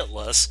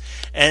shitless,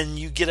 and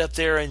you get up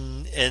there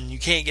and you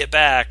can't get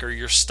back, or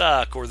you're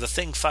stuck, or the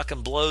thing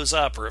fucking blows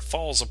up, or it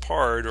falls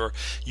apart, or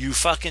you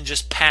fucking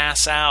just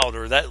pass out,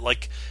 or that,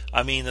 like,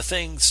 I mean, the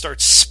thing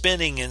starts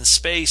spinning in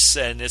space,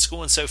 and it's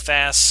going so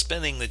fast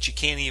spinning that you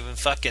can't even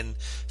fucking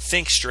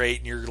think straight,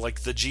 and you're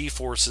like the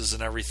G-forces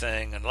and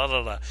everything, and blah,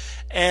 blah, blah.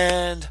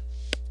 And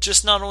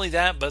just not only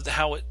that, but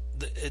how it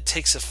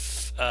takes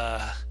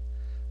the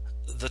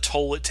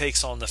toll it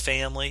takes on the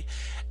family.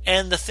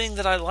 And the thing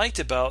that I liked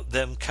about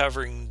them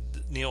covering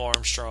Neil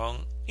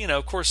Armstrong, you know,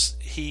 of course,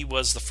 he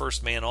was the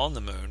first man on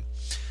the moon,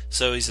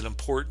 so he's an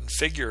important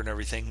figure and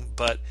everything,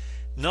 but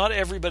not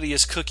everybody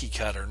is cookie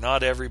cutter.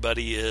 Not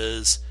everybody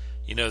is,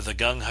 you know, the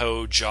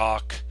gung-ho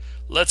jock.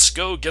 Let's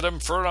go get him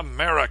for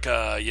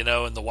America, you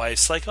know. And the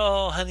wife's like,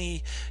 "Oh,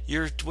 honey,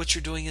 what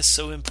you're doing is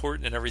so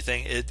important and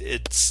everything."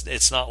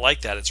 It's not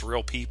like that. It's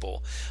real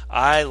people.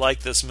 I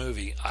like this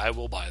movie. I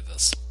will buy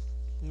this.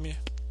 Meh.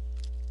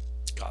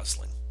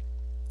 Gosling.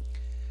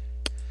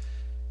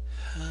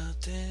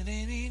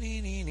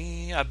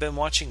 I've been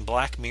watching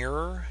Black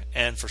Mirror,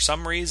 and for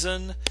some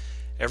reason,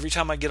 every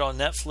time I get on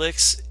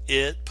Netflix,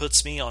 it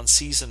puts me on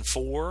season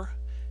 4,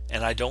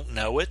 and I don't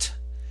know it.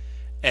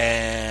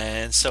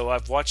 And so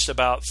I've watched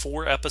about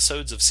 4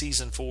 episodes of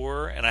season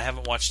 4, and I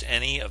haven't watched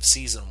any of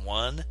season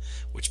 1,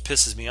 which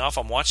pisses me off.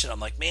 I'm watching it, I'm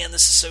like, man,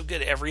 this is so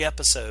good. Every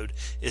episode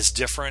is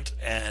different,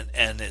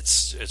 and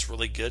it's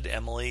really good.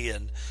 Emily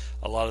and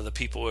a lot of the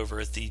people over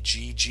at the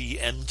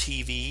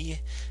GGMTV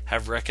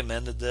have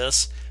recommended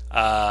this.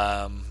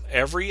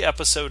 Every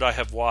episode I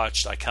have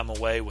watched, I come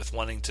away with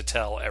wanting to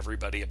tell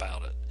everybody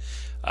about it.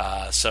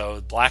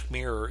 So Black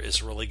Mirror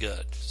is really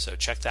good. So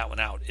check that one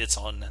out. It's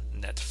on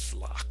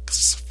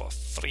Netflix for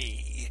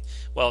free.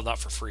 Well, not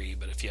for free,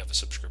 but if you have a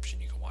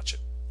subscription, you can watch it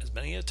as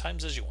many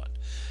times as you want.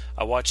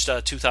 I watched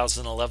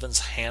 2011's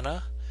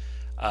Hannah,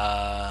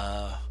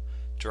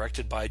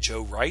 directed by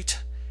Joe Wright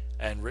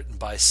and written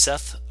by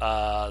Seth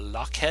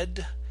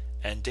Lockhead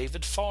and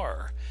David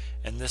Farr.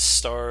 And this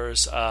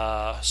stars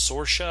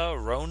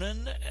Saoirse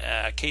Ronan,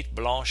 Cate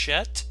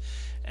Blanchett,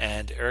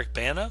 and Eric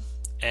Bana.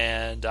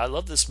 And I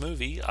love this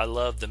movie. I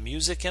love the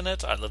music in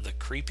it. I love the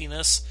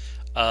creepiness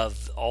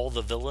of all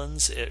the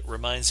villains. It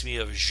reminds me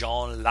of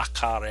Jean Le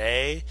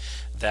Carré,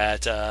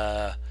 that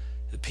the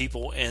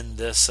people in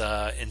this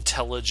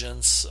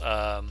intelligence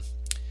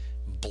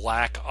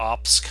black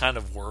ops kind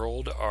of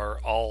world are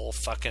all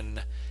fucking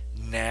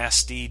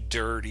nasty,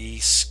 dirty,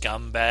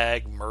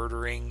 scumbag,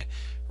 murdering,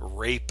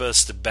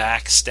 rapist,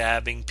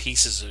 backstabbing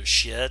pieces of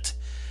shit.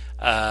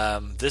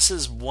 This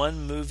is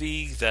one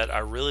movie that I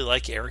really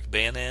like Eric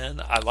Bana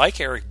in. I like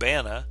Eric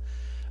Bana.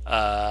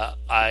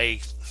 I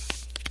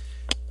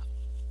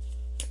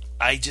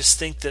just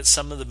think that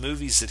some of the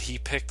movies that he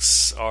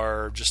picks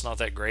are just not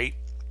that great.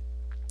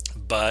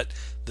 But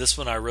this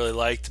one I really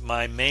liked.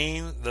 The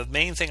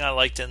main thing I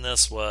liked in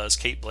this was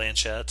Cate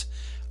Blanchett.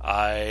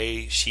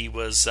 She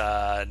was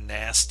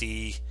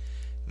nasty,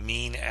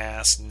 mean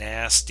ass,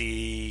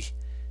 nasty,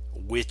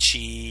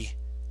 witchy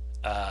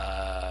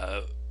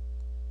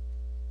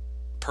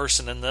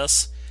person in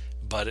this,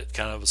 but it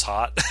kind of was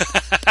hot.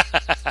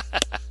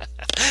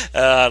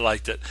 I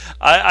liked it.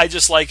 I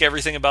just like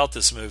everything about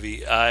this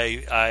movie.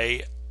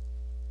 I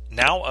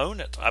now own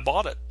it. I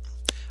bought it.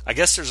 I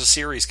guess there's a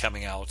series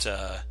coming out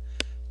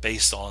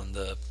based on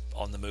the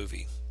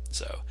movie.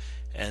 So,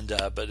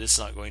 but it's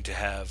not going to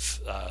have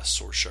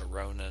Saoirse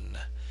Ronan,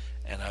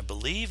 and I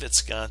believe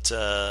it's got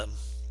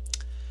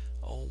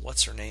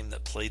what's her name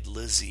that played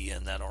Lizzie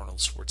in that Arnold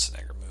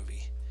Schwarzenegger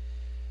movie?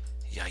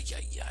 Let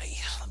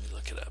me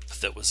look it up.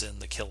 That was in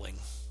The Killing.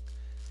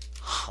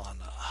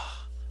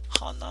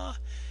 Hannah.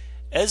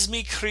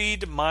 Esme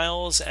Creed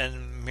Miles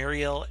and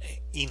Muriel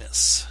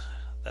Enos.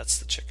 That's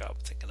the chick I'm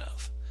thinking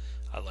of.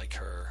 I like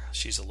her.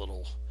 She's a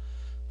little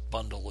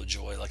bundle of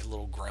joy, like a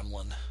little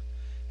gremlin.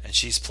 And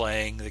she's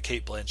playing the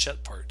Cate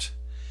Blanchett part.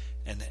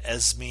 And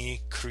Esme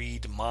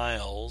Creed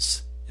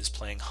Miles is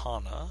playing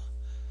Hannah.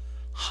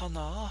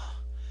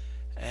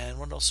 And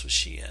what else was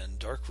she in?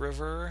 Dark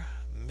River,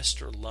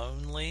 Mr.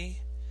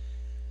 Lonely.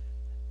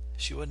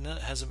 She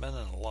hasn't been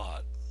in a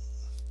lot.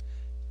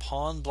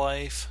 Pond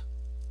Life,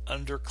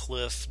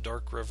 Undercliff,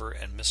 Dark River,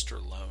 and Mr.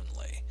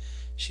 Lonely.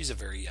 She's a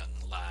very young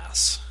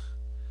lass.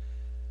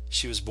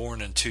 She was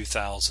born in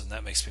 2000.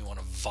 That makes me want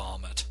to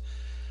vomit.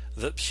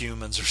 That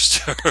humans are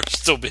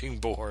still being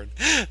born.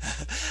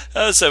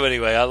 So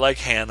anyway, I like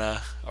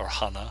Hannah, or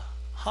Hannah.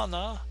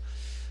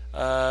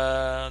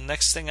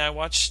 Next thing I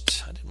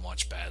watched, I didn't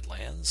watch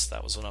Badlands.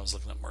 That was when I was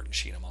looking at Martin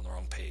Sheen. I'm on the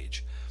wrong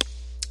page.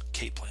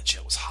 Cate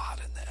Blanchett was hot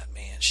in that.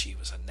 Man, she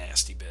was a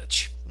nasty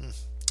bitch.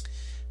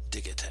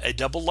 Dig it. A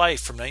Double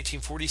Life from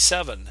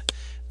 1947.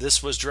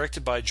 This was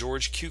directed by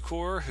George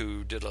Cukor,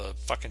 who did a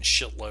fucking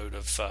shitload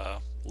of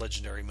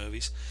legendary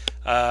movies.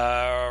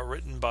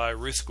 Written by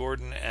Ruth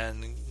Gordon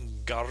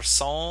and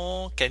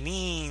Garçon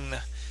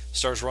Canine.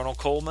 Stars Ronald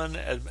Colman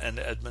and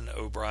Edmund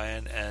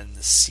O'Brien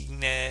and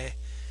Signe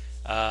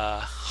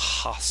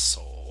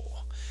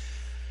Hassel.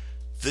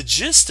 The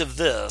gist of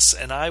this,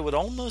 and I would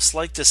almost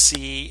like to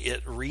see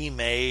it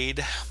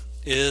remade,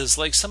 is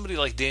like somebody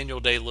like Daniel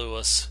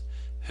Day-Lewis,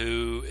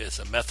 who is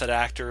a method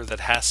actor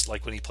that has,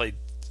 like when he played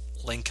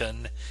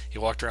Lincoln, he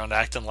walked around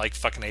acting like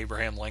fucking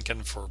Abraham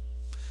Lincoln for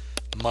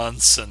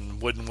months and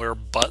wouldn't wear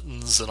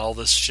buttons and all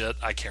this shit.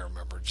 I can't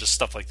remember, just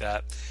stuff like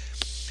that.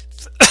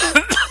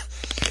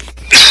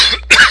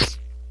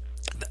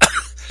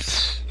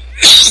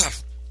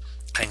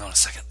 Hang on a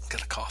second, I'm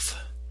gonna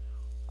cough.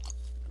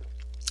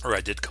 Or I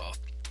did cough.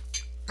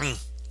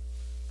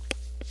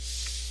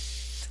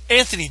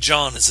 Anthony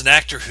John is an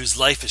actor whose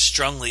life is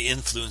strongly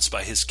influenced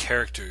by his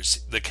characters,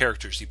 the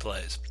characters he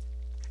plays.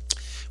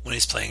 When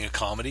he's playing a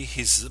comedy,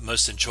 he's the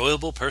most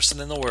enjoyable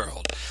person in the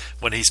world.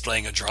 When he's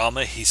playing a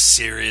drama, he's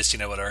serious,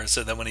 whatever.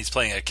 So then when he's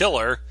playing a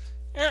killer,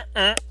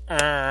 or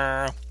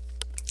a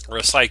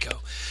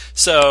psycho.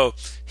 So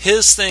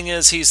his thing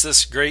is he's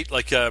this great,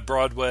 like,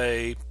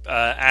 Broadway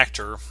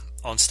actor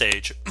on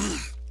stage,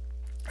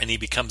 and he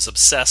becomes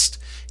obsessed.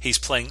 He's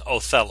playing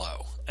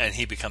Othello, and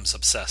he becomes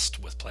obsessed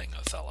with playing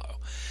Othello.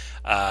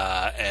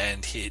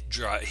 And he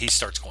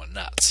starts going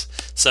nuts.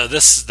 So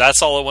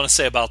that's all I want to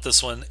say about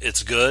this one.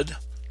 It's good,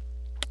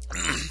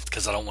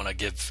 because I don't want to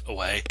give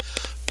away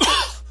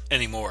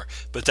anymore.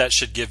 But that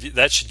should give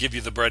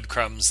you the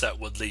breadcrumbs that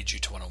would lead you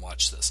to want to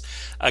watch this.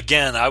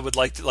 Again, I would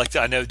like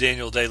I know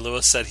Daniel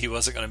Day-Lewis said he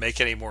wasn't going to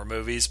make any more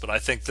movies, but I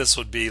think this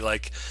would be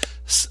like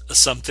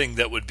something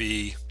that would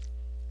be,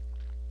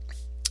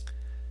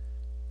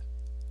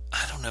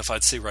 I don't know if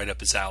I'd say right up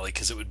his alley,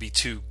 because it would be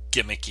too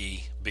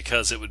gimmicky,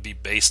 because it would be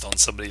based on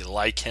somebody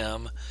like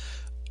him.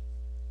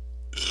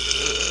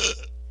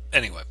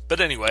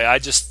 Anyway, I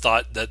just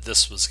thought that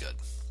this was good.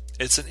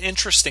 It's an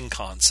interesting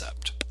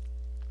concept.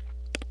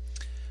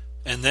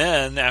 And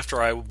then after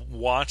I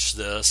watched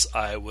this,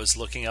 I was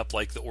looking up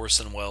like the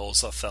Orson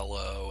Welles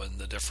Othello and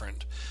the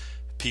different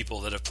people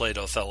that have played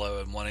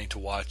Othello, and wanting to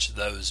watch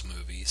those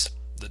movies,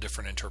 the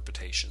different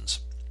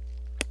interpretations.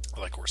 I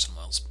like Orson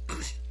Welles.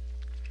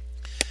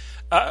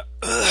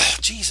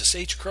 Jesus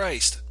H.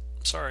 Christ.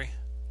 Sorry.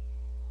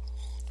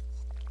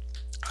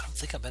 I don't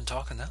think I've been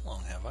talking that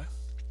long, have I?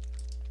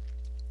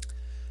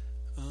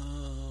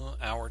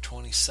 Hour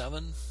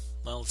 27.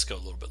 Well, let's go a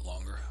little bit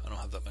longer. I don't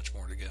have that much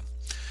more to go.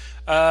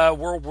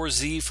 World War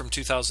Z from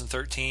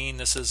 2013.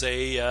 This is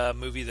a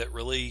movie that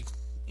really,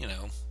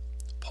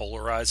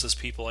 polarizes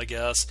people, I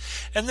guess.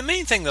 And the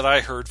main thing that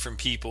I heard from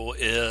people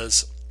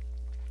is,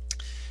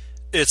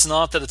 it's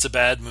not that it's a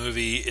bad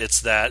movie, it's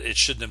that it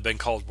shouldn't have been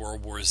called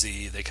World War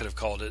Z. They could have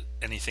called it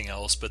anything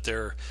else, but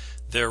they're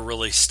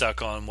really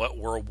stuck on what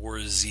World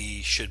War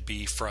Z should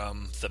be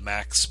from the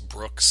Max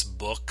Brooks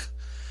book,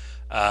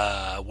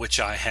 which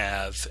I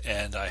have,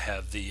 and I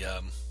have the,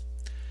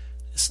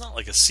 it's not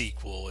like a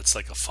sequel, it's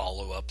like a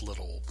follow-up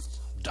little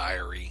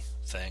diary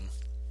thing,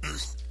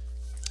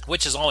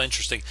 which is all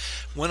interesting.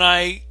 When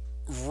I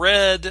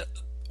read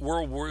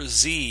World War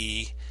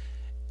Z,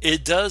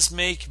 it does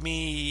make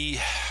me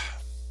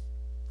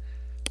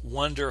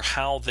wonder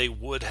how they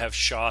would have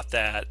shot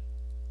that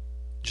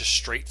just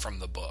straight from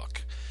the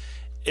book.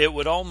 It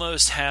would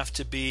almost have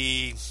to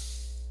be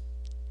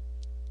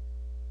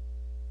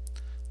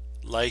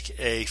like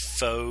a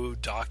faux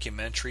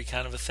documentary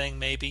kind of a thing,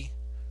 maybe,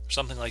 or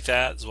something like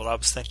that is what I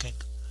was thinking.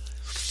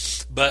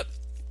 But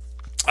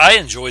I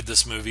enjoyed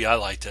this movie. I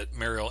liked it.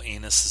 Mariel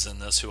Enos is in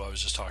this, who I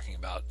was just talking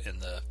about in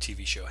the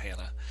TV show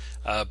Hannah.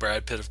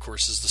 Brad Pitt, of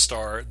course, is the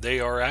star. They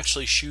are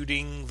actually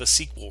shooting the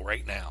sequel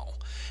right now,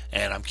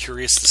 and I'm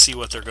curious to see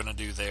what they're going to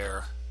do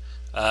there.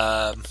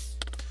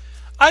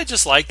 I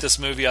just liked this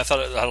movie. I thought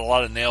it had a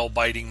lot of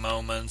nail-biting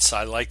moments.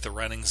 I like the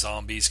running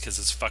zombies because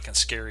it's fucking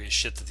scary as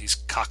shit that these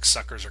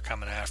cocksuckers are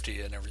coming after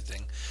you and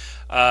everything.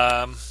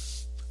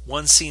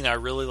 One scene I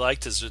really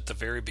liked is at the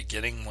very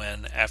beginning,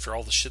 when after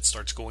all the shit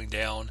starts going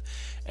down,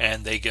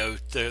 and they go,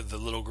 the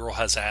little girl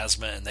has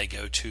asthma, and they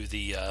go to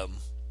the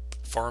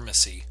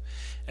pharmacy,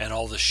 and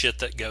all the shit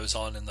that goes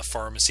on in the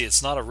pharmacy.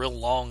 It's not a real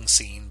long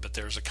scene, but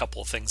there's a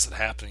couple of things that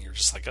happen, and you're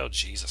just like, oh,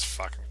 Jesus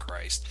fucking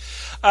Christ.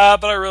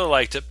 But I really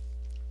liked it.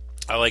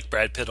 I like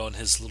Brad Pitt on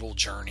his little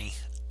journey,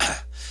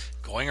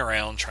 going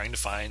around trying to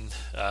find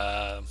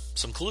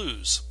some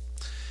clues.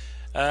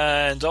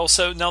 And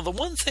also, now the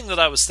one thing that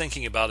I was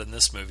thinking about in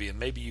this movie, and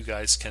maybe you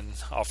guys can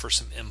offer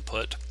some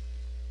input,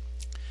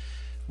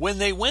 When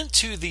they went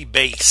to the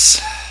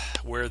base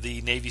where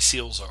the Navy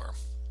SEALs are,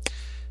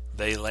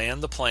 they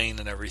land the plane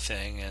and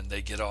everything, and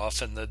they get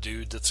off, and the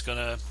dude that's going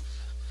to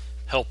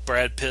help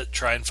Brad Pitt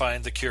try and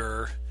find the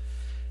cure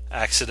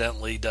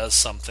accidentally does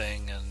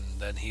something, and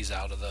then he's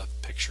out of the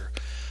picture.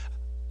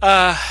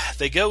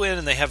 They go in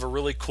and they have a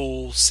really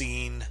cool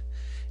scene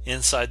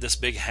inside this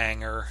big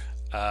hangar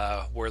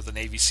where the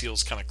Navy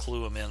SEALs kind of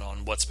clue them in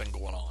on what's been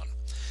going on.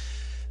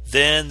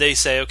 Then they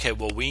say, okay,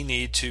 well, we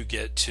need to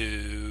get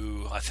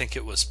to, I think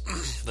it was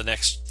the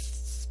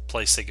next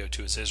place they go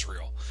to is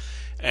Israel.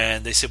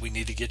 And they said, we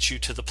need to get you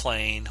to the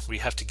plane. We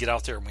have to get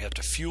out there and we have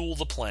to fuel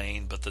the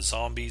plane, but the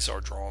zombies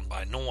are drawn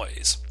by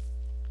noise.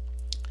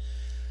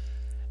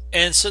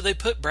 And so they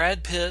put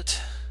Brad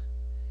Pitt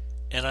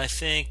and I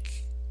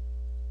think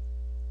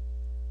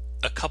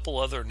a couple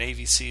other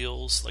Navy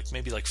SEALs,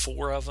 maybe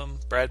 4 of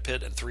them, Brad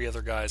Pitt and 3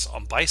 other guys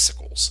on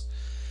bicycles,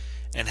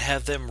 and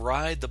have them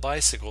ride the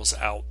bicycles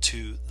out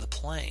to the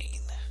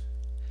plane.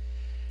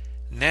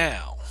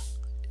 Now,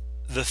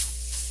 the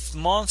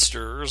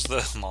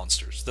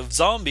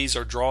zombies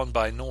are drawn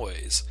by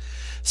noise.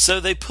 So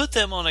they put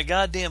them on a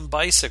goddamn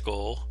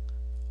bicycle,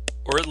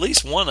 or at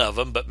least one of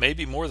them, but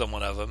maybe more than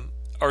one of them,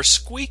 are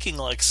squeaking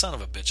like son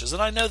of a bitches.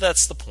 And I know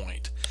that's the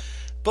point.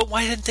 But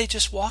why didn't they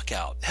just walk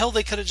out? Hell,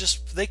 they could have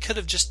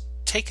just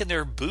taken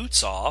their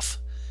boots off,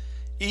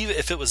 even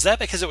if it was that,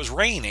 because it was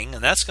raining,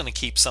 and that's going to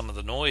keep some of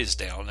the noise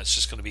down. It's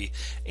just going to be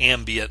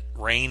ambient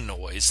rain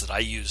noise that I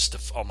use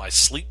on my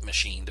sleep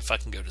machine to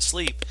fucking go to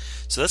sleep.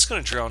 So that's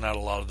going to drown out a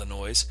lot of the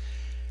noise.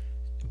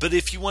 But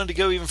if you wanted to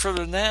go even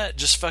further than that,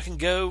 just fucking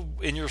go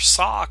in your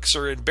socks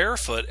or in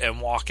barefoot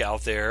and walk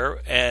out there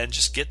and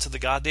just get to the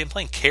goddamn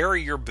plane.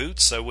 Carry your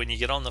boots so when you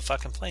get on the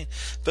fucking plane.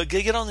 But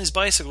they get on these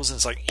bicycles and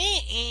it's like,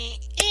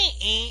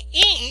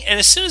 and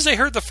as soon as they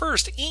heard the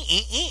first,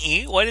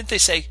 why didn't they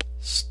say,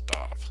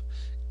 stop,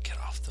 get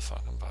off the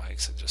fucking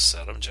bikes and just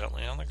set them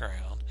gently on the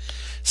ground?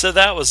 So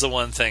that was the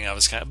one thing I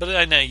was but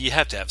I know you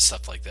have to have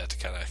stuff like that to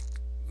kind of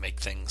make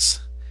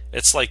things.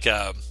 It's like,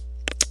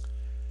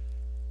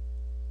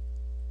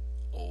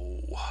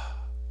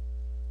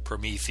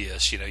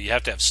 Prometheus, you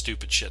have to have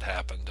stupid shit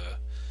happen to,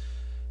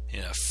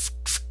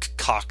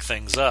 cock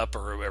things up,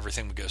 or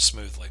everything would go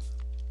smoothly.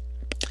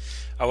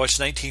 I watched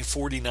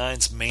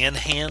 1949's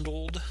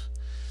Manhandled.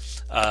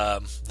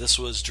 This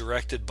was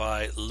directed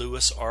by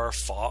Louis R.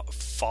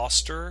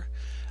 Foster,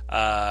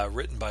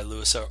 written by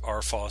Louis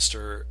R.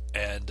 Foster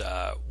and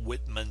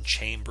Whitman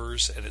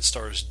Chambers, and it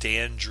stars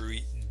Dan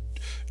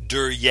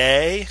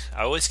Duryea.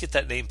 I always get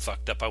that name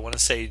fucked up. I want to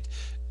say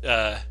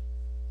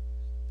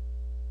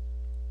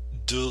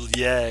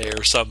Duryea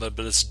or something,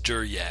 but it's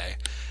Duryea.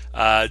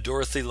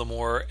 Dorothy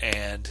Lamour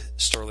and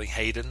Sterling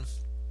Hayden.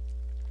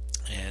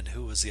 And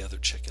who was the other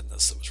chick in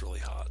this that was really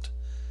hot?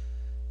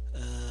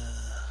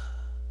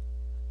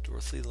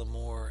 Dorothy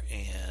Lamour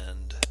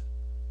and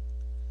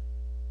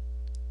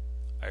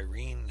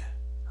Irene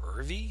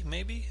Hervey,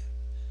 maybe?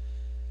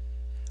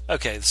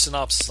 Okay, the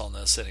synopsis on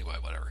this, anyway,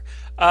 whatever.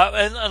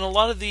 And a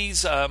lot of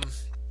these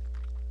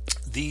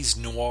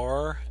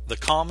noir, the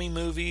commie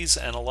movies,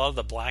 and a lot of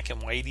the black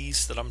and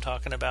whiteies that I'm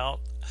talking about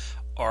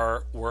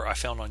were I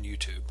found on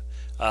YouTube.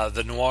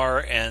 The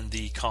noir and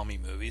the commie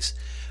movies,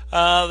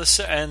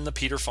 and the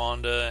Peter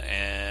Fonda,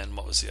 and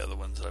what was the other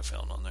ones that I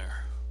found on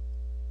there?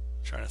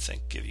 I'm trying to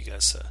think, give you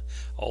guys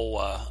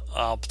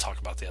I'll talk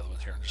about the other one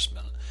here in just a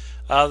minute.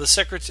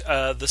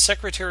 The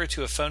secretary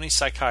to a phony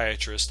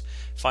psychiatrist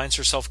finds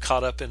herself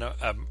caught up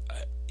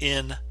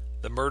in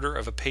the murder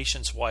of a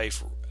patient's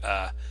wife,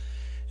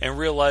 and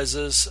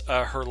realizes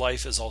her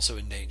life is also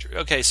in danger.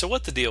 Okay, so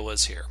what the deal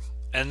is here,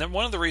 and then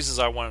one of the reasons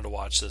I wanted to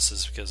watch this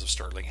is because of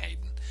Sterling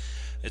Hayden.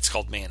 It's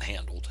called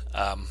Manhandled.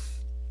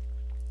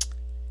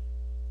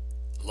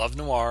 Love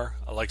noir.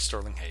 I like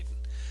Sterling Hayden.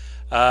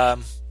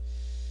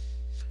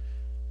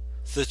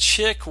 The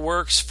chick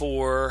works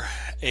for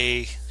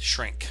a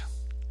shrink,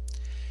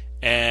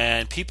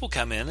 and people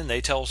come in and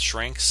they tell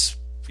shrinks,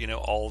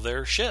 all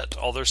their shit,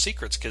 all their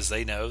secrets, because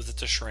they know that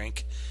the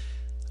shrink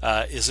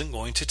isn't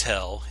going to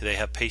tell. They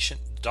have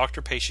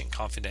doctor-patient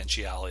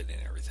confidentiality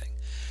and everything.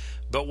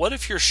 But what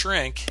if your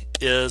shrink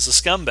is a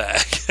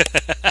scumbag?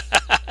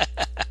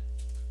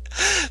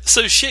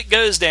 So shit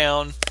goes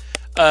down.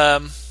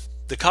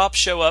 The cops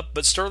show up,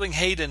 but Sterling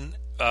Hayden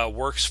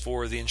works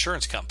for the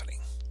insurance company.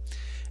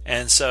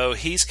 And so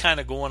he's kind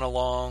of going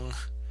along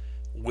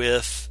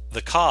with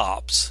the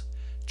cops,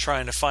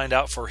 trying to find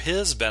out for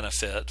his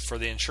benefit, for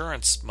the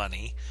insurance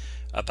money,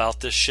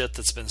 about this shit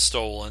that's been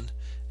stolen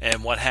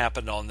and what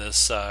happened on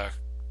this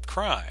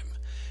crime.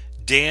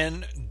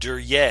 Dan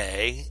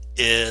Duryea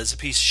is a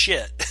piece of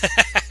shit.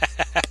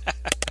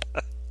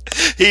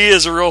 He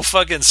is a real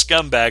fucking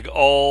scumbag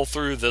all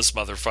through this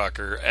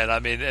motherfucker,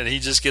 and he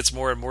just gets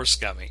more and more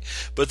scummy.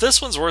 But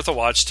this one's worth a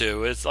watch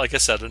too. It's, like I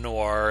said, a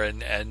noir,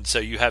 and so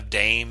you have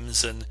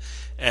dames and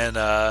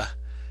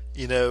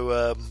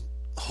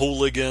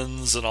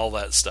hooligans and all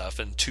that stuff,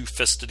 and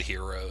two-fisted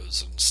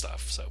heroes and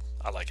stuff. So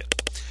I like it.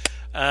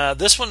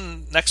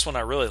 Next one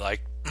I really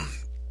like.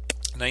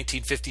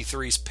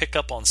 1953's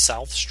Pickup on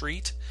South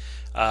Street.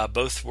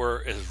 Both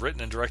were is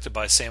written and directed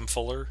by Sam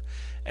Fuller,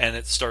 and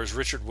it stars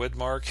Richard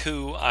Widmark,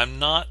 who I'm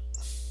not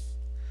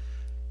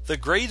the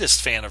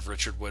greatest fan of.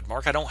 Richard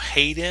Widmark, I don't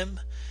hate him,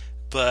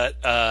 but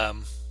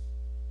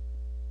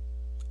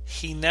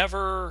he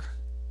never,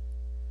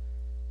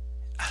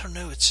 I don't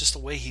know, it's just the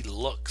way he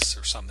looks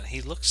or something.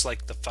 He looks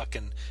like the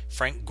fucking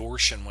Frank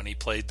Gorshin when he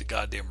played the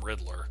goddamn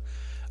Riddler.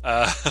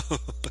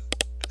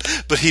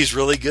 But he's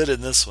really good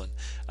in this one.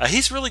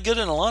 He's really good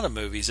in a lot of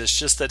movies. It's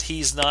just that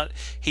he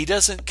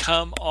doesn't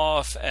come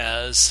off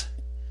as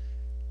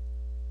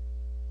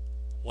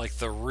like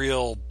the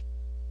real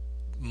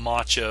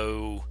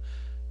macho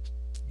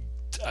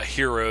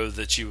hero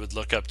that you would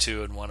look up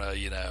to and want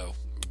to,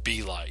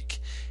 be like.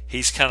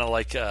 He's kind of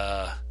like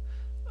I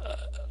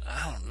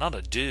don't know, not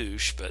a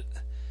douche, but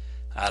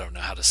I don't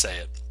know how to say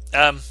it.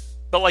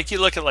 But like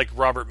you look at like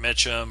Robert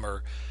Mitchum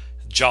or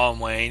John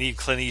Wayne, even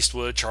Clint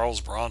Eastwood,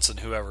 Charles Bronson,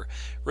 whoever.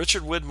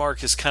 Richard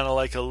Widmark is kind of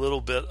like a little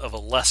bit of a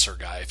lesser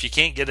guy. If you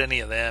can't get any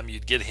of them,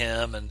 you'd get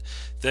him, and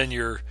then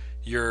your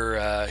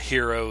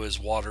hero is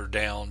watered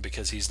down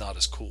because he's not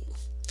as cool.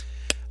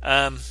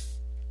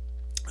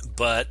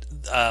 But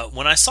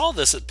when I saw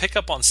this at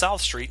Pickup on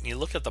South Street, and you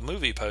look at the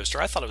movie poster,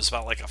 I thought it was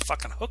about like a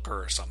fucking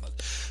hooker or something.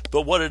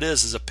 But what it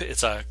is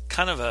it's a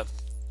kind of a,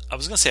 I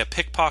was going to say a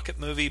pickpocket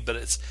movie, but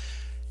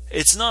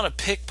it's not a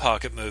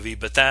pickpocket movie,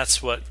 but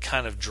that's what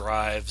kind of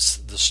drives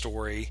the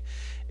story,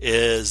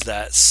 is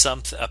that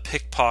a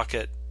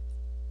pickpocket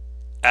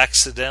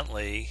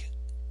accidentally,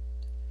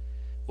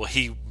 well,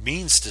 he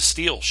means to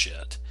steal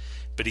shit,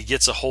 but he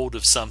gets a hold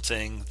of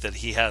something that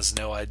he has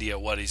no idea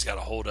what he's got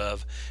a hold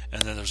of,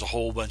 and then there's a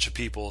whole bunch of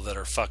people that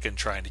are fucking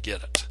trying to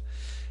get it.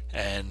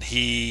 And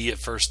he at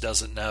first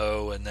doesn't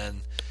know, and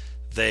then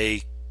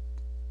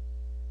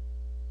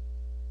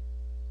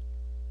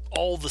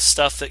all the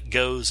stuff that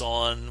goes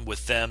on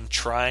with them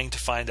trying to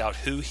find out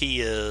who he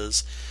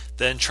is,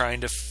 then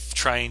trying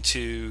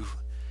to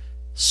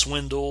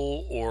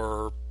swindle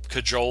or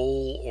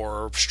cajole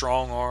or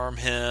strong arm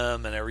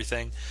him and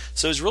everything.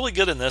 So he's really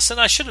good in this, and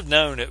I should have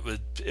known it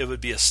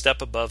would be a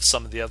step above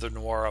some of the other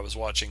noir I was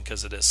watching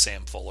because it is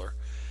Sam Fuller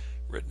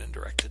written and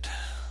directed.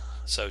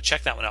 So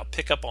check that one out.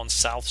 Pick Up on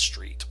South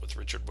Street with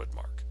Richard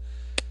Widmark.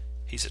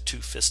 He's a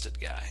two-fisted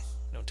guy.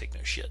 Don't take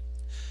no shit.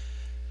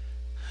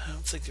 I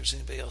don't think there's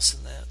anybody else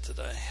in that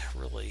I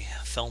really...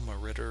 Thelma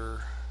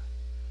Ritter.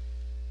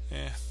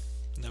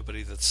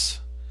 Nobody that's...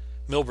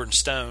 Milburn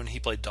Stone, he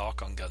played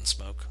Doc on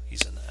Gunsmoke.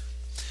 He's in that.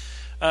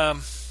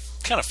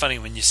 Kind of funny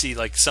when you see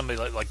like somebody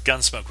like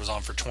Gunsmoke was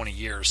on for 20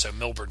 years, so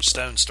Milburn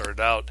Stone started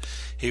out,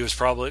 he was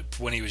probably,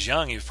 when he was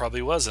young, he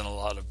probably was in a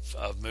lot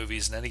of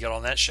movies, and then he got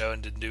on that show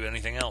and didn't do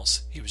anything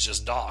else. He was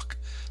just Doc.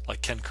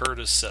 Like Ken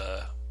Curtis,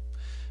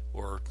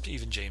 or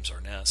even James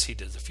Arness, he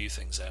did a few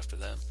things after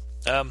them.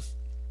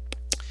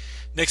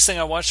 Next thing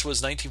I watched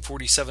was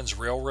 1947's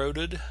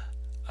Railroaded.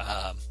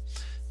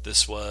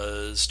 This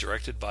was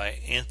directed by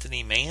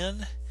Anthony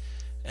Mann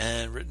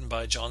and written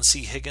by John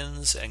C.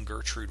 Higgins and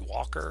Gertrude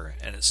Walker,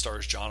 and it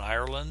stars John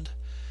Ireland,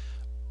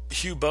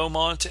 Hugh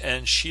Beaumont,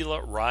 and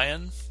Sheila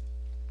Ryan.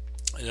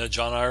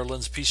 John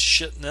Ireland's a piece of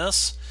shit in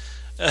this.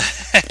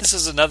 This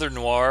is another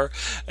noir,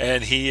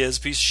 and he is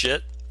a piece of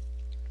shit.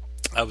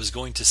 I was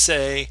going to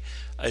say,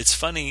 it's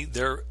funny,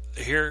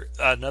 here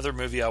another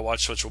movie I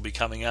watched, which will be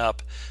coming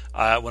up.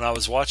 When I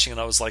was watching it,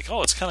 I was like,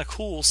 oh, it's kind of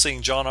cool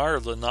seeing John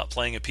Ireland not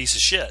playing a piece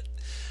of shit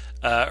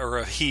or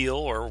a heel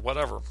or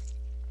whatever.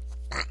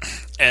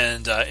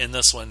 And in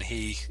this one,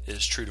 he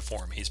is true to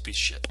form. He's a piece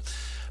of shit.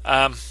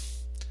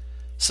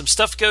 Some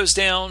stuff goes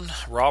down,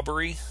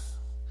 robbery,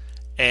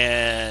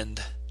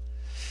 and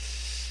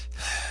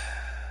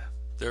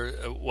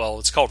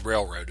it's called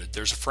Railroaded.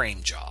 There's a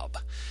frame job.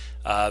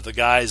 The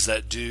guys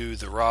that do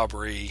the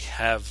robbery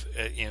have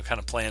kind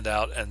of planned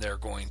out, and they're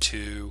going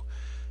to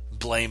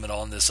blame it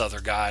on this other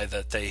guy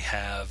that they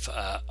have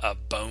a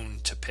bone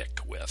to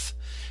pick with.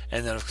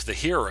 And then the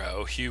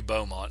hero, Hugh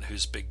Beaumont,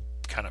 who's big,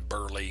 kind of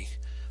burly,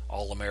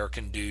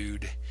 all-American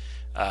dude,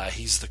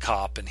 he's the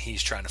cop, and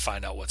he's trying to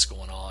find out what's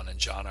going on, and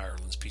John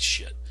Ireland's a piece of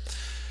shit.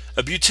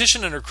 A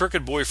beautician and her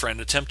crooked boyfriend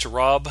attempt to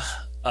rob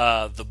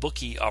the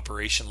bookie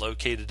operation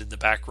located in the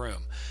back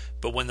room.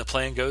 But when the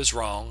plan goes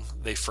wrong,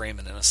 they frame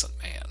an innocent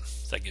man.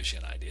 That gives you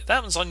an idea.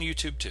 That one's on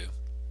YouTube too.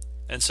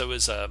 And so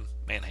is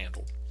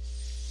Manhandled.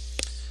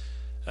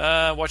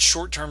 Watched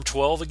Short Term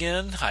 12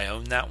 again. I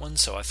own that one,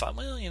 so I thought,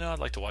 I'd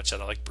like to watch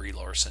that. I like Brie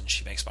Larson.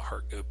 She makes my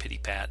heart go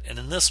pity-pat. And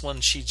in this one,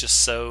 she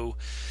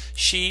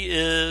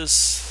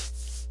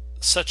is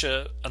such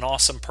an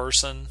awesome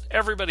person.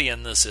 Everybody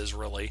in this is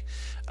really.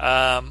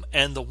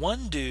 And the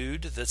one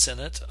dude that's in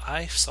it,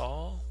 I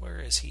saw, where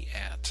is he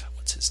at?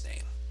 What's his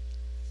name?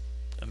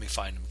 Let me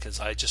find him, because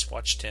I just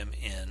watched him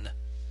in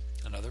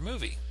another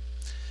movie.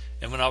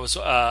 And when I was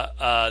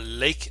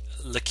Lakeith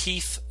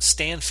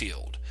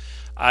Stanfield,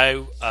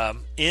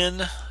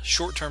 in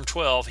Short Term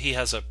 12, he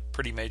has a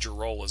pretty major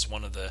role as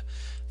one of the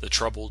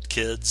troubled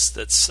kids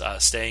that's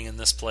staying in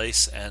this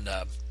place. And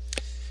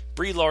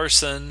Brie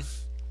Larson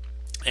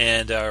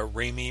and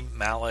Rami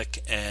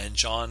Malek and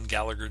John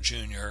Gallagher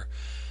Jr.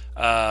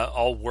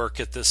 all work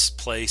at this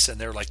place, and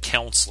they're like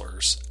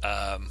counselors.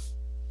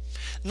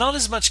 Not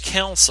as much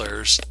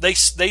counselors.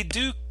 They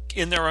do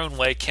in their own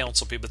way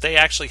counsel people, but they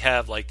actually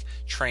have like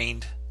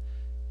trained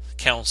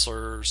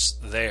counselors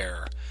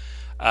there.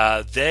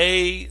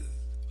 They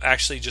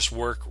actually just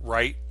work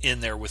right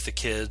in there with the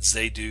kids.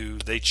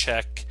 They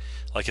check,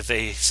 like if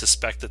they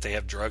suspect that they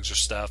have drugs or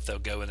stuff, they'll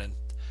go in, and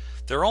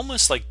they're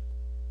almost like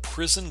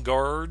prison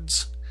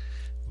guards,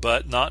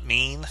 but not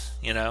mean.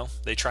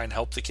 They try and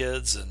help the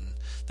kids, and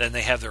then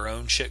they have their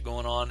own shit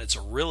going on. It's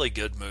a really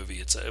good movie.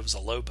 It was a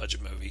low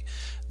budget movie.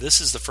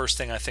 This is the first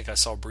thing I think I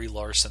saw Brie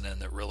Larson in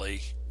that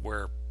really,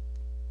 where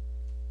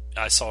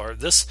I saw her.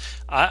 This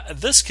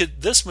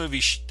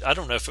movie, I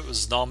don't know if it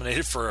was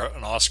nominated for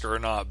an Oscar or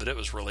not, but it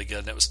was really good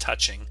and it was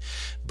touching.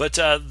 But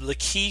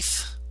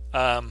Lakeith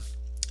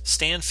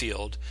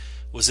Stanfield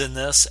was in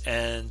this,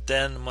 and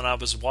then when I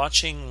was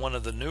watching one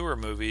of the newer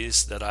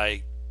movies that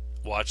I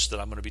watched that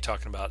I'm going to be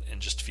talking about in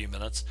just a few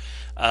minutes,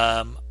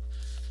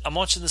 I'm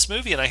watching this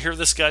movie and I hear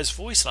this guy's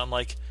voice, and I'm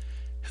like,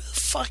 who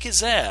the fuck is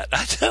that?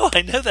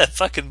 I know that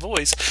fucking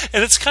voice.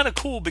 And it's kind of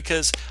cool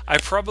because I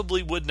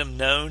probably wouldn't have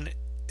known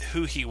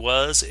who he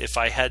was if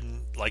I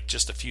hadn't, like,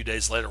 just a few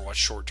days later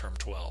watched Short Term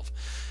 12.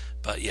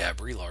 But yeah,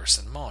 Brie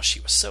Larson, she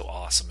was so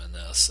awesome in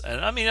this.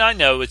 And I mean, I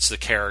know it's the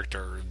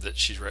character that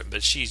she's written,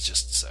 but she's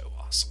just so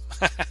awesome.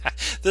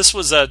 This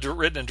was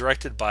written and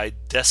directed by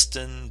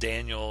Destin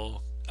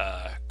Daniel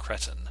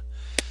Cretton.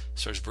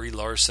 So there's Brie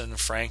Larson,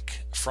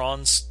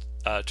 Franz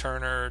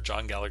Turner,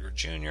 John Gallagher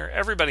Jr.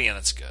 Everybody in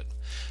it's good.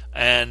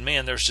 And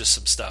man, there's just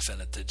some stuff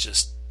in it that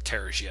just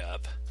tears you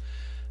up.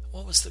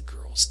 What was the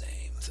girl's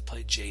name that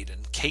played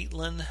Jaden?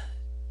 Caitlin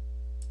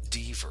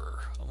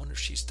Dever. I wonder if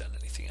she's done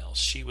anything else.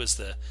 She was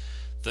the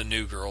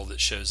new girl that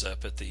shows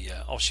up at the...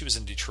 she was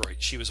in Detroit.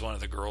 She was one of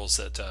the girls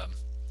that,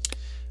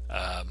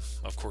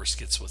 of course,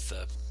 gets with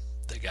the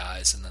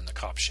guys, and then the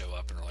cops show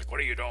up and are like, what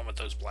are you doing with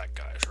those black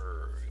guys?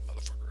 You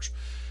motherfuckers.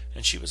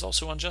 And she was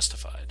also on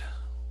Justified,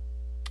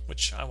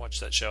 which I watched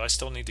that show. I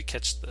still need to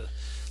catch the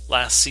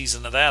last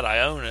season of that. I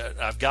own it.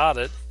 I've got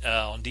it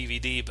on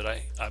DVD, but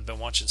I've been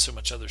watching so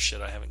much other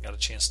shit I haven't got a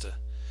chance to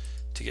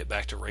get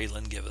back to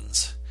Raylan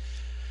Givens.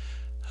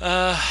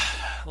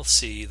 Let's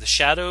see. The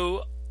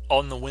Shadow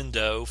on the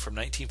Window from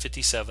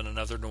 1957,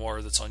 another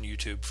noir that's on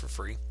YouTube for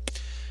free.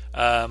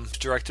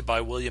 Directed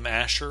by William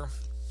Asher,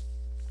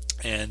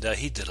 and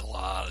he did a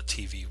lot of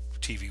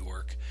TV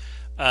work.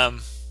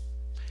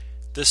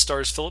 This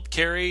stars Philip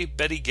Carey,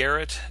 Betty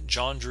Garrett,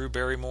 John Drew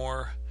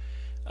Barrymore,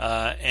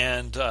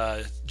 and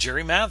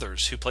Jerry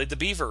Mathers, who played the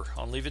Beaver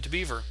on Leave It to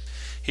Beaver.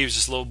 He was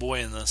just a little boy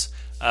in this.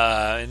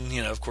 And,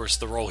 of course,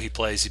 the role he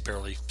plays, he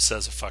barely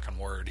says a fucking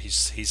word.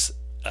 He's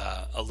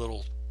a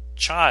little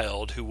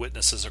child who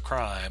witnesses a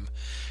crime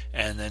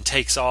and then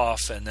takes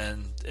off, and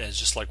then is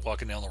just like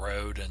walking down the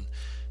road, and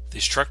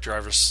these truck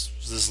drivers,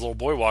 this little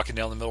boy walking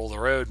down the middle of the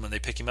road, and when they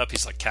pick him up,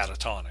 he's like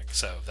catatonic.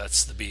 So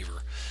that's the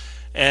Beaver.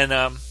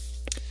 And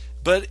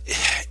but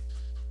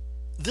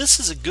this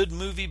is a good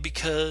movie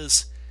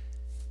because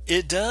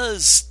it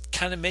does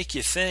kind of make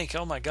you think,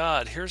 oh my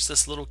God, here's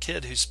this little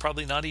kid who's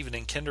probably not even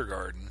in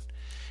kindergarten.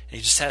 And he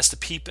just has to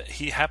peep.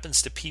 He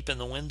happens to peep in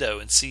the window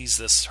and sees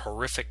this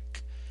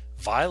horrific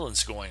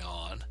violence going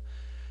on.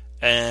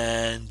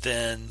 And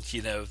then,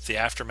 the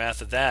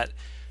aftermath of that,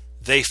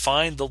 they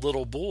find the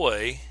little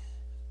boy,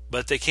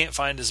 but they can't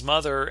find his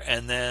mother.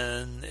 And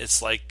then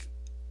it's like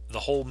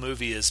the whole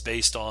movie is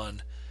based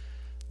on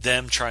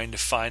them trying to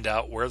find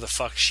out where the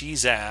fuck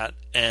she's at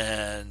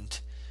and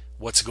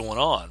what's going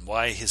on.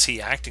 Why is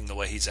he acting the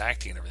way he's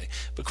acting and everything?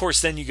 But of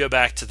course, then you go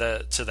back to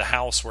the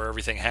house where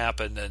everything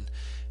happened,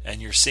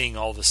 and you're seeing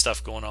all the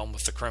stuff going on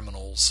with the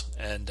criminals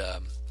and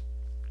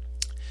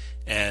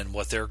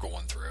what they're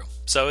going through.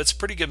 So it's a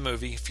pretty good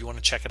movie if you want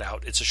to check it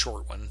out. It's a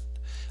short one.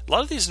 A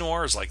lot of these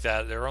noirs like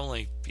that, they're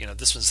only,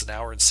 this one's an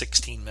hour and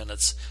 16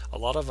 minutes. A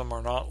lot of them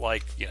are not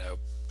like,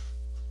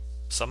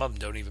 some of them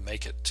don't even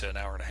make it to an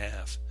hour and a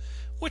half,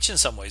 which in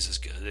some ways is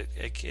good.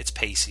 It's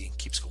pacey,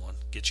 keeps going,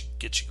 gets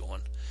you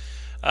going.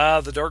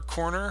 The Dark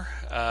Corner.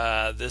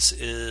 This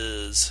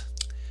is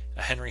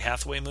a Henry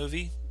Hathaway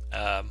movie,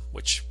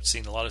 which I've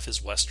seen a lot of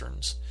his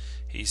westerns.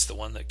 He's the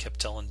one that kept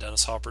telling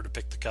Dennis Hopper to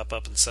pick the cup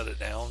up and set it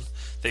down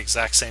the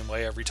exact same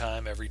way every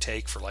time, every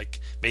take,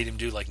 made him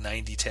do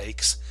 90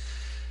 takes.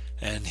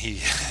 And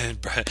he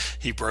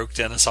broke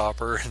Dennis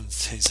Hopper, and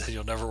he said,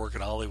 you'll never work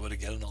in Hollywood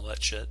again, and all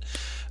that shit.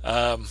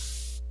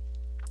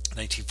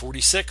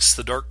 1946,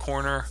 The Dark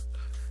Corner.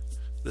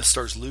 This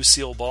stars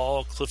Lucille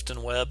Ball,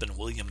 Clifton Webb, and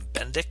William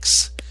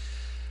Bendix.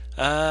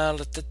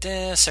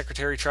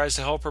 Secretary tries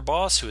to help her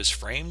boss, who is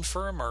framed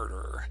for a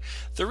murder.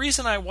 The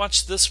reason I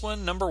watched this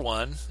one, number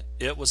one,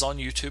 it was on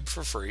YouTube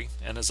for free,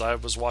 and as I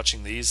was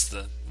watching these,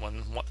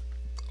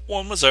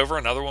 one was over,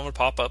 another one would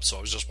pop up, so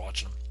I was just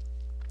watching them.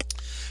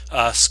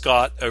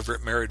 Scott over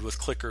at Married with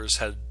Clickers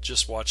had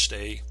just watched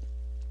a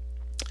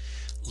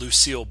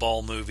Lucille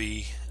Ball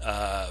movie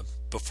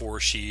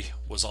before she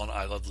was on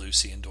I Love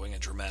Lucy and doing a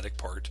dramatic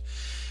part.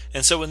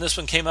 And so when this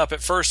one came up,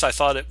 at first I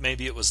thought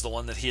maybe it was the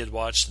one that he had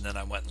watched, and then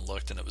I went and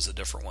looked, and it was a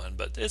different one.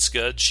 But it's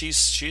good.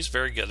 She's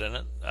very good in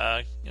it.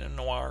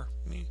 Noir.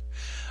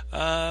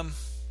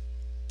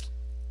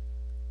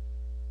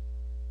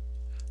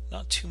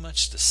 Not too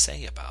much to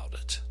say about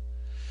it.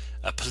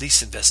 A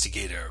police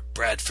investigator,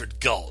 Bradford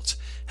Galt,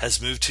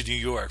 has moved to New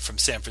York from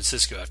San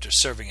Francisco after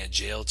serving a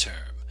jail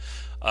term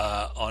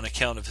on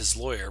account of his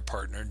lawyer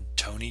partner,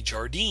 Tony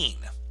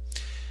Jardine.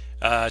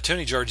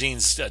 Tony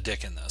Jardine's a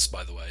dick in this,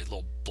 by the way,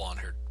 little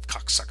blonde-haired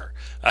cocksucker.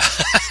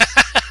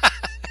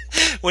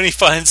 When he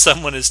finds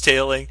someone is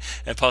tailing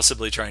and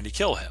possibly trying to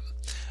kill him,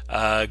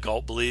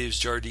 Galt believes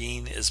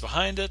Jardine is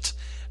behind it.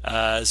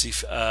 As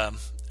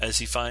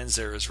he finds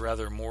there is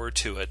rather more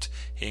to it,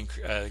 he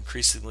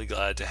increasingly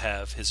glad to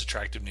have his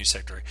attractive new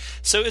secretary.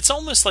 So it's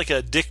almost like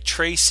a Dick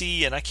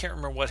Tracy, and I can't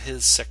remember what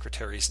his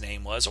secretary's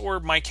name was, or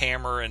Mike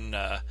Hammer and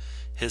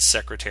his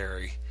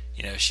secretary.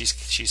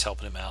 She's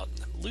helping him out.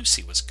 And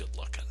Lucy was good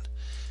looking,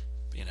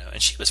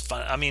 and she was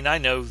fun. I mean, I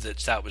know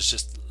that was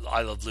just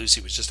I Love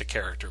Lucy was just a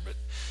character, but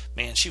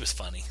man, she was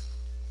funny.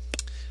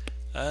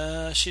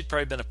 She'd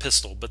probably been a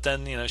pistol, but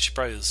then she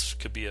probably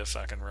could be a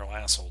fucking real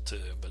asshole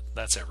too. But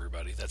that's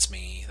everybody. That's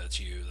me. That's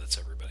you. That's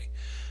everybody.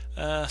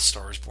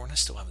 Star is Born. I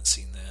still haven't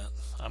seen that.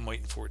 I'm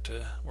waiting for it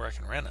to where I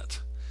can rent it.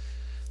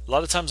 A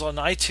lot of times on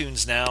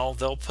iTunes now,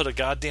 they'll put a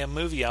goddamn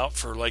movie out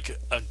for like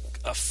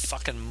a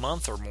fucking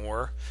month or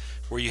more,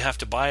 where you have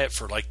to buy it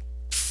for like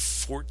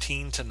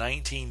 $14 to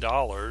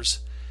 $19,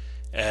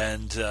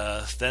 and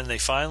then they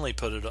finally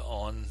put it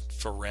on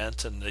for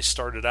rent, and they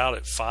started out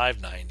at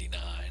 $5.99,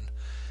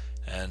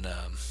 and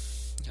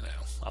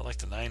I like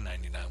the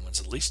 $9.99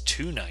 ones, at least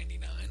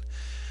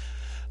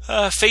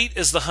 $2.99. Fate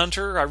is the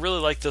Hunter. I really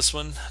like this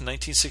one,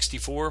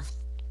 1964,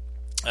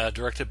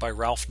 directed by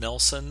Ralph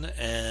Nelson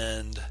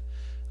and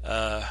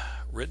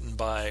written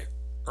by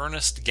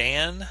Ernest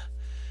Gann.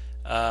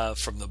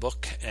 From the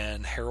book,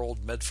 and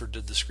Harold Medford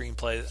did the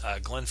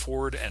screenplay. Glenn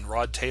Ford and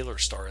Rod Taylor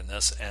star in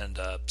this, and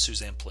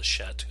Suzanne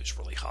Pleshette, who's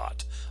really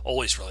hot,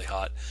 always really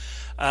hot.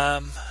 Who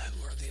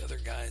are the other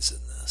guys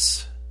in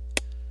this?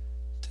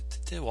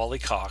 Wally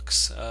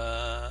Cox,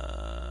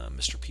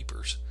 Mr.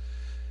 Peepers.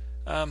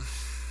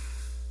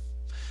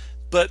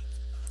 But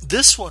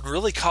this one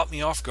really caught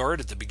me off guard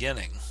at the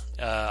beginning.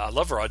 I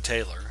love Rod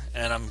Taylor,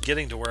 and I'm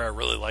getting to where I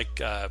really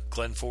like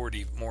Glenn Ford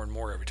more and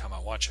more every time I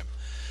watch him.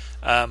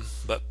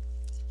 But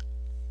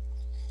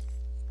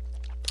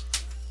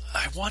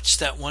I watched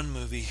that one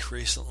movie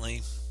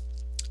recently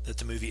that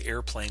the movie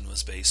Airplane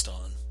was based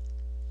on.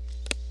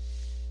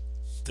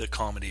 The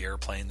comedy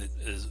Airplane that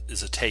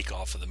is a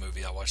takeoff of the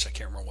movie I watched. I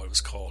can't remember what it was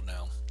called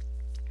now.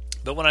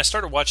 But when I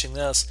started watching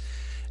this,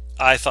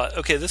 I thought,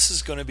 okay, this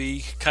is going to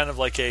be kind of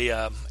like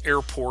a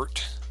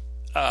airport,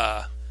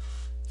 the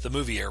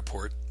movie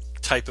Airport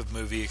type of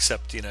movie,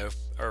 except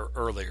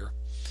earlier,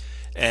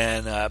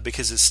 and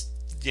because it's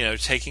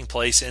taking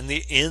place in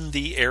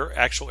the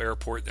actual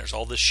airport. There's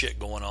all this shit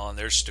going on.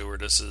 There's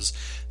stewardesses.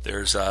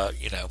 There's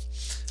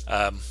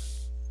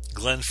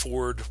Glenn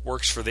Ford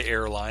works for the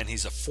airline.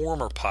 He's a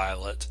former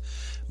pilot,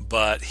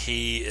 but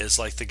he is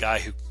like the guy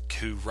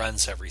who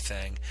runs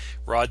everything.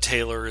 Rod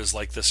Taylor is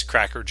like this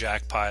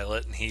crackerjack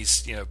pilot, and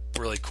he's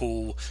really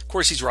cool. Of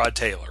course, he's Rod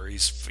Taylor.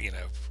 He's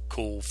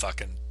cool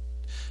fucking.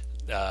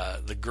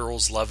 The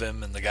girls love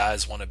him, and the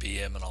guys want to be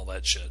him, and all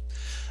that shit.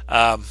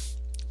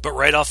 But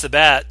right off the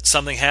bat,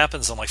 something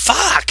happens. I'm like,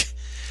 fuck!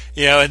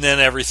 And then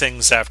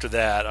everything's after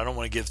that. I don't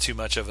want to give too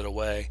much of it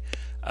away.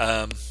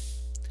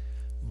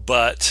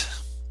 But,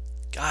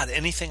 God,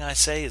 anything I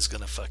say is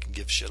going to fucking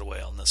give shit away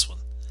on this one.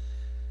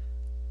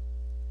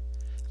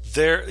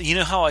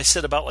 How I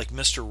said about like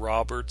Mr.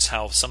 Roberts,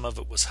 how some of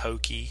it was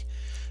hokey?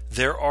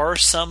 There are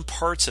some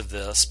parts of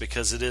this,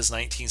 because it is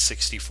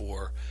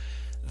 1964,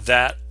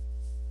 that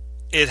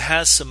it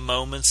has some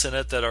moments in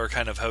it that are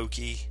kind of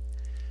hokey,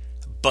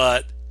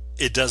 but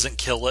it doesn't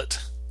kill it,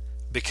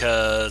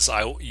 because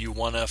you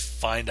want to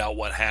find out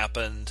what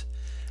happened,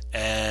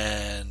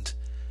 and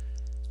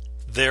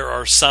there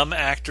are some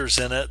actors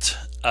in it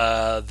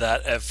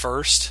that at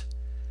first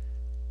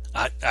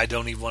I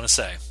don't even want to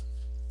say.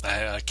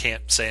 I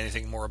can't say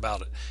anything more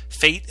about it.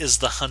 Fate is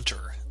the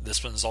Hunter.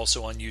 This one's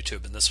also on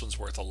YouTube, and this one's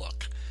worth a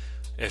look,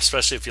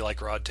 especially if you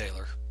like Rod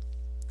Taylor.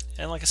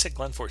 And like I said,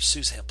 Glenn Ford,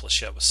 Suzanne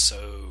Pleshette was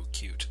so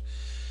cute.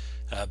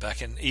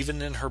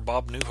 Even in her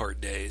Bob Newhart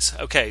days.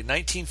 Okay,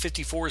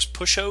 1954's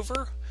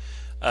Pushover,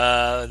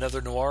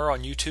 another noir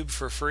on YouTube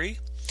for free.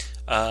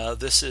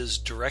 This is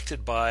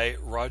directed by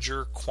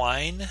Roger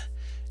Quine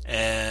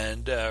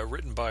and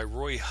written by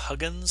Roy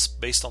Huggins,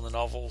 based on the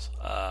novel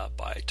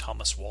by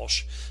Thomas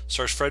Walsh.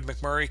 Stars Fred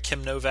MacMurray,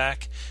 Kim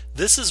Novak.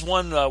 This is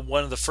one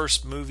of the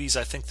first movies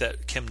I think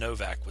that Kim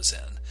Novak was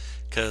in,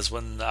 because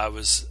when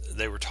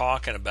they were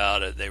talking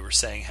about it, they were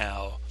saying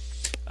how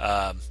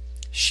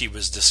she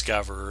was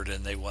discovered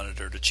and they wanted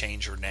her to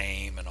change her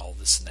name and all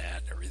this and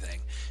that and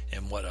everything,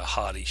 and what a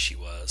hottie she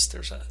was.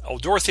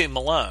 Dorothy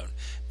Malone.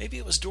 Maybe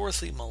it was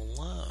Dorothy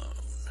Malone.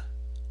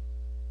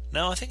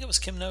 No, I think it was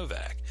Kim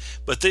Novak.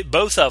 But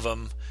both of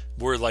them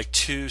were like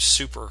two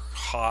super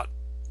hot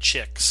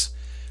chicks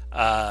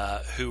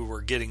who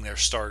were getting their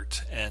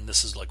start, and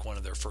this is like one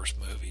of their first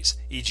movies.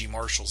 E.G.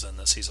 Marshall's in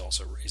this. He's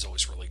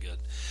always really good.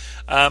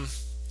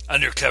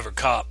 Undercover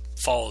cop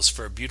falls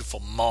for a beautiful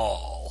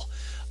mall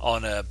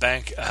on a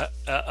bank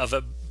of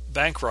a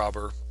bank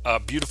robber. A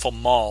beautiful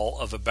mall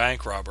of a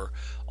bank robber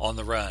on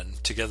the run.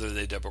 Together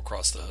they double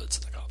cross the hoods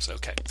and the cops.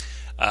 Okay,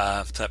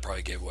 that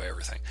probably gave away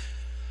everything.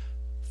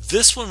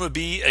 This one would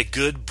be a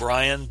good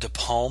Brian De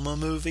Palma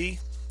movie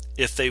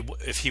if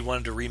he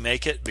wanted to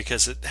remake it,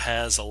 because it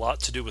has a lot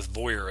to do with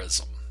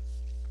voyeurism.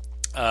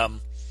 The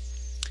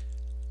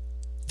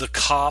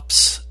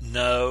cops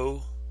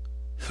know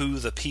who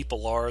the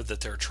people are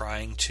that they're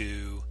trying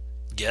to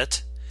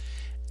get,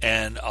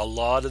 and a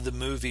lot of the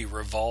movie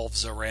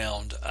revolves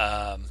around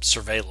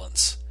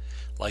surveillance.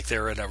 Like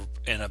they're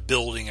in a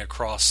building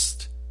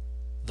across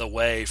the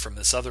way from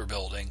this other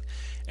building,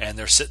 and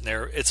they're sitting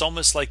there. It's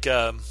almost like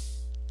The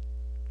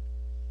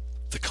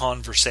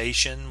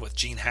Conversation with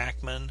Gene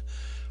Hackman,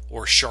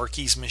 or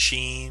Sharky's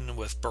Machine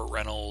with Burt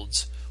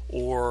Reynolds,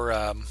 or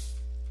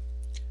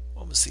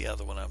what was the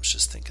other one I was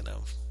just thinking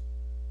of?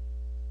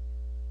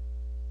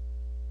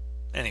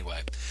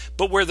 Anyway,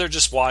 but where they're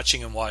just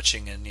watching and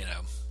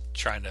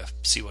trying to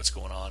see what's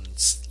going on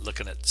and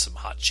looking at some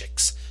hot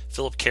chicks.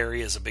 Philip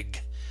Carey is a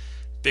big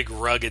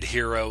rugged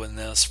hero in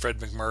this. Fred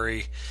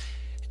MacMurray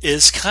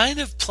is kind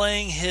of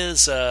playing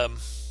his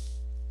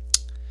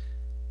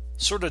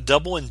sort of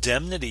double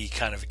indemnity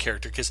kind of a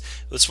character, because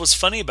what's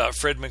funny about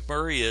Fred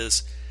MacMurray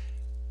is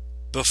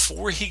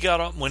when he got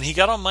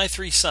on My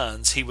Three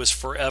Sons, he was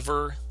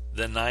forever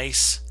the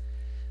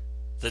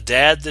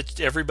dad that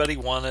everybody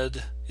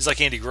wanted. He's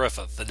like Andy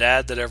Griffith, the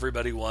dad that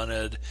everybody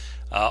wanted,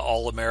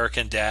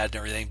 all-American dad and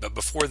everything. But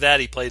before that,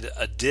 he played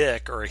a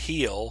dick or a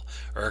heel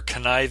or a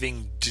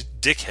conniving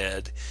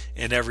dickhead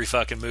in every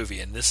fucking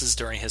movie. And this is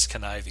during his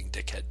conniving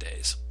dickhead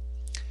days.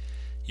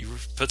 You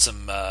put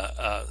some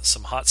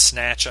hot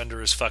snatch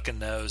under his fucking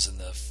nose, and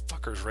the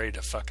fucker's ready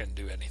to fucking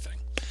do anything.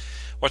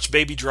 Watch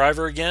Baby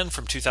Driver again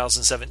from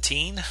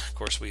 2017. Of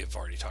course, we have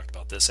already talked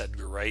about this.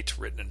 Edgar Wright,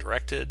 written and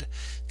directed.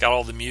 Got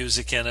all the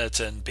music in it,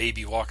 and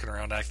Baby walking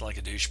around acting like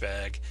a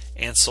douchebag.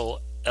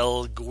 Ansel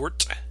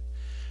Elgort.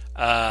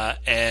 I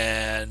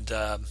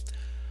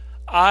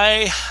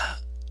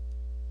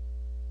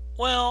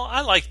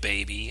like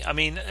Baby. I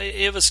mean,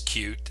 it was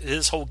cute.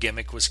 His whole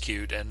gimmick was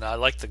cute, and I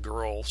liked the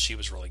girl. She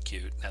was really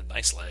cute and had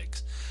nice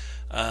legs.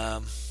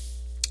 What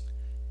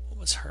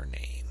was her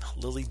name?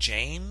 Lily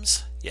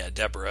James? Yeah,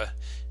 Deborah.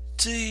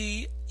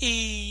 Debora,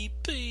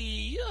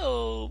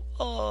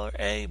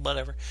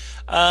 whatever.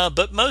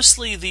 But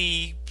mostly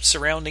the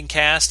surrounding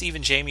cast,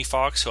 even Jamie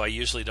Foxx, who I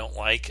usually don't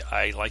like,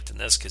 I liked in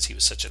this because he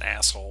was such an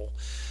asshole.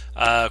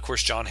 Of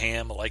course, John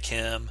Hamm, I like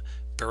him.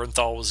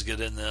 Bernthal was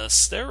good in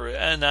this.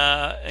 And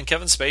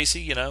Kevin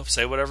Spacey,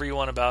 say whatever you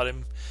want about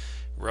him,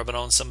 rubbing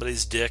on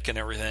somebody's dick and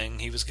everything.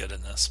 He was good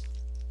in this.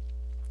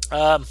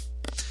 Got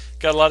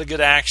a lot of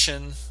good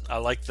action. I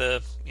like I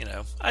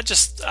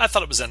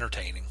thought it was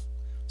entertaining.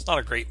 It's not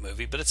a great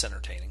movie, but it's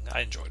entertaining. I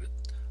enjoyed it.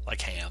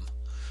 Like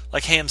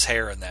Ham's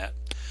hair in that.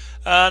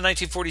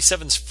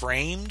 1947's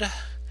Framed.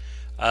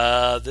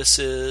 This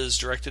is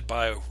directed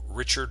by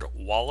Richard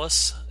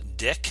Wallace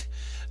Dick.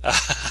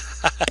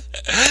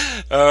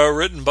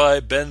 Written by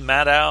Ben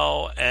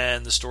Maddow,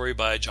 and the story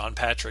by John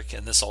Patrick.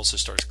 And this also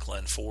stars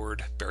Glenn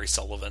Ford, Barry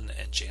Sullivan,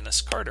 and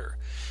Janice Carter.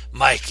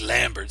 Mike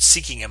Lambert,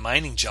 seeking a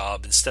mining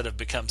job, instead of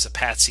becomes a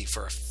patsy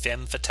for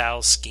femme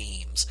fatale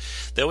schemes.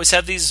 They always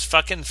have these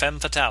fucking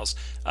femme fatales.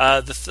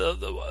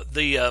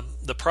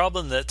 The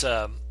problem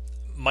that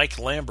Mike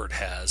Lambert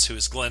has, who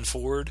is Glenn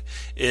Ford,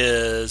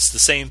 is the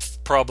same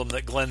problem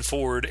that Glenn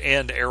Ford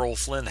and Errol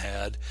Flynn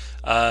had.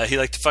 He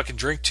liked to fucking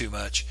drink too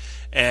much,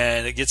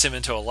 and it gets him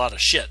into a lot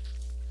of shit.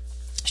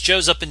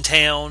 Shows up in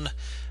town.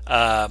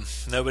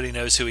 Nobody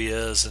knows who he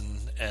is,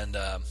 and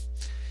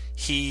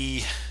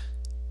he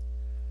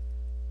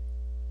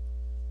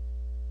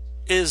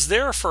is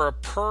there for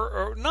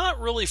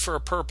not really for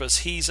a purpose.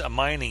 He's a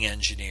mining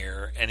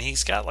engineer, and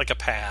he's got like a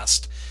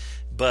past,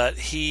 but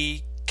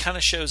he kind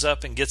of shows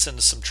up and gets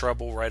into some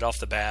trouble right off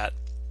the bat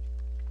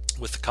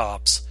with the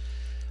cops.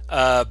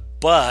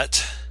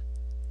 But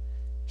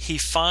he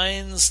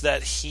finds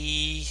that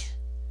he,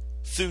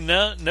 through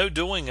no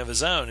doing of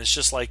his own, it's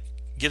just like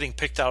getting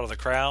picked out of the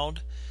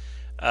crowd,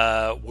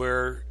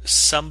 where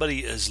somebody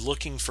is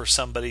looking for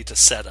somebody to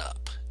set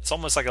up. It's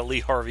almost like a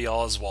Lee Harvey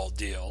Oswald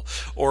deal,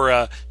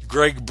 or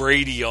Greg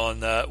Brady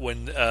on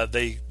when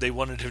they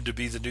wanted him to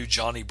be the new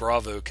Johnny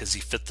Bravo because he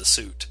fit the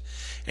suit,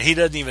 and he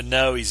doesn't even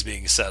know he's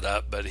being set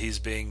up, but he's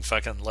being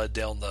fucking led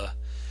down the.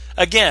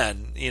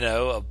 Again,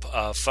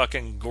 a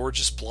fucking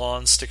gorgeous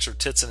blonde sticks her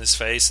tits in his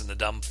face, and the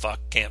dumb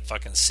fuck can't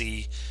fucking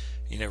see,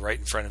 right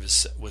in front of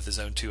with his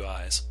own two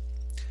eyes.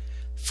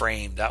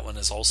 Framed. That one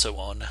is also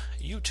on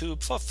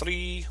YouTube for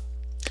free.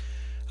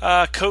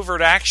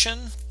 Covert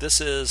Action. This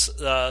is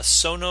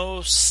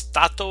Sono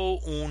Stato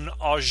un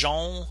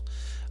Agent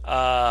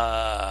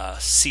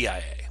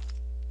CIA.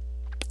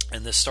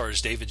 and this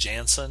stars David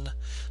Janssen.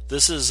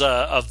 This is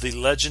of the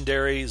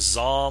legendary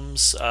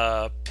Zombs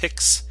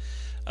Pix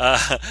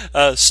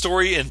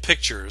Story in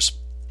Pictures,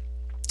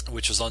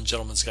 which was on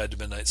Gentleman's Guide to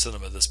Midnight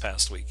Cinema this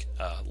past week.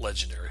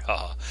 Legendary,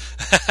 haha.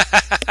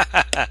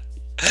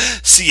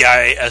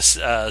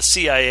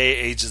 CIA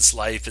agent's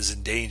life is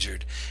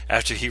endangered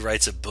after he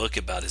writes a book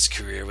about his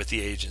career with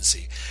the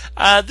agency.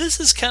 This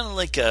is kind of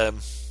like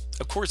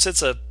of course,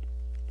 it's a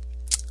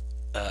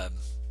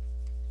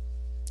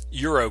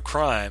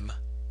Eurocrime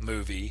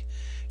movie.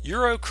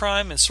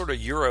 Eurocrime is sort of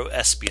Euro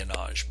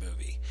espionage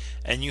movie,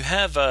 and you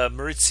have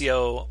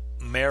Maurizio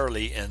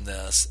Merli in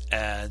this,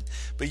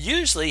 but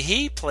usually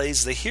he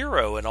plays the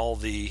hero in all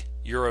the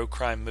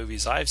Eurocrime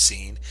movies I've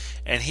seen,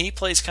 and he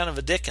plays kind of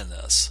a dick in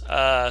this.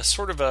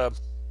 Sort of a,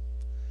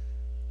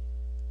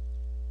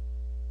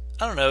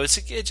 I don't know, it's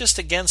just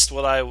against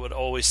what I would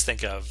always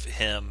think of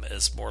him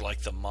as, more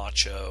like the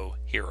macho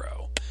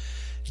hero.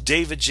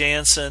 David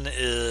Janssen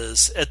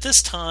is, at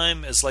this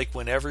time, is like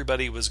when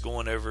everybody was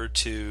going over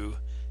to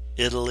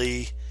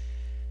Italy.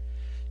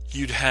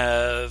 You'd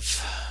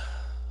have,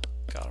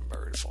 God, I'm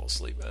ready to fall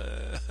asleep.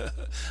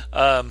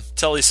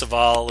 Telly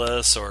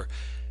Savalas, or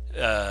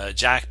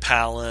Jack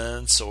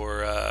Palance, or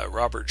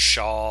Robert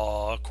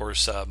Shaw, of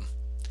course,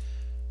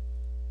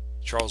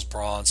 Charles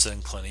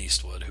Bronson, Clint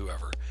Eastwood,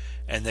 whoever.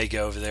 And they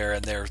go over there,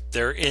 and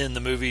they're in the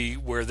movie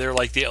where they're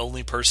like the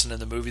only person in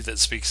the movie that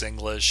speaks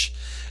English,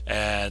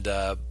 and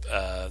they're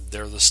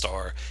the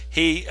star.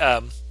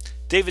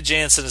 David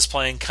Janssen is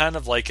playing kind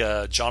of like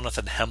a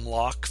Jonathan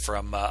Hemlock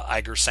from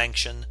Eiger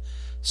Sanction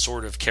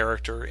sort of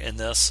character in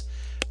this.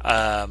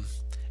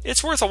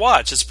 It's worth a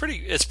watch. It's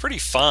pretty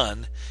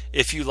fun.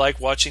 If you like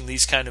watching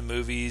these kind of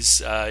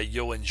movies,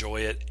 you'll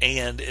enjoy it,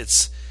 and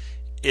it's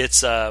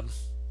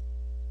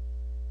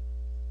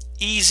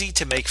easy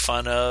to make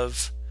fun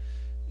of.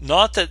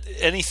 Not that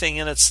anything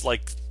in it's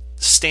like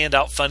stand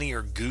out funny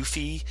or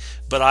goofy,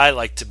 but I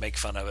like to make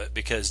fun of it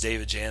because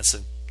David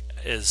Janssen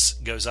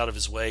goes out of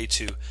his way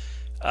to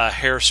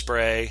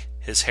hairspray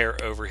his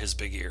hair over his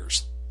big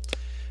ears.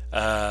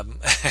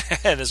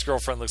 And his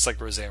girlfriend looks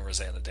like Rosanna.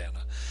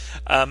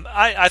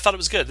 I thought it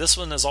was good. This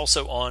one is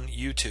also on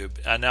YouTube.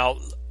 Now,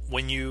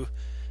 when you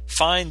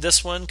find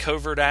this one,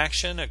 Covert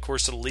Action, of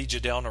course, it'll lead you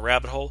down a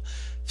rabbit hole.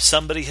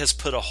 Somebody has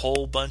put a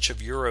whole bunch of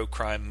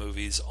Eurocrime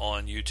movies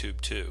on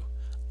YouTube too,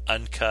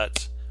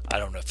 uncut. I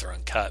don't know if they're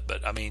uncut,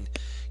 but I mean,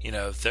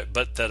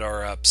 but that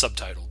are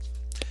subtitled.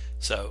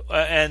 So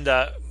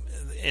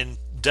in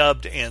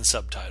dubbed and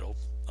subtitled.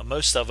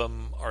 Most of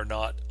them are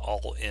not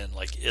all in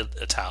like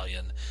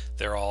Italian.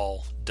 They're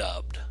all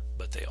dubbed,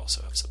 but they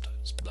also have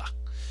subtitles. Blah.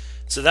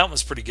 So that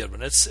one's a pretty good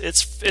one.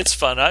 It's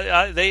fun.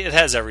 It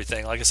has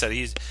everything. Like I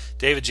said,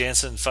 David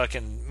Janssen.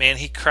 Fucking man,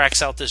 he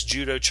cracks out this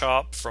judo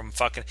chop from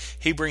fucking.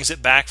 He brings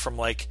it back from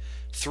like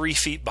 3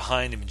 feet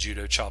behind him and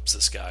judo chops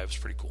this guy. It was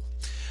pretty cool.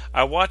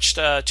 I watched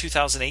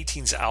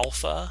 2018's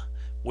Alpha,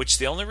 which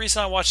the only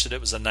reason I watched it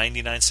was a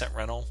 99-cent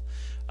rental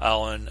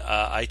on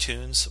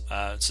iTunes.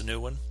 It's a new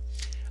one.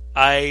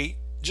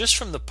 Just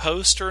from the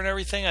poster and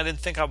everything, I didn't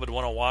think I would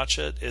want to watch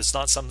it. It's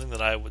not something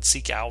that I would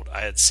seek out.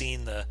 I had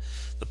seen the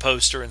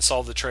poster and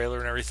saw the trailer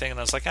and everything, and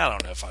I was like, I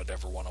don't know if I'd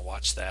ever want to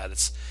watch that.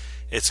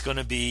 It's going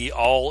to be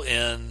all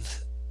in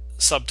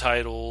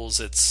subtitles.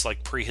 It's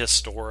like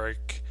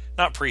prehistoric.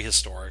 Not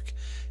prehistoric.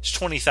 It's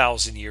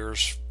 20,000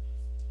 years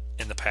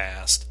in the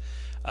past.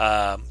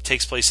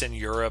 Takes place in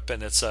Europe,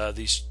 and it's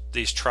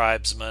these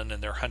tribesmen,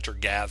 and they're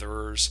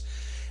hunter-gatherers,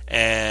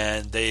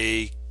 and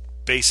they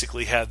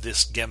basically have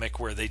this gimmick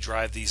where they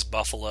drive this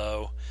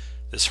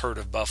herd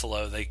of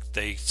buffalo.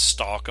 They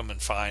stalk them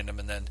and find them,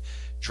 and then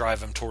drive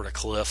them toward a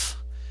cliff,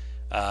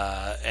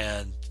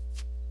 and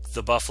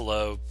the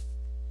buffalo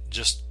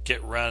just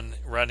get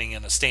running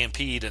in a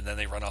stampede, and then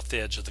they run off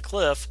the edge of the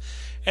cliff,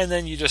 and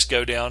then you just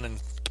go down and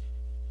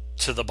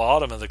to the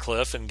bottom of the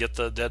cliff and get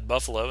the dead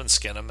buffalo and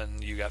skin them,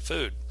 and you got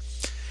food.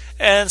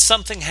 And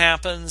something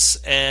happens,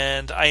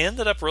 and I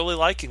ended up really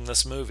liking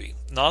this movie.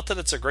 Not that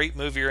it's a great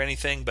movie or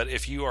anything, but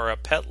if you are a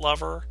pet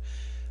lover,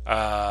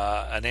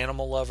 an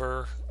animal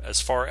lover, as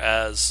far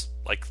as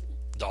like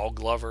dog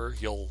lover,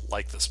 you'll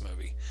like this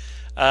movie.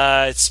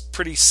 It's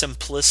pretty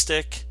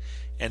simplistic,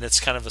 and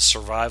it's kind of a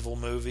survival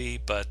movie,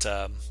 but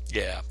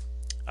yeah,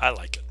 I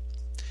like it.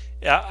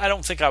 Yeah, I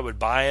don't think I would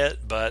buy it,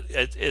 but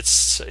it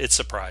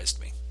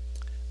surprised me.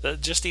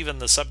 Just even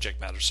the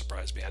subject matter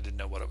surprised me. I didn't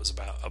know what it was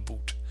about. A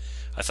boot.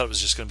 I thought it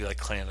was just going to be like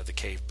Clan of the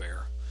Cave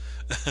Bear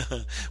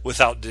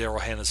without Daryl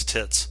Hannah's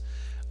tits.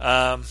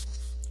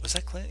 Was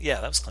that Clan?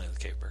 Yeah, that was Clan of the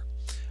Cave Bear.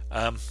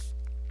 I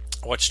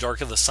watched Dark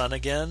of the Sun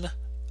again,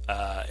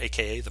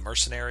 aka The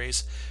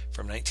Mercenaries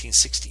from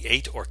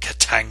 1968, or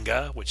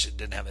Katanga, which it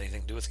didn't have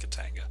anything to do with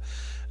Katanga.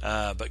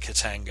 But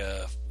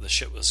Katanga, the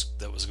shit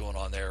that was going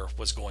on there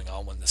was going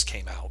on when this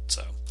came out.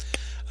 So,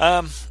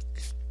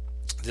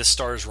 this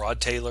stars Rod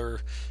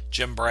Taylor,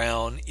 Jim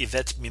Brown,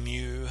 Yvette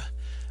Mimieux,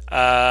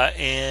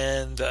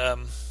 and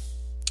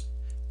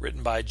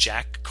written by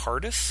Jack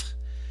Cardiff.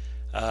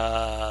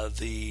 I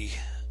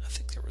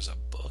think there was a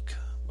book.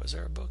 Was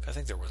there a book? I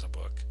think there was a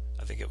book.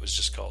 I think it was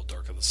just called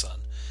Dark of the Sun.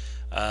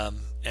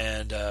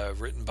 And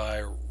written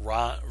by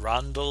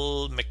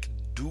Randall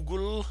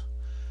McDougall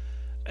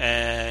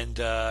and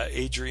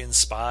Adrian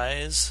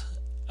Spies,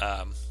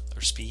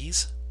 or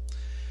Spies.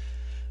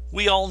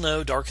 We all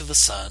know Dark of the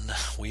Sun.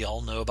 We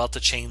all know about the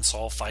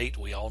chainsaw fight.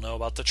 We all know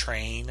about the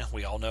train.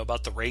 We all know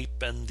about the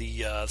rape and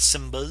the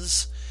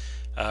Simbas.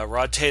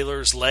 Rod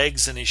Taylor's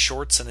legs and his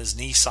shorts and his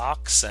knee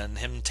socks and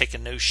him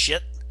taking no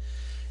shit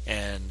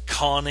and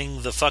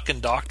conning the fucking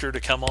doctor to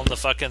come on the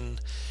fucking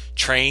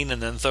train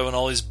and then throwing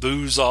all his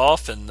booze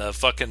off, and the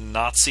fucking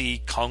Nazi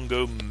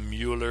Congo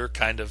Mueller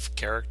kind of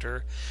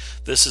character.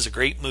 This is a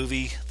great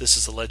movie. This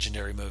is a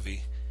legendary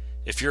movie.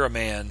 If you're a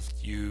man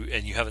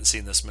and you haven't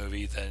seen this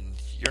movie, then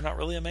you're not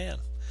really a man.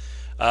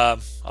 I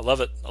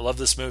love it. I love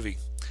this movie.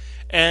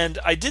 And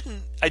I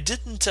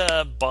didn't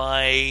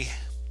by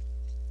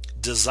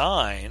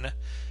design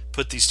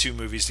put these two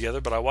movies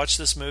together, but I watched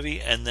this movie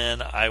and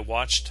then I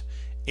watched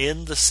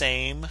in the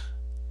same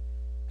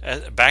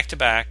back to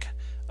back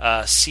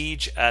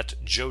Siege at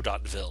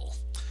Jodotville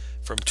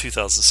from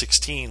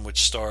 2016,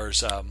 which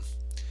stars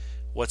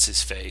what's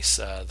his face,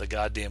 the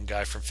goddamn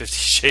guy from 50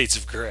 Shades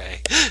of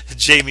Grey,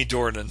 Jamie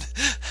Dornan.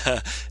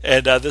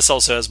 And this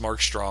also has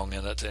Mark Strong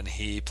in it, and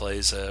he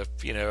plays a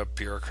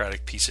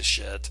bureaucratic piece of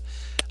shit.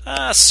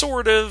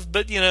 Sort of,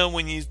 but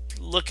when you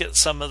look at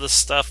some of the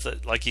stuff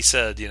that, like he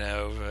said,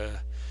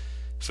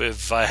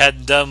 if I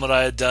hadn't done what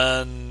I had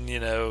done,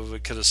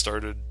 it could have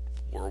started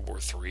World War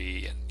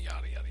III and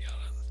yada yada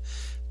yada.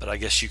 But I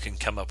guess you can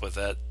come up with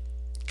that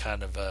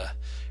kind of a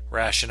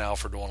rationale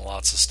for doing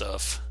lots of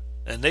stuff,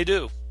 and they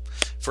do,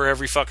 for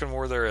every fucking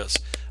war there is.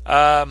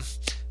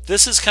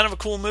 This is kind of a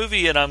cool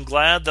movie, and I'm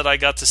glad that I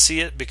got to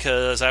see it,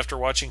 because after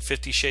watching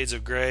 50 Shades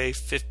of Grey,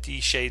 50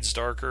 Shades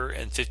Darker,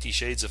 and 50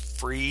 Shades of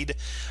Freed,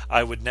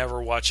 I would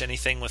never watch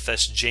anything with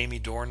this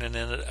Jamie Dornan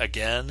in it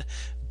again.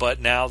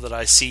 But now that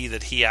I see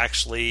that he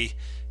actually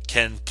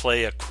can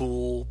play a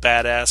cool,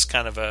 badass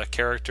kind of a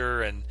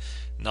character and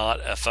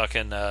not a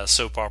fucking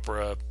soap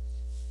opera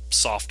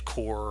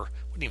softcore,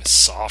 wasn't even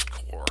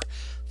softcore,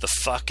 the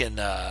fucking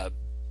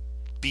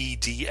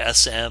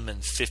BDSM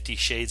and 50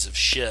 Shades of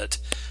shit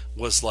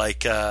was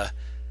like, though,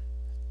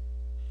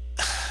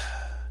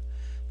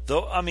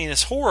 I mean,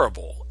 it's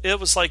horrible. It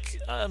was like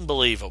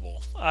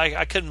unbelievable.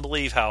 I couldn't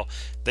believe how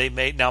they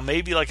made. Now,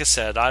 maybe, like I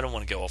said, I don't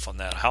want to go off on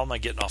that. How am I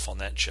getting off on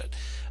that shit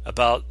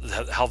about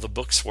how the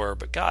books were?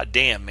 But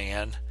goddamn,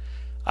 man,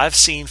 I've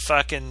seen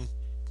fucking.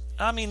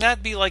 I mean,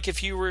 that'd be like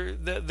if you were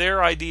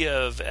their idea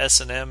of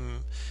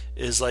S&M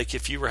is like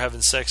if you were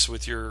having sex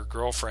with your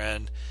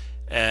girlfriend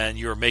and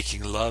you were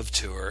making love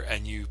to her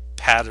and you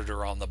patted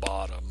her on the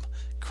bottom.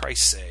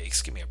 Christ's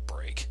sakes, give me a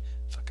break.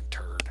 Fucking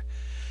turd.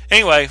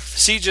 Anyway,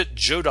 Siege at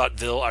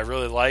Jodotville, I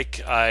really like.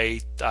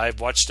 I've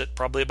watched it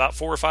probably about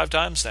 4 or 5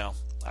 times now.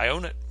 I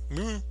own it.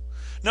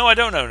 No, I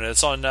don't own it.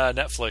 It's on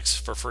Netflix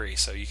for free,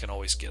 so you can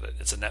always get it.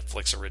 It's a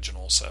Netflix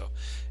original, so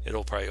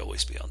it'll probably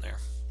always be on there.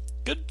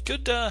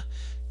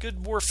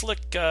 Good war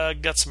flick.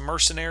 Got some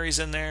mercenaries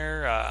in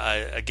there.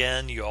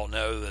 Again, you all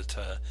know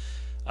that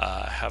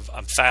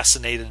I'm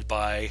fascinated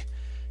by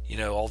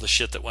all the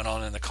shit that went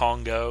on in the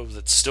Congo,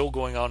 that's still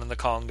going on in the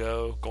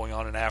Congo, going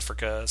on in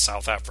Africa,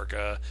 South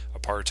Africa,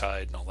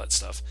 apartheid, and all that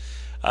stuff.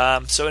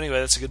 So anyway,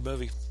 that's a good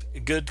movie. A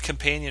good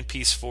companion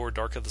piece for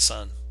Dark of the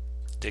Sun.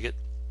 Dig it.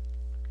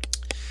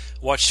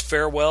 Watched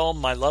Farewell,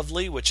 My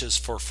Lovely, which is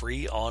for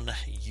free on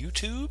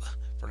YouTube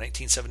for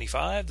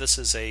 1975. This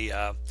is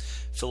a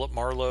Philip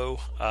Marlowe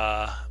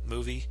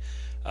movie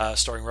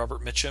starring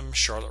Robert Mitchum,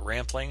 Charlotte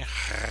Rampling.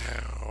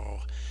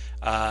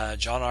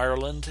 John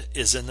Ireland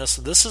is in this.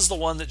 This is the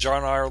one that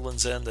John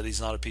Ireland's in that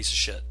he's not a piece of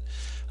shit.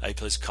 He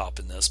plays a cop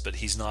in this, but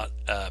he's not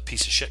a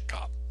piece of shit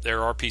cop.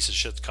 There are piece of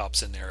shit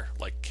cops in there,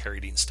 like Harry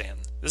Dean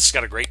Stanton. This has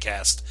got a great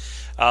cast.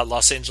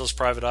 Los Angeles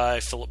Private Eye,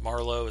 Philip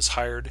Marlowe is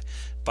hired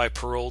by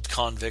paroled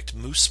convict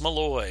Moose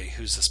Malloy,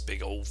 who's this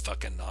big old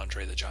fucking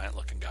Andre the Giant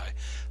looking guy,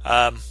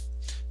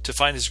 to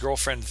find his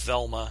girlfriend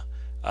Velma,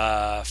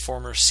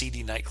 former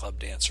seedy nightclub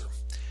dancer.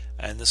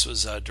 And this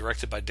was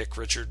directed by Dick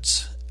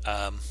Richards.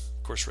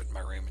 Of course, written by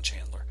Raymond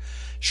Chandler.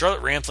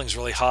 Charlotte Rampling's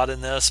really hot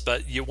in this,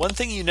 but one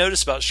thing you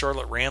notice about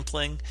Charlotte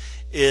Rampling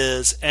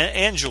is,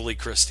 and Julie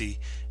Christie,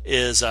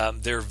 is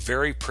they're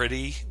very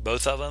pretty,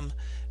 both of them,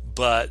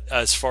 but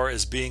as far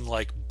as being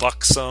like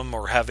buxom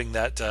or having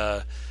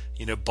that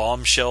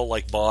bombshell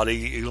like body,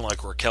 even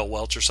like Raquel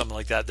Welch or something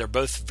like that, they're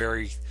both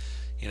very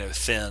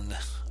thin,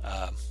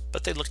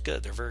 but they look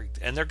good.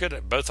 They're good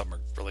at, both of them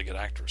are really good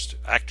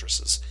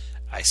actresses.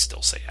 I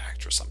still say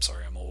actress. I'm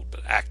sorry, I'm old,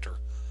 but actor.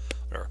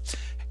 Whatever.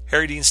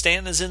 Harry Dean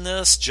Stanton is in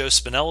this. Joe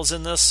Spinell is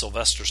in this.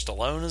 Sylvester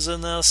Stallone is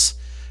in this.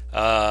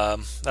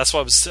 That's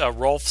why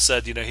Rolf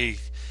said,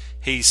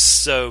 he's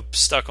so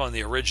stuck on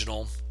the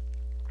original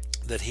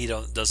that he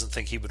doesn't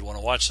think he would want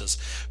to watch this.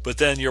 But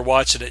then you're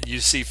watching it, and you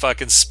see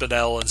fucking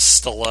Spinell and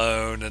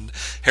Stallone and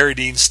Harry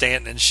Dean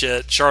Stanton and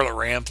shit, Charlotte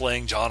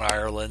Rampling, John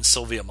Ireland,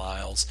 Sylvia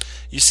Miles.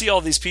 You see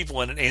all these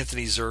people in it,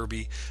 Anthony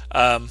Zerbe.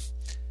 And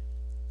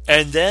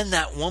then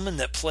that woman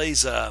that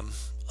plays,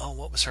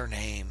 what was her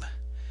name?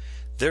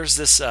 there's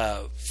this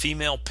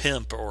female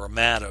pimp or a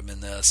madam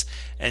in this,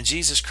 and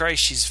Jesus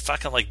Christ, she's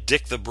fucking like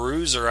Dick the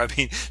Bruiser. I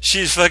mean,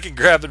 she's fucking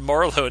grabbing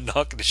Marlowe and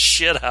knocking the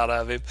shit out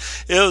of him.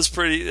 It was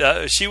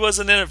pretty. She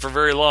wasn't in it for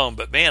very long,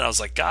 but man, I was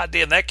like, God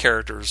damn, that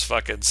character is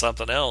fucking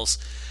something else.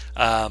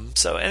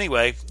 So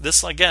anyway,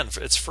 this again,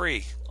 it's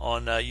free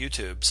on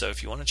YouTube. So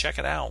if you want to check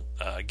it out,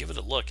 give it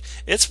a look.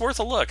 It's worth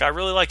a look. I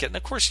really like it. And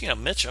of course,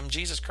 Mitchum.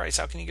 Jesus Christ,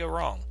 how can you go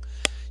wrong?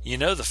 You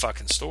know the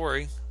fucking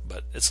story,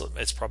 but it's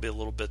probably a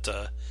little bit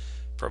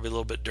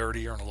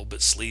dirtier and a little bit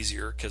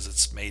sleazier because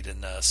it's made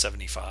in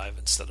 75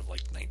 instead of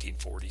like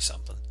 1940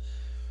 something.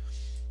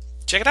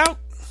 Check it out,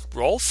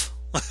 Rolf.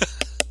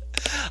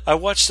 I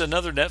watched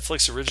another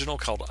Netflix original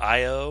called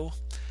I.O.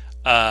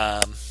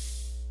 Again,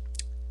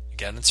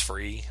 it's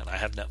free, and I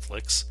have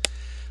Netflix.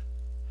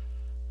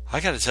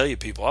 I got to tell you,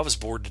 people, I was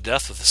bored to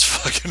death with this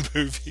fucking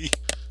movie.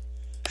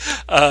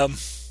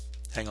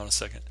 Hang on a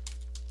second.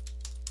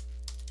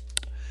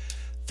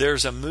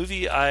 There's a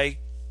movie I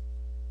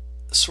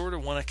sort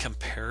of want to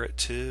compare it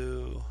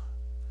to.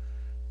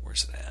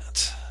 Where's it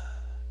at?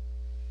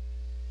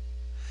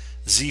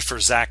 Z for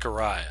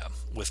Zachariah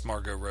with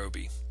Margot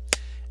Robbie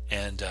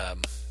and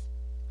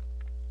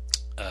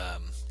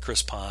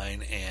Chris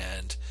Pine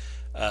and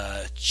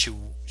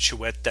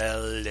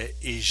Chiwetel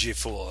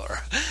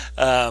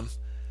Ejiofor.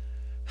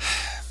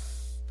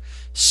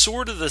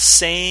 Sort of the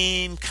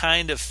same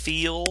kind of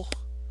feel,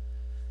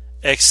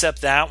 except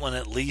that one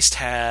at least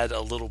had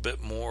a little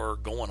bit more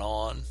going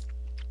on.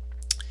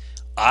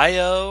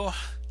 I.O.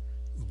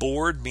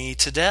 bored me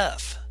to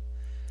death.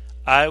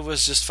 I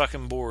was just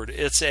fucking bored.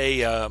 It's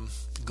a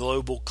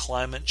global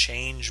climate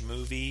change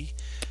movie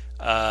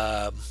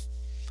where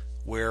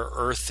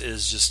Earth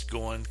is just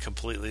going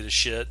completely to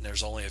shit and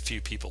there's only a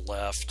few people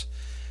left,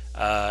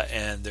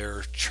 and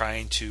they're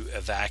trying to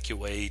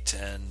evacuate,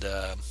 and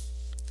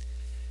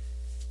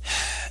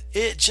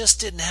it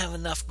just didn't have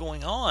enough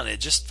going on.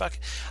 It just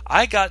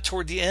I got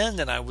toward the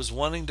end and I was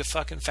wanting to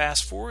fucking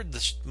fast forward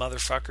this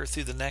motherfucker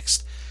through the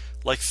next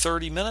like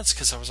 30 minutes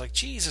because I was like,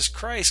 Jesus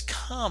Christ,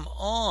 come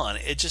on.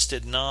 It just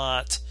did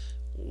not.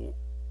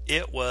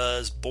 It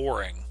was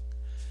boring.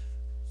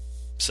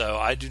 So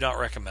I do not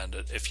recommend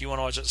it. If you want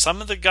to watch it, some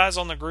of the guys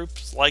on the group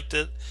liked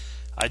it.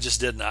 I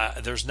just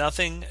didn't. There's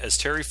nothing, as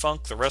Terry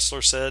Funk, the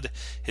wrestler, said,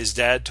 his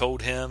dad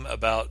told him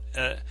about,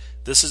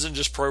 this isn't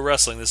just pro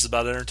wrestling, this is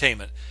about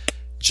entertainment.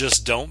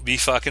 Just don't be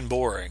fucking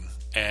boring.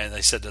 And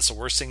they said that's the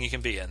worst thing you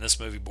can be. And this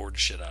movie bored the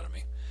shit out of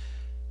me.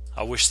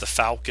 I wish the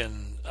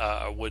Falcon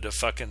would have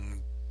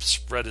fucking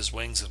spread his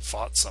wings and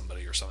fought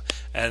somebody or something.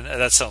 And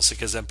that sounds sick,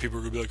 because then people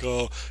are going to be like,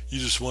 oh, you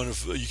just want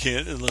to, you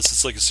can't unless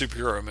it's like a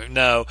superhero movie.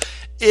 No,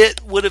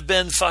 it would have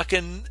been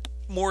fucking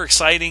more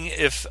exciting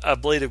if a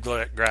blade of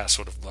grass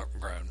would have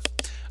grown.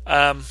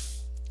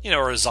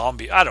 Or a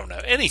zombie. I don't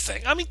know.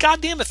 Anything. I mean,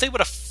 goddamn, if they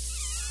would have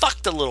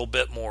fucked a little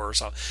bit more or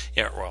something.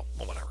 Yeah, well,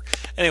 whatever.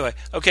 Anyway,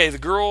 okay, The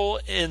Girl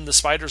in the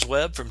Spider's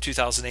Web from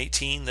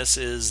 2018. This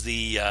is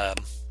the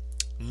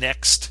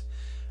next.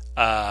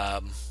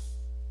 Of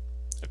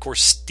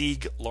course,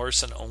 Stieg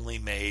Larsson only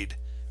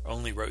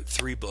wrote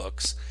 3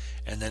 books,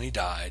 and then he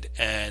died.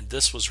 And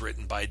this was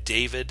written by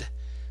David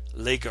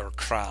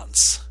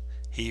Lagerkrantz.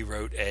 He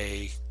wrote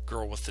A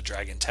Girl with the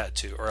Dragon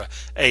Tattoo, or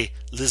a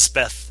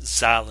Lisbeth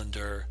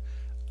Salander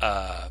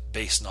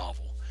based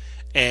novel.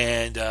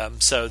 And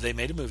so they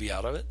made a movie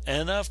out of it.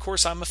 And of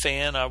course, I'm a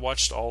fan. I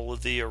watched all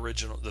of the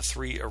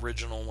 3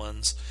 original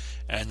ones,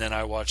 and then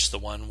I watched the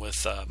one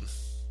with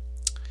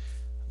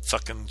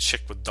fucking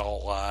chick with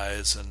doll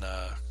eyes and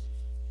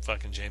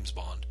fucking James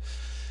Bond,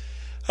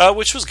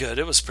 which was good.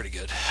 It was pretty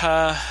good,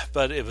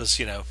 but it was,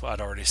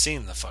 I'd already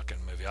seen the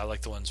fucking movie. I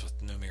like the ones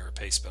with Noomi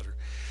Rapace better.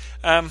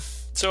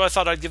 So I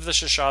thought I'd give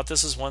this a shot.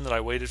 This is one that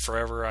I waited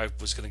forever. I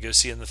was going to go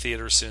see in the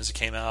theater as soon as it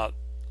came out.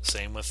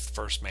 Same with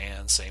First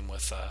Man. Same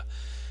with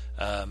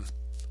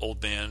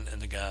Old Man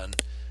and the Gun.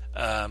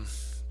 And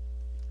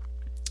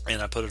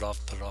I put it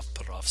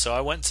off. So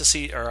I went to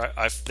see,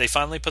 they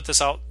finally put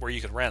this out where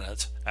you could rent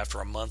it after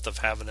a month of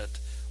having it,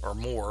 or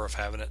more of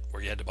having it,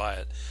 where you had to buy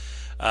it.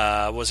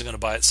 I wasn't going to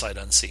buy it sight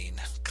unseen.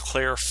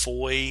 Claire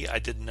Foy, I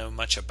didn't know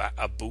much about,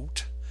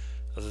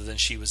 other than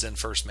she was in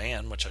First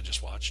Man, which I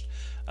just watched.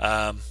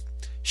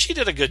 She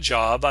did a good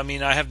job. I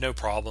mean, I have no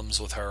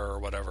problems with her or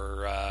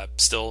whatever.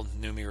 Still,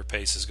 Noomi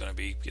Rapace is going to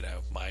be,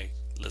 my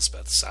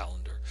Lisbeth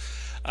Salander.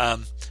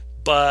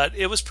 But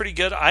it was pretty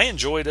good. I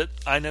enjoyed it.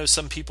 I know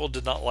some people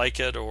did not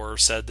like it or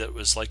said that it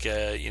was like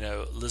a,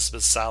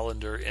 Lisbeth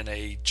Salander in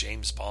a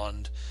James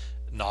Bond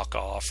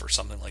knockoff or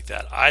something like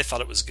that. I thought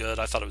it was good.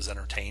 I thought it was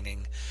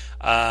entertaining.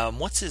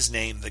 What's his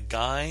name? The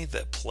guy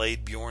that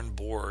played Bjorn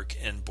Borg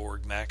in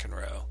Borg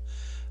McEnroe.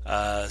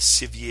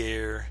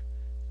 Sivier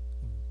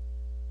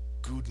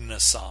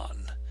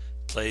Gudnason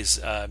plays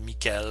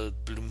Mikael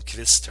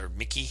Blomkvist, or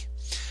Mickey.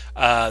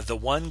 The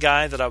one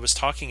guy that I was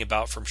talking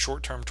about from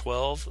Short Term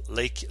 12,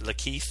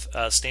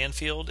 Lakeith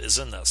Stanfield, is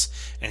in this,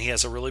 and he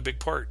has a really big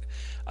part.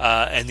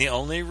 And the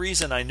only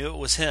reason I knew it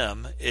was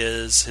him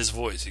is his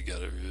voice. He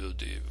got a real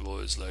deep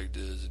voice like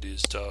this, and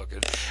he's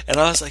talking. And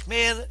I was like,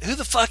 man, who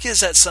the fuck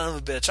is that son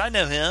of a bitch? I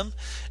know him.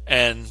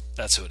 And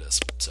that's who it is.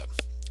 So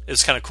it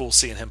was kind of cool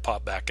seeing him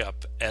pop back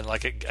up. And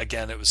like,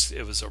 again, it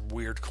was a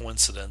weird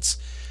coincidence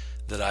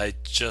that I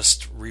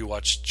just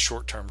rewatched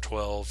Short Term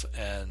 12,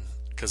 and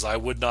because I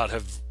would not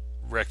have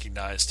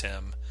recognized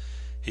him.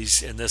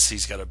 He's in this.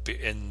 He's got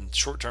in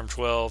Short Term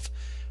 12.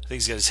 I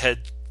think he's got his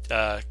head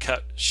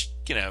cut,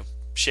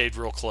 shaved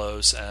real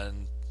close,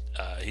 and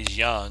he's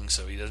young,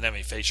 so he doesn't have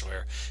any facial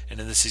hair. And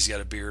in this, he's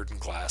got a beard and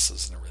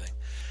glasses and everything.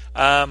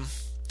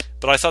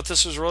 But I thought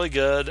this was really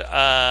good.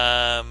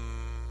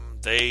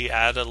 They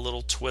add a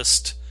little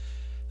twist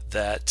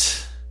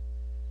that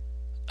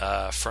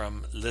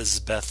from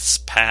Lisbeth's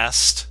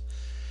past,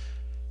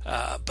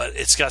 but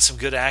it's got some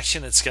good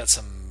action. It's got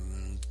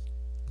some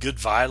good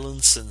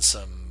violence and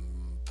some.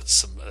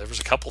 There was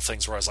a couple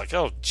things where I was like,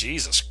 "Oh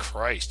Jesus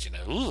Christ!"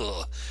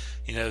 Ugh.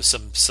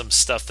 Some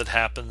stuff that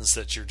happens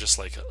that you're just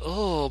like,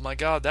 "Oh my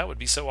God, that would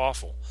be so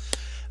awful."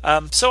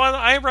 So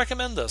I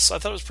recommend this. I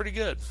thought it was pretty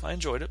good. I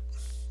enjoyed it.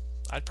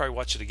 I'd probably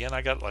watch it again.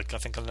 I got I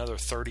think another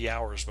 30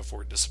 hours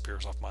before it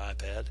disappears off my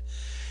iPad.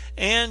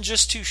 And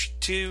just to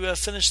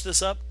finish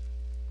this up,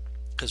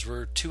 because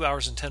we're 2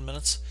 hours and 10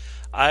 minutes,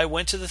 I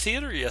went to the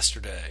theater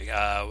yesterday.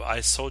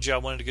 I told you I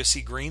wanted to go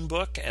see Green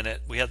Book, and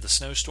we had the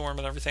snowstorm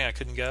and everything. I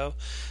couldn't go.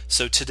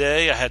 So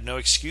today I had no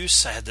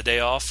excuse. I had the day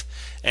off,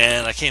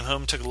 and I came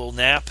home, took a little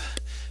nap,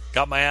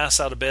 got my ass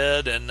out of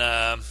bed, and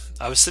I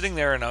was sitting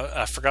there, and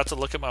I forgot to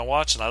look at my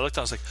watch, and I looked,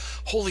 and I was like,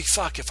 holy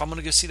fuck, if I'm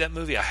going to go see that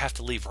movie, I have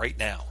to leave right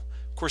now.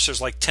 Of course,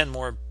 there's like 10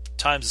 more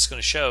times it's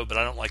going to show, but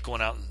I don't like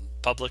going out in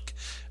public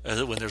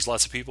when there's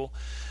lots of people.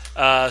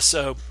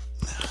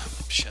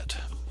 Shit,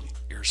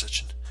 ears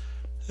itching.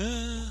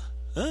 So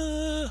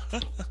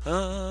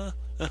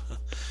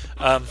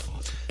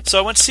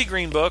I went to see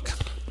Green Book.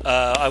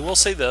 I will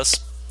say this.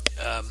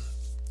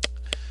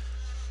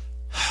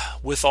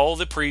 With all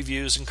the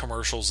previews and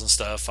commercials and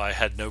stuff, I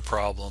had no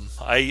problem.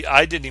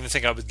 I didn't even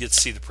think I would get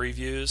to see the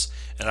previews,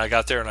 and I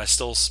got there and I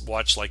still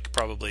watched like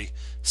probably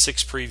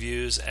 6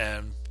 previews,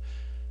 and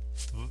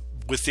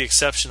with the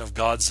exception of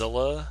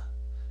Godzilla,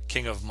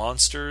 King of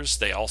Monsters,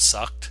 they all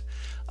sucked.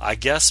 I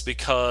guess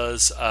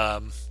because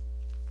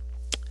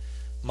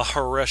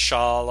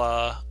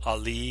Mahershala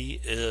Ali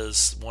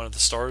is one of the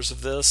stars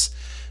of this,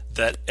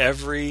 that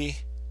every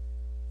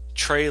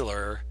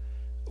trailer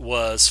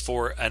was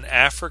for an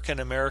African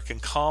American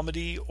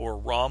comedy or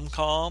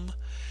rom-com.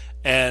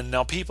 And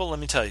now, people, let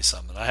me tell you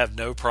something. I have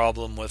no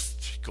problem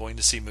with going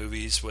to see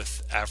movies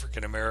with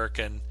African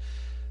American,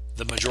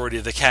 the majority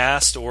of the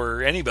cast,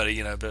 or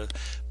anybody,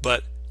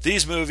 but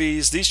these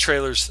movies, these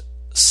trailers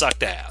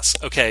sucked ass.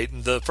 Okay,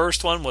 the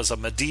first one was a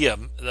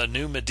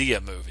new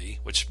Medea movie,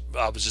 which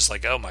I was just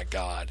like, oh my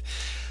God.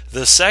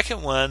 The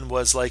second one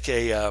was like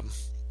a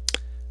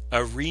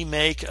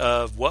remake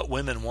of What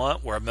Women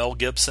Want, where Mel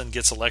Gibson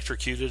gets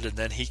electrocuted and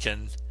then he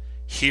can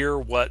hear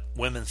what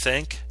women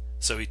think,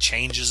 so he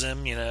changes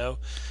him,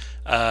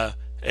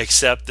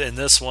 except in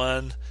this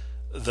one,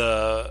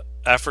 the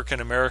African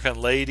American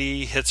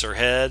lady hits her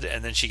head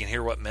and then she can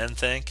hear what men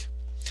think.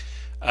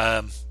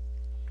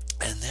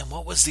 And then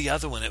what was the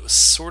other one? It was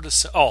sort of...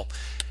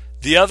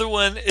 the other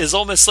one is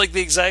almost like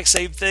the exact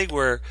same thing,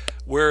 where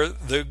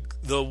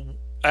the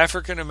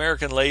African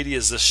American lady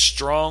is the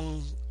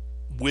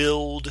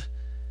strong-willed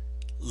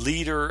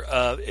leader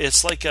of...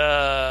 It's like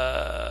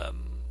Harrison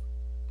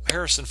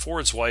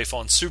Ford's wife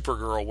on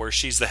Supergirl, where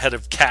she's the head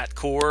of Cat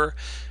Corps,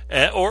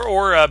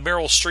 or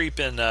Meryl Streep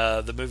in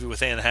the movie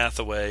with Anne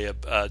Hathaway,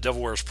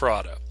 Devil Wears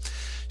Prada.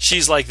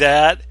 She's like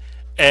that,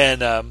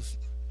 and...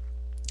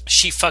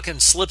 she fucking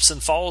slips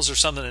and falls or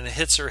something and it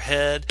hits her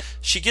head.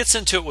 She gets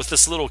into it with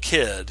this little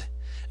kid,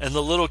 and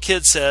the little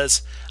kid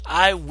says,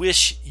 I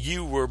wish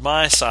you were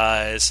my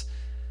size,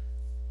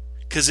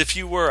 because if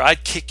you were,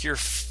 I'd kick your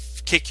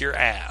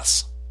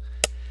ass.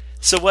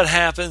 So what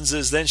happens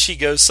is then she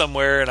goes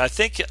somewhere, and I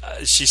think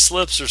she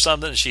slips or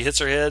something, and she hits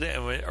her head,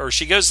 or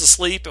she goes to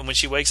sleep, and when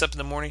she wakes up in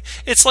the morning,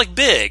 it's like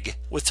Big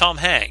with Tom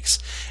Hanks.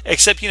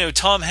 Except,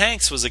 Tom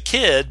Hanks was a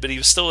kid, but he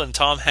was still in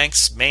Tom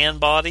Hanks' man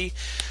body.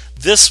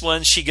 This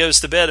one, she goes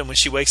to bed, and when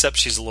she wakes up,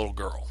 she's a little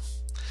girl.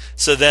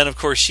 So then, of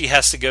course, she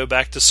has to go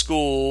back to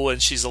school,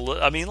 and she's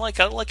like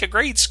a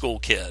grade school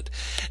kid,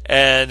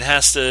 and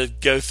has to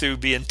go through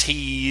being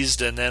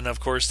teased, and then, of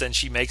course, then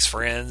she makes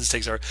friends,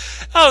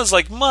 I was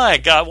like, my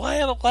God,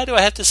 why do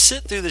I have to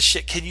sit through this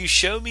shit? Can you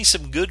show me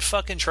some good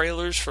fucking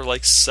trailers for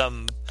like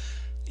some,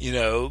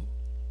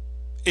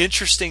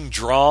 interesting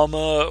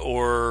drama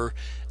or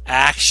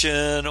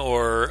action,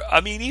 or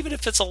even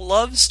if it's a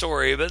love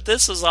story, but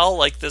this is all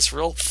like this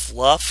real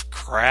fluff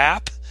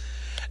crap.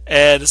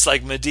 And it's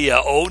like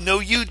Medea, oh, no,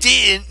 you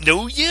didn't.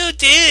 No, you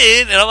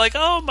didn't. And I'm like,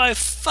 oh, my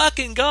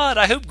fucking God.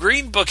 I hope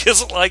Green Book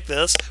isn't like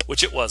this,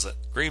 which it wasn't.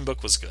 Green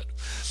Book was good.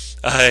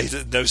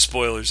 No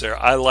spoilers there.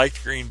 I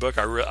like Green Book.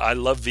 I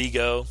love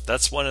Vigo.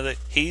 That's one of the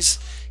he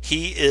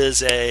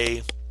is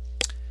a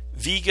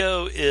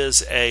Vigo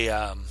is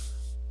a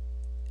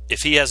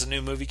if he has a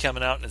new movie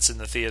coming out and it's in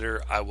the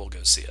theater, I will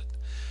go see it.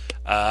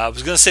 I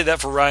was going to say that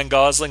for Ryan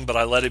Gosling, but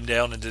I let him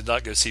down and did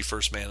not go see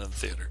First Man in the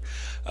theater.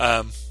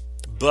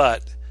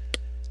 But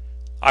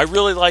I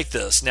really like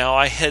this. Now,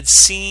 I had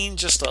seen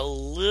just a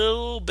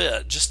little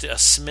bit, just a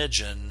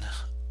smidgen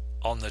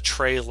on the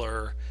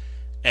trailer,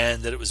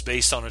 and that it was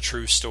based on a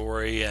true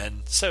story,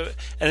 and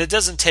it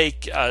doesn't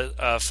take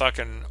a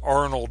fucking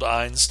Arnold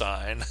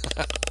Einstein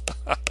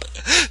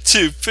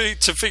to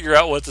figure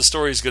out what the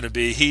story is going to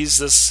be. He's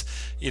this,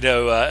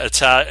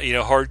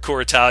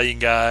 hardcore Italian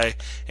guy,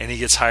 and he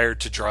gets hired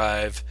to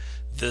drive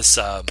this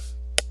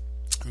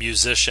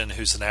musician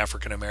who's an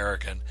African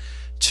American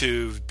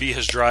to be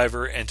his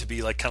driver and to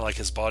be kind of like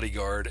his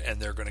bodyguard, and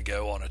they're going to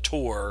go on a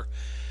tour,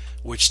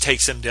 which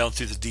takes him down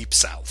through the deep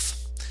South.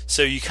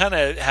 So you kind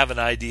of have an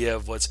idea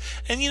of what's...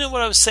 And you know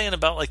what I was saying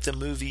about the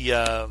movie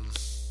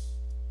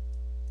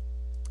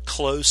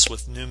Close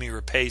with Noomi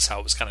Rapace, how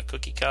it was kind of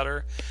cookie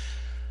cutter?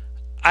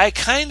 I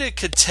kind of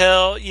could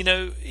tell,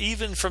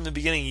 even from the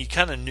beginning, you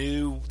kind of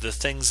knew the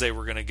things they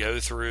were going to go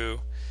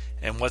through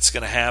and what's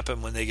going to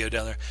happen when they go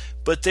down there.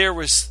 But there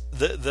was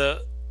there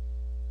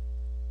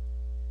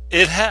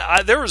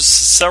was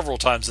several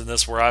times in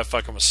this where I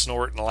fucking was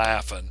snorting and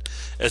laughing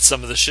at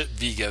some of the shit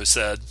Vigo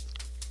said.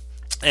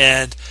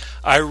 And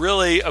I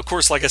really, of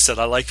course, like I said,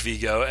 I like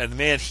Vigo. And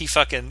man, he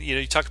fucking,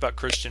 you talk about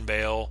Christian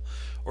Bale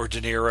or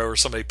De Niro or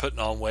somebody putting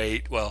on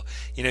weight. Well,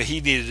 he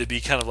needed to be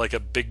kind of like a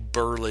big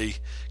burly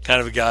kind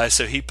of a guy.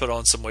 So he put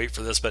on some weight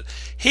for this. But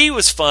he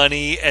was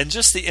funny, and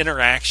just the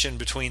interaction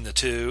between the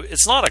two.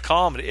 It's not a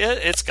comedy.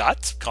 It's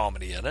got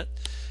comedy in it.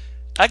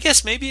 I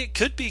guess maybe it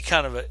could be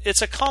kind of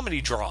it's a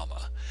comedy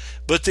drama.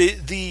 But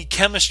the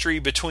chemistry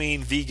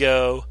between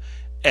Vigo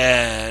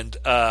and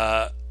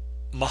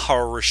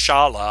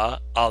Mahershala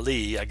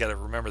Ali, I got to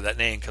remember that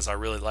name because I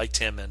really liked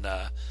him in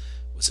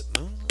was it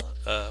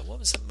Moonlight? What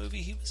was that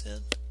movie he was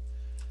in?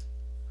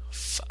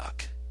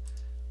 Fuck.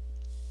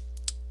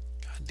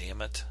 God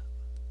damn it.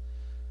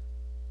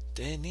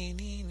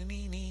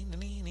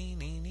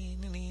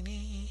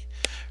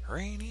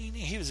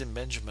 He was in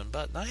Benjamin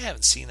Button. I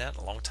haven't seen that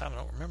in a long time. I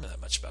don't remember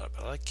that much about it,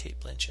 but I like Cate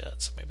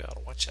Blanchett, so maybe I ought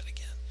to watch that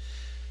again.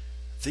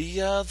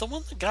 The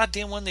one that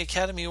goddamn won the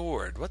Academy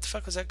Award. What the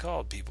fuck was that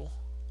called, people?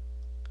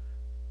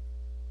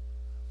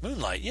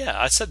 Moonlight. Yeah,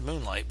 I said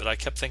Moonlight, but I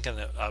kept thinking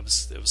that it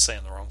was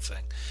saying the wrong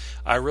thing.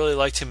 I really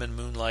liked him in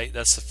Moonlight.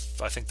 That's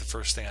I think the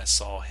first thing I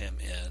saw him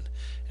in,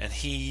 and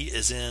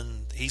he's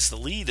the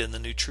lead in the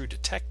new True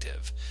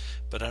Detective.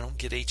 But I don't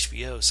get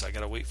HBO, so I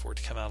got to wait for it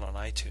to come out on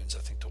iTunes, I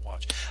think, to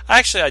watch.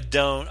 Actually, I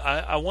don't.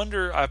 I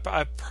wonder. I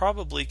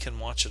probably can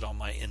watch it on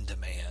my in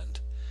demand,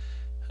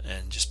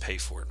 and just pay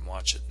for it and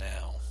watch it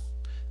now.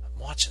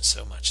 Watching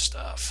so much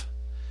stuff.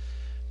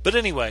 But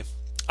anyway,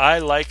 I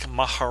like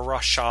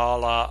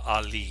Mahershala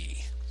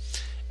Ali,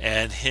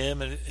 and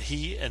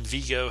he and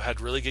Vigo had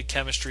really good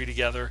chemistry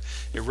together.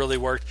 It really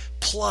worked.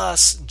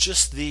 Plus,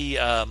 just the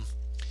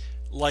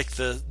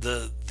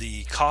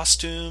the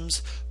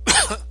costumes,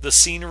 the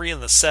scenery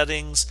and the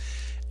settings,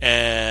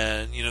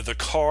 and the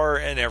car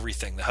and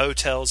everything, the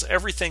hotels,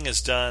 everything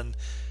is done.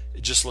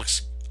 It just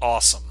looks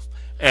awesome.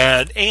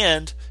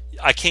 And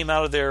I came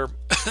out of there.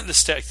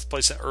 This takes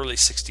place in the early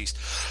 60s.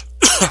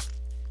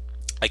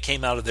 I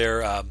came out of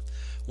there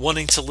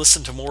wanting to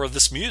listen to more of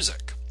this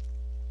music.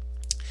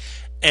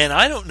 And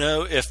I don't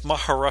know if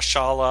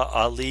Mahershala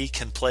Ali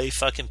can play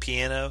fucking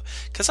piano,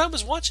 because I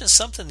was watching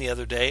something the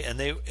other day,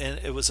 and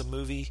it was a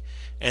movie,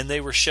 and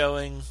they were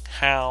showing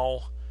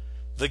how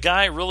the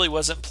guy really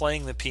wasn't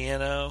playing the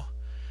piano,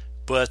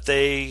 but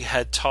they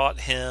had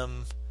taught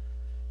him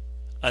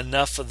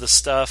enough of the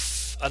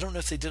stuff. I don't know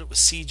if they did it with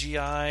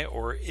CGI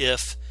or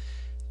if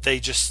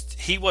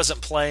he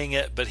wasn't playing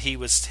it, but he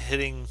was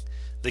hitting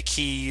the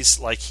keys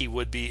like he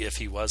would be if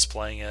he was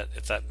playing it,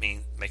 if that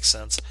makes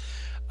sense.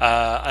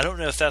 I don't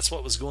know if that's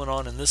what was going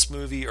on in this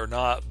movie or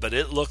not, but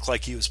it looked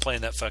like he was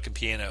playing that fucking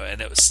piano,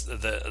 and it was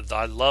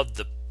I loved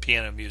the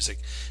piano music.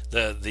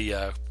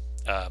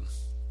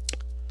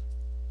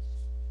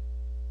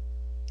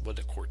 What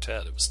a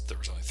quartet! There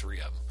was only three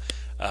of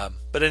them.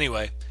 But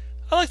anyway,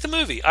 I like the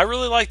movie. I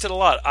really liked it a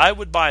lot. I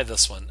would buy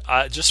this one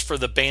just for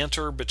the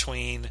banter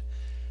between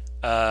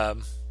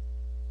the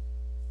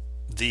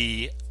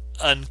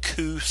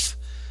uncouth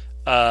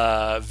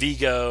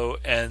Vigo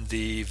and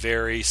the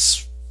very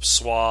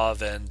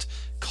suave and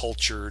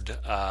cultured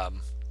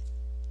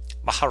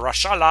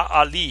Mahershala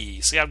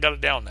Ali. See, I've got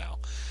it down now.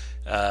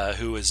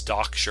 Who is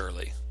Doc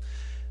Shirley.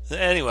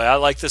 Anyway, I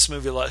like this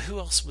movie a lot. Who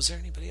else? Was there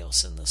anybody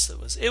else in this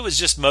It was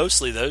just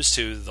mostly those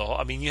two.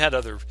 You had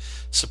other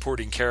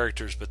supporting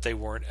characters, but they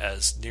weren't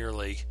as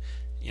nearly,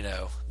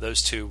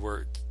 those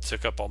two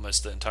took up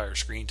almost the entire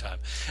screen time.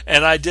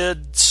 And I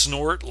did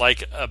snort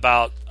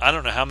about, I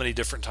don't know how many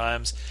different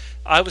times.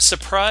 I was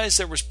surprised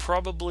there was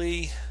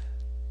probably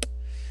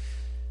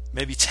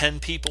maybe 10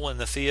 people in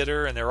the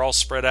theater, and they're all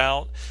spread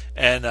out.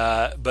 And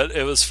but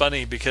it was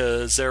funny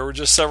because there were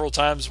just several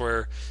times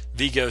where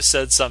Vigo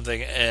said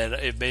something and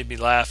it made me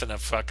laugh, and I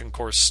fucking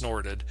course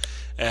snorted.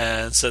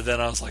 And so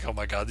then I was like, oh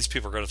my god, these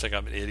people are going to think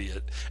I'm an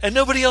idiot. And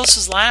nobody else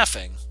is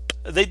laughing.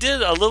 They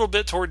did a little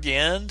bit toward the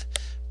end,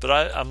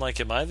 but I'm like,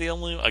 am I the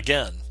only one?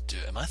 Again,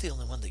 dude, am I the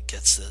only one that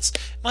gets this?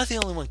 Am I the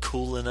only one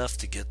cool enough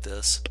to get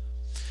this?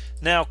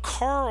 Now,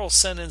 Carl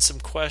sent in some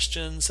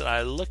questions, and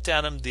I looked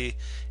at them.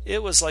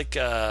 It was like,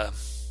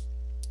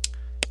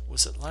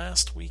 was it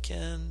last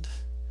weekend?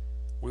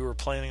 We were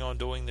planning on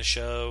doing the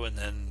show, and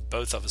then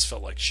both of us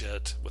felt like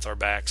shit with our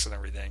backs and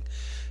everything.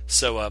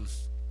 So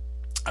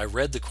I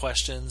read the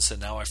questions,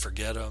 and now I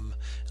forget them.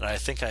 And I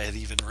think I had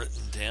even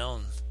written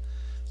down.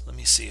 Let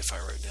me see if I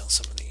wrote down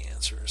some of the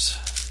answers.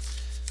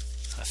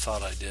 I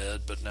thought I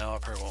did, but now I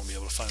probably won't be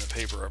able to find the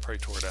paper. I probably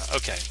tore it out.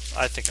 Okay,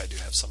 I think I do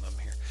have some of them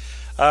here.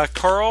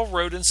 Carl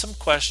wrote in some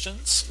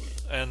questions,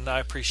 and I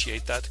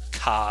appreciate that.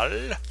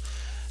 Carl,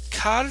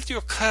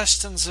 your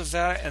questions are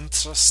very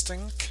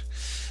interesting.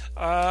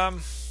 I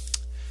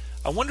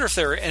wonder if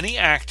there are any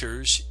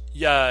actors.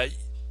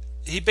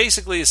 He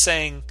basically is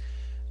saying,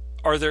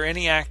 are there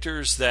any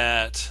actors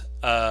that,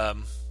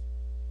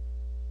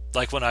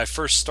 like when I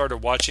first started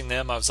watching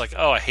them, I was like,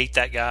 oh, I hate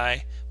that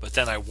guy, but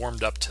then I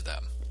warmed up to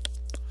them.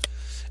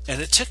 And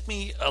it took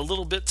me a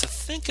little bit to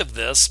think of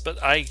this, but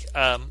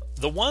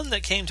the one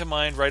that came to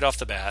mind right off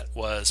the bat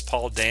was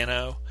Paul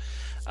Dano.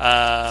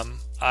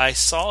 I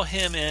saw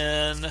him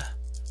in,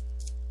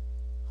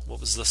 what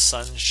was the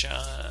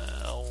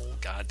Sunshine? Oh,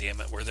 god damn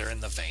it, where they're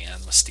in the van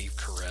with Steve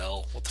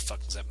Carell. What the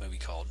fuck was that movie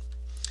called?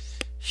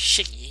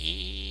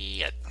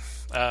 Shit.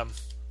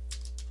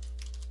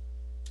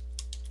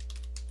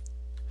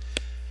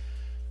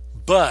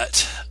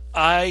 But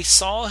I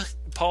saw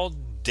Paul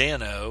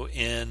Dano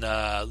in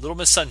Little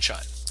Miss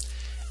Sunshine,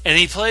 and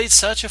he played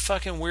such a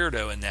fucking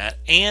weirdo in that,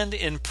 and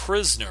in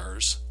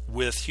Prisoners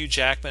with Hugh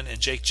Jackman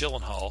and Jake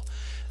Gyllenhaal,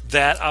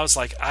 that I was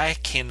like, I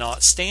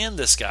cannot stand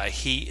this guy.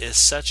 He is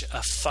such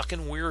a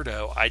fucking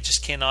weirdo. I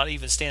just cannot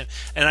even stand him.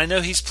 And I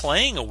know he's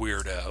playing a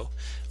weirdo,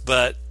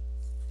 but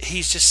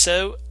he's just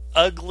so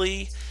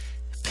ugly,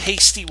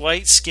 pasty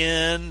white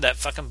skin, that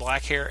fucking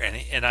black hair,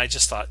 and I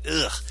just thought,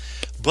 ugh.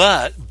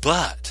 But,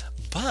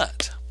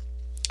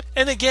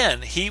 and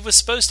again, he was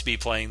supposed to be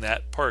playing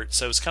that part,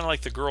 so it was kind of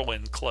like the girl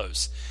in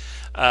Close.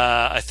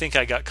 I think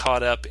I got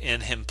caught up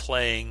in him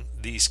playing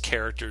these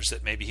characters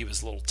that maybe he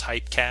was a little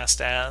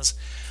typecast as.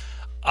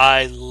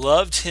 I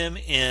loved him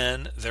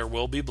in There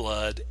Will Be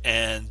Blood,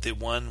 and the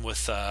one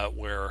with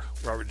where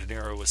Robert De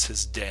Niro was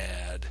his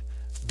dad,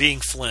 Being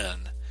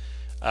Flynn.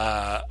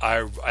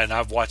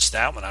 I've watched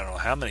that one I don't know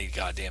how many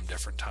goddamn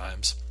different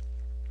times.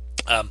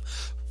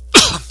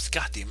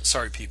 Goddamn it,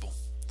 sorry people.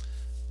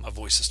 My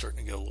voice is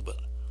starting to go a little bit.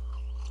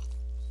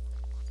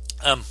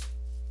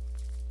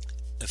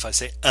 If I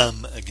say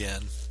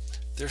again,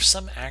 there's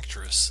some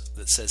actress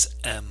that says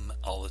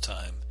all the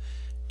time.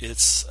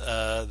 It's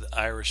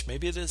Irish.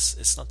 Maybe it is.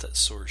 It's not that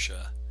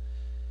Saoirse.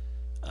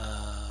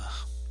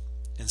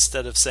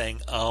 Instead of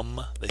saying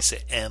they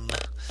say M.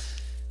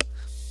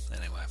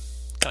 Anyway,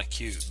 kind of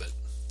cute, but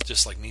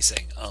just like me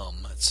saying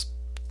it's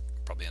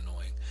probably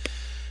annoying.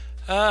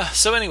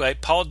 So anyway,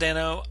 Paul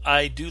Dano,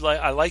 I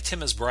liked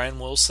him as Brian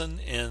Wilson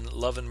in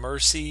Love and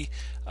Mercy,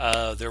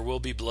 There Will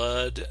Be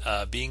Blood,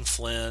 Being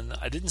Flynn.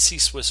 I didn't see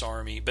Swiss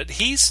Army, but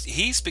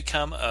he's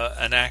become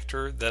an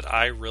actor that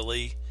I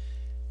really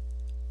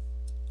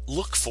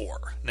look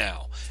for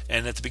now.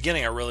 And at the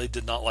beginning, I really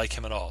did not like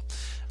him at all.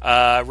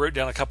 I wrote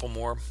down a couple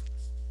more.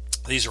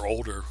 These are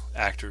older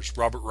actors: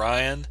 Robert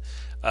Ryan,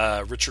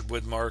 Richard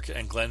Widmark,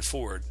 and Glenn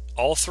Ford.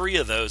 All three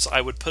of those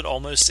I would put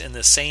almost in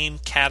the same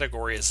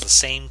category as the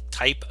same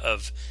type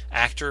of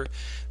actor.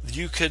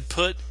 You could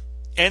put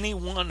any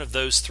one of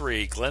those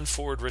three, Glenn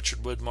Ford, Richard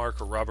Widmark,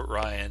 or Robert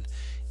Ryan,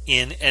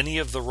 in any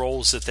of the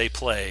roles that they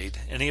played,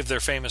 any of their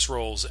famous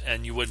roles,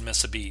 and you wouldn't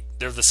miss a beat.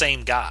 They're the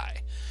same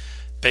guy,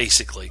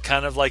 basically.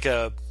 Kind of like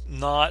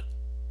not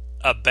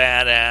a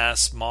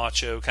badass,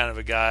 macho kind of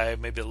a guy,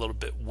 maybe a little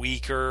bit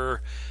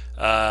weaker,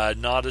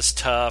 not as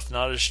tough,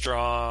 not as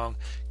strong.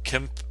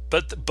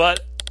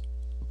 But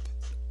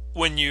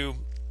when you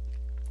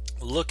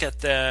look at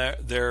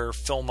their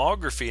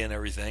filmography and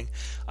everything,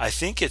 I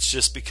think it's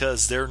just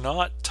because they're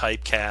not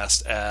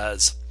typecast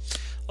as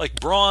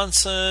like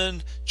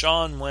Bronson,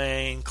 John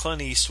Wayne,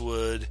 Clint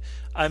Eastwood.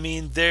 I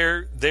mean,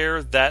 they're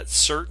that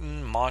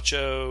certain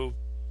macho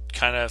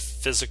kind of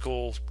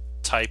physical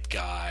type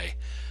guy,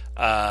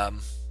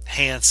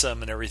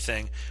 handsome and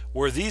everything,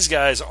 where these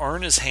guys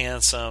aren't as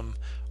handsome,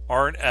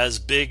 aren't as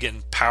big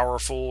and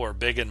powerful or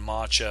big and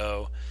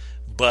macho,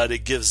 but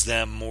it gives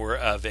them more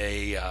of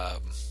a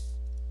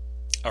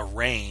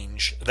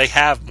range. They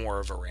have more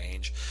of a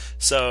range.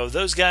 So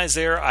those guys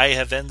there, I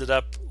have ended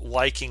up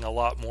liking a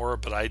lot more.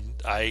 But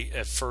I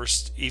at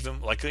first,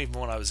 even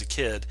when I was a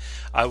kid,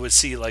 I would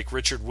see like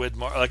Richard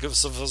Widmark. Like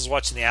if I was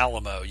watching The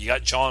Alamo, you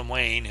got John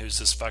Wayne, who's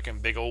this fucking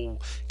big old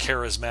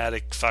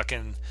charismatic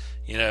fucking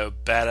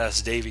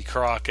badass Davy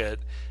Crockett.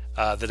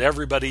 that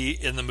everybody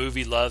in the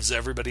movie loves,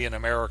 everybody in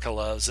America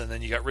loves, and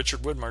then you got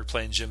Richard Widmark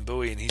playing Jim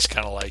Bowie, and he's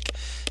kind of like,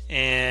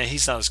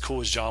 he's not as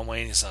cool as John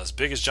Wayne, he's not as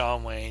big as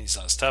John Wayne, he's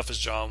not as tough as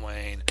John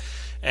Wayne,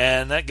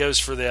 and that goes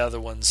for the other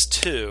ones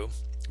too,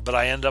 but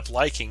I end up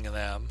liking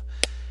them.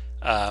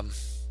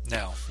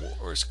 Now,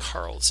 where's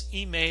Carl's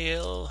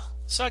email?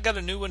 So I got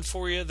a new one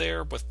for you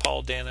there with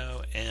Paul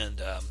Dano,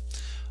 and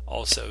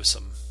also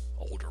some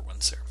older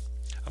ones there.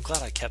 I'm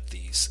glad I kept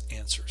these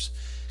answers,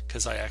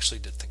 because I actually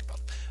did think about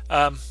them.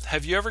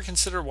 Have you ever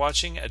considered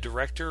watching a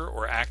director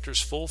or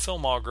actor's full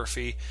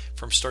filmography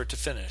from start to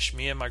finish?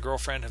 Me and my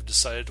girlfriend have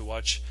decided to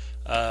watch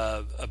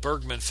a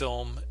Bergman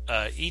film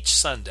each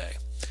Sunday.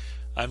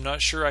 I'm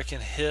not sure I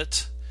can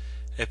hit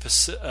a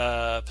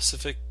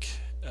Pacific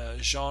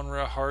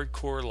genre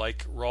hardcore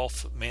like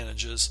Rolf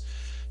manages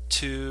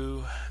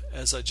to,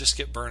 as I just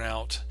get burnt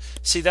out.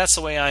 See, that's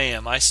the way I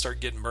am. I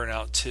start getting burnt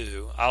out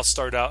too. I'll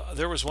start out.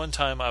 There was one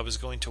time I was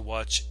going to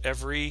watch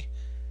every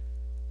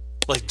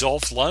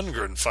Dolph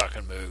Lundgren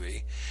fucking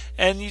movie,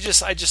 and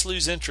I just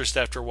lose interest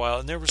after a while.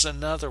 And there was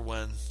another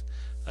one.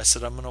 I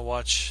said I'm going to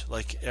watch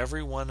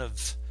every one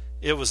of.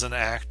 It was an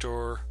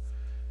actor,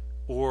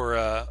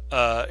 or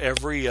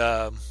every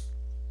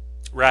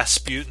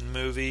Rasputin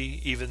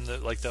movie, even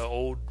the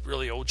old,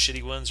 really old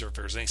shitty ones, or if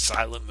there's any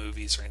silent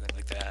movies or anything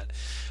like that.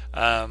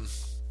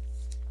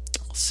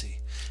 Let's see.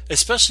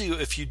 Especially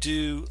if you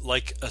do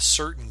a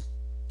certain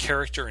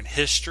character in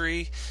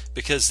history,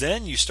 because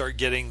then you start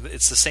getting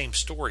it's the same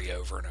story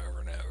over and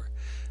over and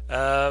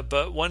over.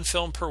 But one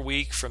film per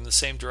week from the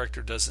same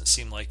director doesn't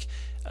seem like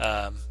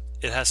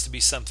it has to be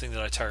something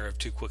that I tire of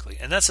too quickly.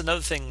 And that's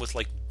another thing with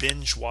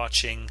binge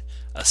watching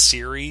a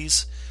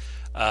series,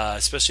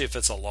 especially if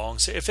it's a long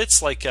if it's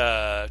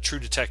True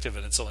Detective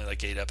and it's only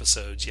 8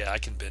 episodes, yeah, I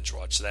can binge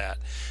watch that.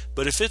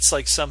 But if it's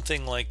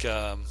something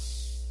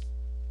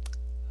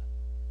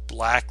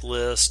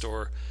Blacklist,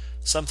 or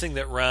something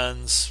that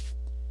runs,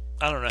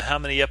 I don't know how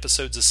many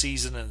episodes a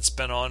season, and it's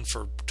been on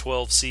for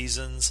 12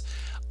 seasons,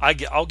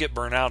 I'll get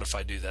burnt out if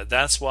I do that.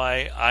 That's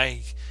why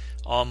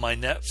on my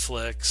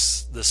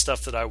Netflix, the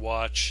stuff that I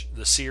watch,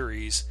 the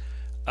series,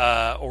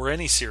 or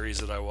any series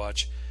that I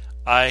watch,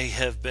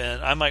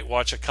 I might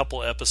watch a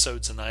couple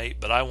episodes a night,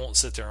 but I won't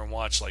sit there and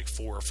watch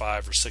 4 or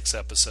 5 or 6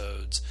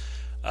 episodes.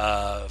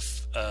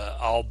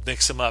 I'll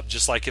mix them up,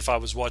 just like if I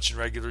was watching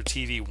regular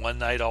TV. One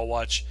night I'll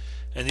watch,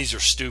 and these are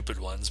stupid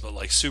ones, but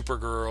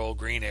Supergirl,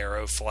 Green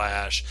Arrow,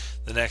 Flash.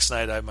 The next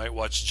night I might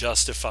watch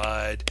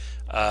Justified,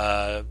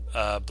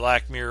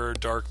 Black Mirror,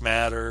 Dark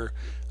Matter.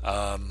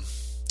 Trying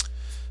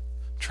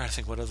to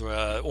think what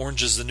other,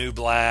 Orange is the New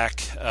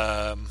Black,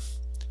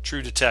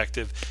 True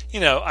Detective.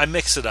 I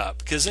mix it up,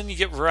 because then you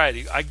get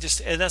variety.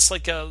 And that's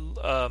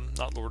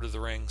not Lord of the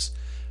Rings,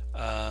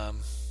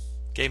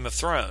 Game of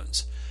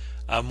Thrones.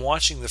 I'm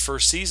watching the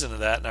first season of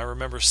that, and I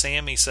remember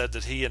Sammy said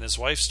that he and his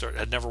wife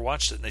had never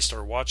watched it, and they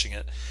started watching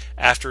it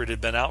after it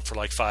had been out for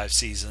 5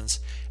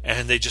 seasons,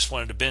 and they just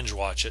wanted to binge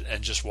watch it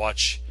and just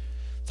watch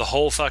the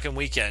whole fucking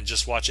weekend,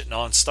 just watch it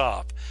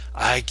nonstop.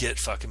 I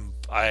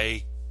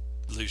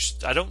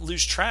don't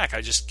lose track.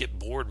 I just get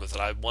bored with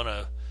it. I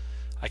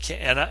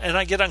can't, and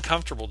I get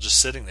uncomfortable just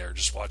sitting there,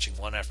 just watching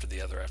one after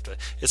the other.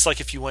 It's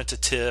like if you went to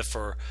TIFF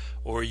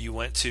or you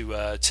went to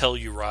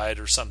Telluride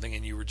or something,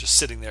 and you were just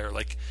sitting there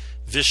like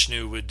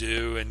Vishnu would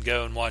do, and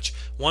go and watch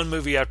one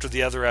movie after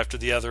the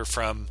other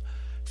from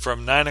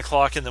 9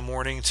 o'clock in the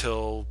morning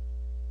till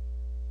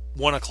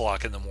 1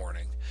 o'clock in the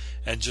morning,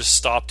 and just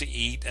stop to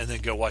eat and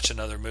then go watch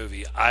another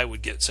movie. I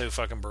would get so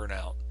fucking burnt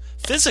out.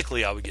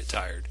 Physically, I would get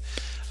tired.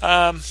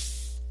 But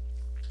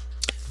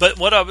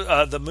what what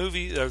I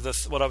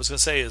was going to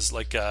say is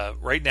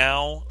right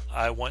now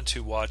I want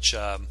to watch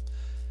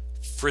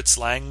Fritz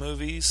Lang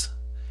movies.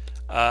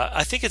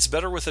 I think it's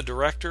better with a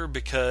director,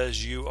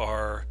 because you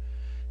are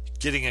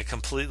getting a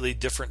completely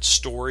different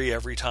story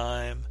every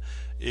time.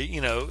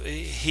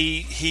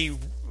 He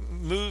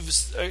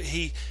moves.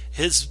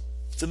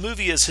 The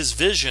movie is his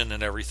vision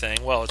and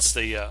everything. Well, it's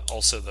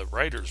also the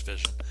writer's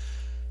vision.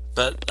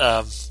 But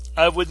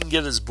I wouldn't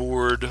get as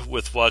bored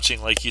with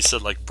watching, like you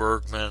said,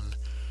 Bergman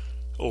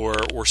or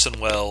Orson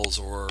Welles,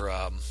 or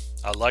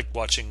I've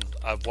watched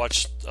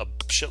a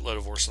shitload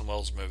of Orson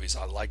Welles movies.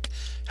 I like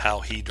how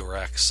he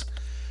directs.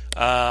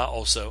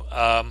 Also,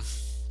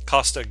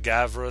 Costa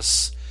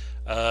Gavras,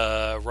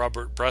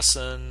 Robert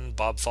Bresson,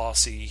 Bob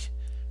Fosse,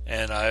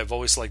 and I've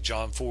always liked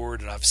John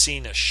Ford, and I've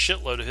seen a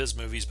shitload of his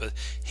movies, but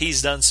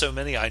he's done so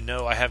many, I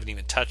know I haven't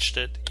even touched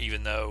it,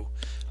 even though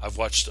I've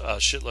watched a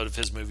shitload of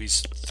his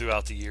movies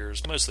throughout the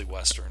years, mostly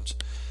Westerns.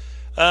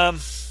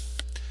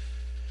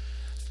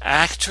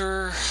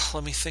 Actor,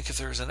 let me think if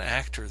there's an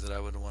actor that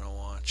I would want to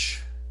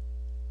watch.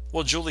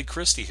 Well, Julie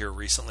Christie here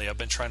recently. I've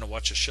been trying to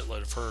watch a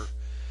shitload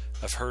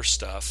of her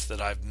stuff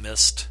that I've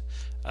missed.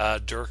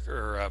 Dirk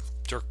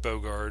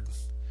Bogarde.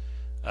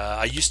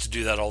 I used to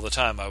do that all the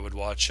time. I would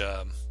watch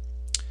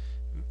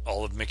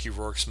all of Mickey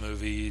Rourke's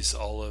movies,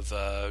 all of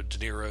De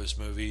Niro's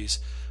movies,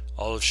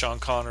 all of Sean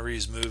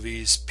Connery's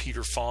movies,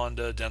 Peter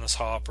Fonda, Dennis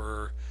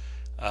Hopper.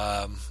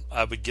 I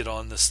would get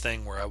on this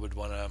thing where I would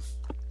want to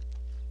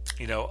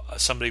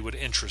somebody would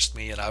interest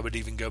me, and I would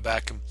even go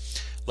back and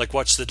like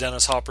watch the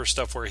Dennis Hopper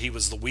stuff where he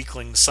was the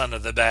weakling son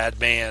of the bad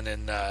man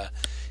in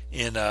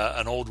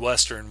an old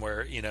western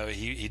where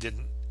he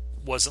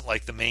wasn't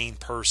like the main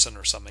person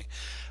or something.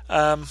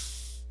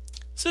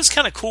 So it's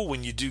kind of cool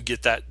when you do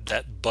get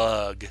that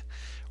bug,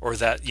 or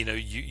that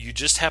you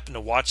just happen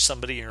to watch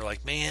somebody and you're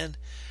like, man,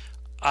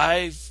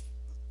 I've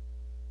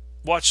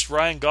watched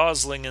Ryan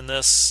Gosling in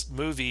this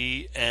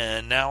movie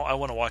and now I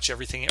want to watch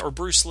everything, or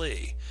Bruce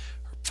Lee,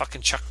 or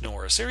fucking Chuck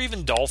Norris, or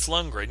even Dolph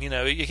Lundgren.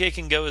 It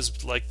can go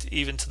as like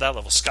even to that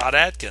level. Scott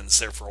Adkins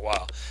there for a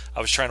while.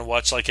 I was trying to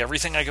watch like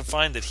everything I could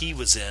find that he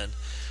was in.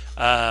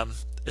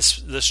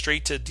 It's the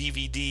straight to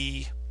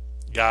DVD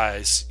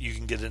guys, you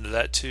can get into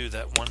that too.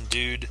 That one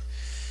dude,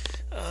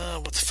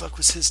 what the fuck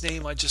was his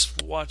name? I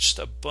just watched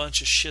a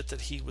bunch of shit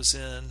that he was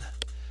in.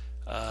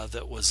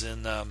 That was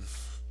in.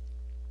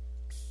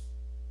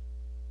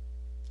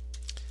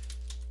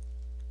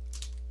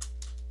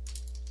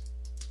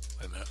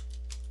 Wait a minute.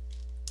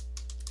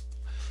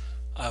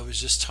 I was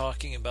just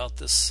talking about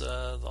this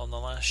on the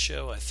last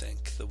show. I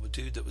think the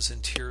dude that was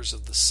in Tears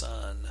of the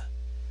Sun,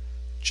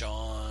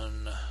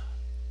 John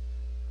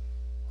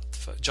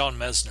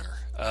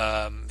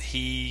Mesner.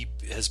 He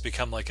has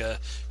become like a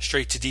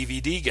straight to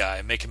DVD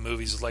guy, making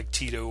movies with like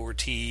Tito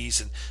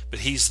Ortiz, but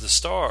he's the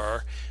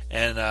star.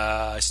 And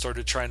I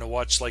started trying to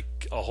watch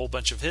like a whole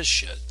bunch of his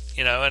shit,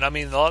 and I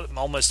mean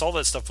almost all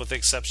that stuff with the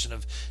exception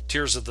of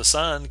Tears of the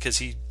Sun, because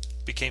he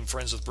became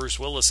friends with Bruce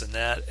Willis in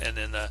that, and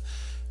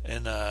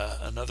in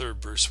another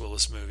Bruce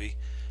Willis movie.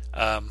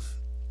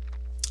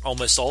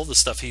 Almost all the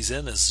stuff he's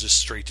in is just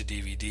straight to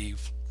DVD.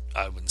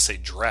 I wouldn't say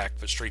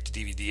direct, but straight to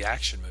DVD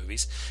action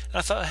movies. And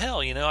I thought,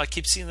 hell, I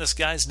keep seeing this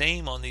guy's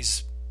name on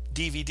these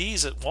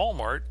DVDs at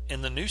Walmart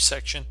in the news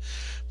section,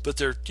 but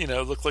they're,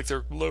 look like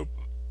they're low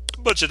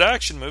budget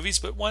action movies,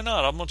 but why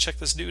not? I'm going to check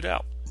this dude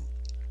out.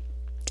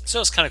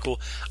 So it's kind of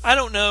cool. I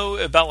don't know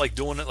about like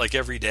doing it like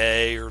every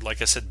day, or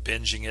like I said,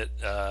 binging it.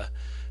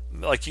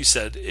 Like you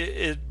said,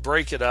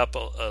 break it up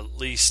at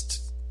least.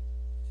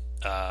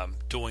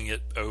 Doing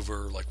it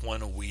over like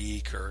one a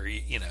week, or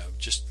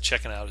just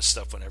checking out his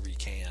stuff whenever you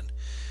can.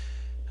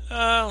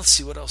 Let's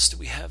see, what else do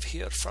we have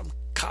here from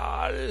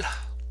Carl.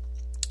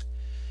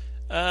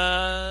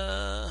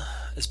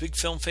 As big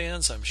film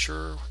fans, I'm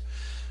sure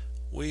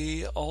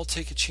we all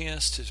take a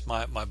chance to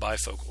my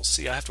bifocals.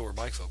 See, I have to wear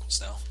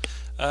bifocals now.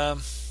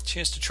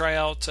 Chance to try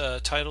out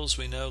titles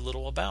we know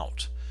little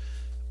about.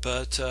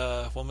 But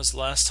when was the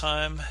last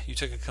time you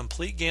took a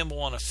complete gamble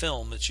on a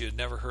film that you had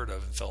never heard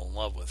of and fell in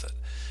love with it?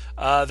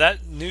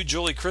 That new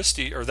Julie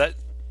Christie, or that,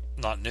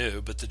 not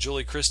new, but the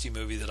Julie Christie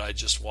movie that I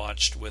just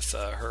watched with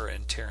her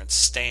and Terrence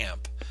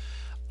Stamp,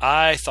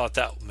 I thought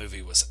that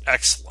movie was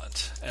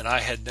excellent, and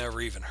I had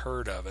never even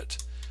heard of it.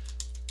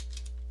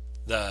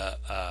 The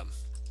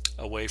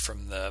Away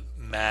from the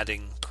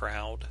Madding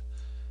Crowd.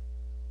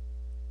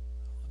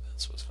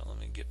 That's what's fun. Let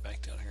me get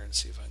back down here and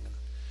see if I can.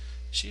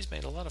 She's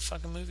made a lot of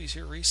fucking movies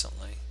here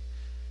recently.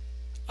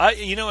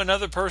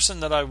 Another person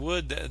that I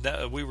would,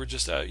 that we were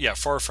just,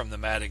 Far from the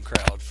Madding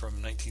Crowd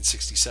from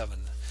 1967.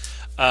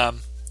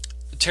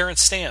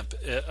 Terrence Stamp.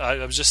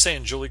 I was just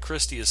saying, Julie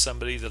Christie is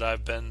somebody that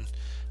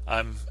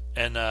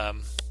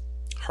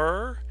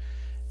her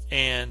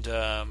and,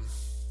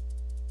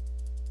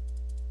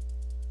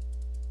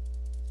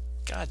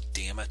 God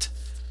damn it,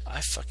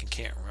 I fucking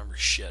can't remember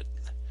shit.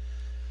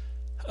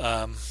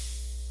 Let me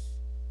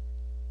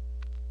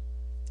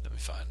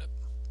find it.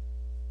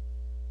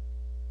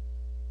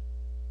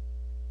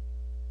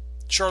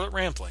 Charlotte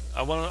Rampling.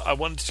 I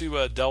wanted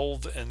to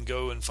delve and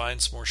go and find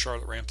some more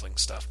Charlotte Rampling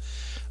stuff.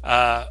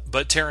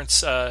 But Terrence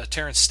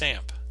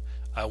Stamp,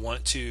 I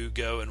want to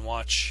go and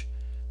watch,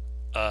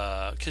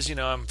 because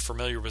I'm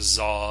familiar with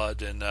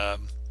Zod and the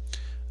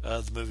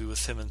movie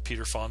with him and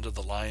Peter Fonda,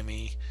 The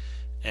Limey,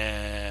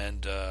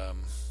 and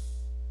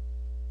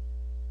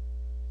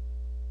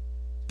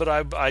but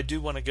I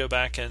do want to go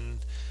back and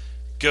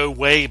go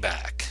way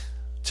back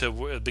to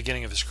the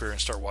beginning of his career and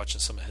start watching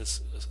some of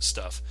his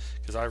stuff,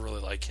 because I really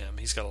like him.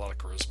 He's got a lot of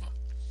charisma.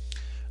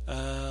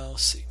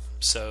 Let's see.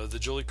 So the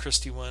Julie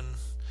Christie one,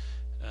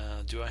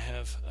 do I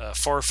have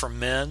Far From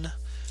Men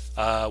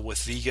with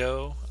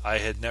Vigo? I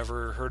had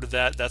never heard of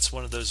that. That's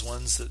one of those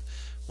ones that,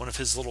 one of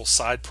his little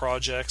side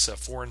projects, a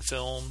foreign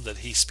film that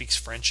he speaks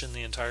French in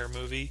the entire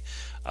movie.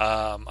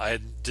 I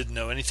didn't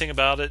know anything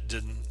about it,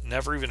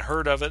 never even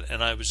heard of it,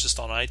 and I was just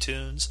on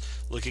iTunes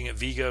looking at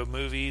Vigo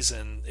movies,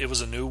 and it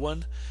was a new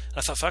one. I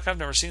thought, fuck, I've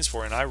never seen this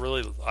before, and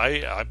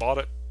I bought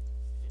it,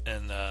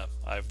 and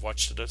I've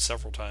watched it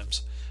several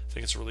times. I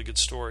think it's a really good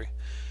story.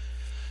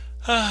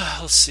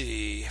 Let's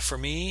see. For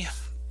me,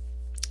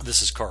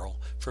 this is Carl.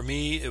 For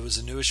me, it was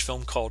a newish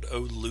film called Oh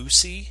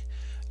Lucy,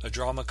 a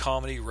drama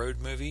comedy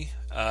road movie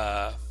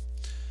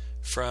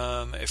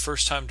from a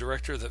first-time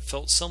director that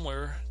felt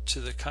similar to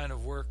the kind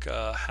of work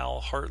Hal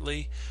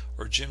Hartley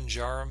or Jim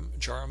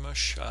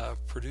Jarmusch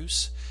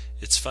produce.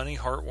 It's funny,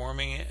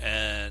 heartwarming,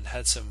 and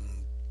had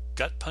some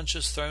gut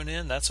punches thrown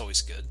in. That's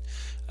always good.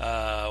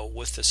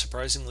 With a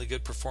surprisingly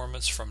good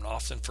performance from an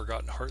often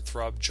forgotten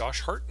heartthrob,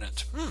 Josh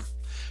Hartnett.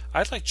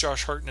 I like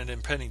Josh Hartnett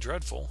in Penny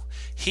Dreadful.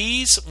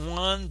 He's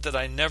one that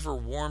I never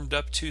warmed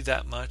up to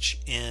that much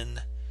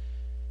in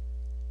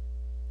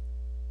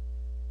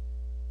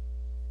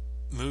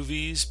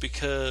movies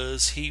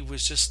because he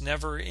was just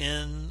never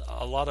in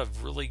a lot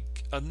of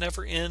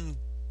never in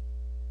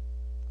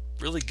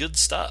really good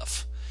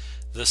stuff.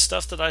 The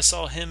stuff that I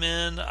saw him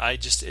in,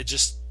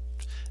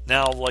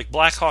 now like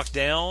Black Hawk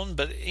Down,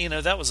 but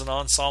that was an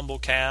ensemble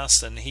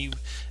cast, and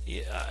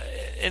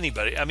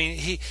anybody. I mean,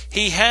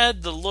 he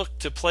had the look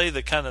to play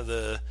the kind of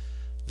the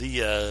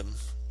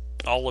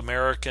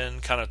all-American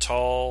kind of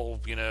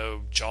tall,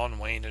 John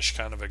Wayne-ish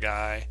kind of a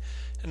guy.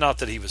 Not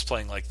that he was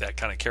playing like that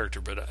kind of character,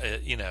 but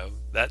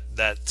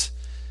that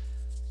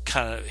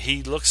kind of,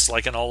 he looks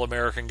like an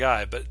all-American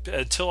guy. But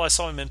until I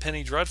saw him in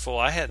Penny Dreadful,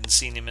 I hadn't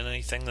seen him in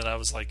anything that I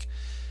was like,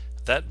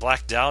 that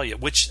Black Dahlia.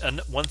 Which,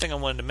 one thing I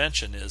wanted to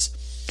mention is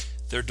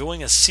they're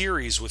doing a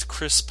series with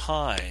Chris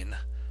Pine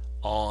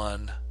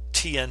on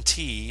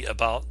TNT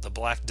about the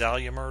Black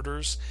Dahlia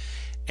murders,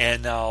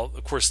 and now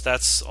of course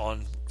that's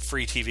on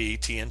free TV,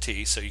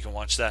 TNT, so you can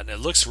watch that, and it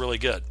looks really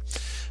good.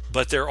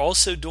 But they're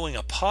also doing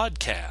a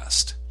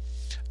podcast.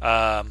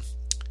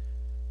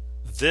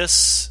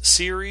 This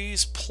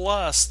series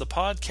plus the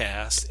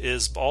podcast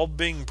is all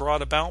being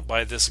brought about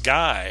by this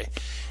guy,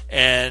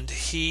 and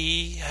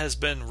he has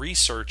been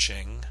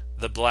researching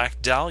the Black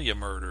Dahlia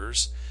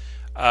murders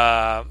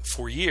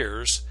for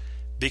years,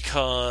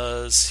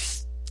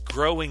 because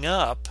growing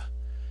up,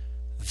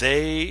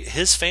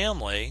 his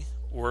family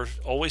were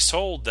always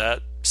told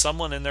that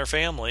someone in their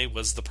family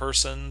was the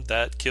person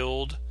that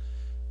killed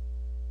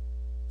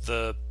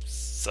the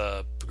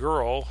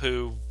girl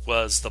who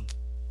was the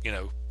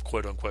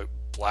quote unquote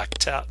Black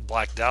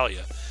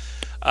Dahlia,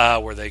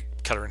 where they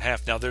cut her in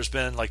half. Now there's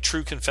been like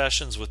True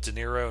Confessions with De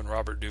Niro and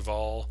Robert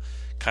Duvall,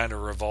 kind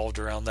of revolved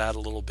around that a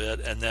little bit,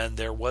 and then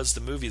there was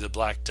the movie The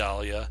Black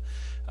Dahlia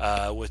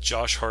with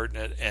Josh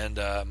Hartnett and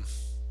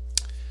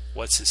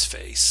what's his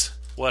face?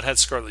 Well, it had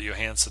Scarlett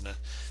Johansson. The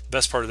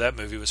best part of that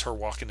movie was her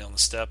walking down the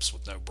steps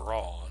with no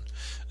bra on.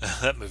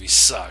 That movie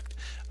sucked.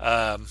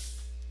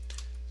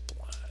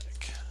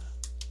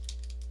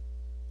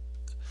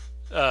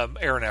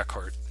 Aaron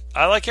Eckhart.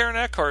 I like Aaron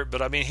Eckhart,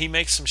 but I mean, he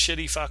makes some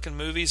shitty fucking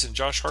movies, and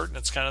Josh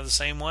Hartnett's kind of the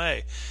same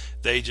way.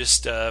 They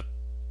just have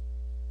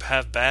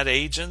bad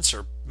agents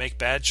or make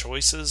bad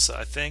choices.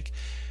 I think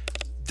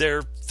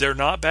they're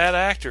not bad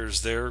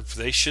actors.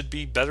 They should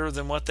be better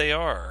than what they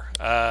are.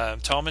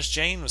 Thomas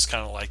Jane was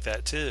kind of like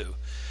that too.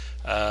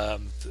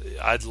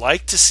 I'd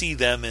like to see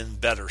them in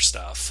better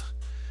stuff.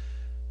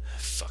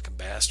 Fucking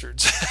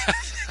bastards.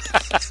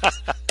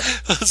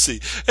 Let's see.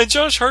 And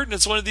Josh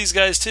Hartnett's one of these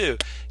guys too.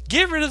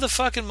 Get rid of the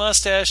fucking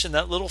mustache and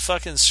that little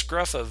fucking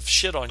scruff of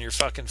shit on your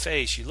fucking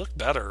face. You look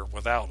better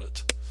without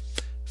it.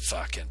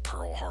 Fucking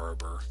Pearl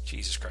Harbor.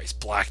 Jesus Christ.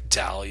 Black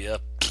Dahlia.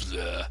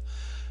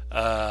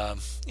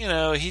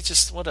 He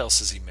just, what else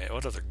has he made?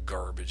 What other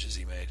garbage has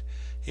he made?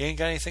 He ain't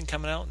got anything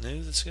coming out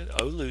new that's good.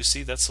 Oh,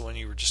 Lucy. That's the one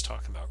you were just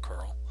talking about,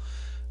 Carl.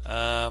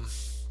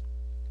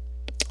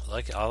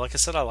 Like I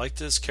said, I liked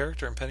his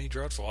character in Penny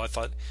Dreadful. I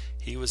thought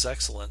he was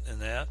excellent in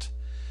that.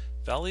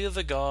 Valley of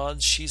the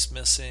Gods, she's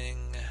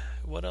missing.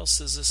 What else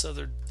is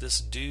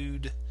this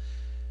dude?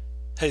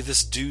 Hey,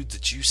 this dude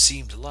that you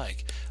seem to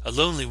like. A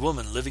lonely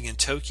woman living in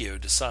Tokyo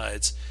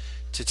decides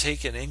to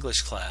take an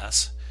English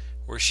class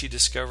where she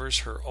discovers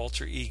her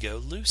alter ego,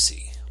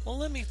 Lucy. Well,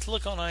 let me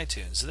look on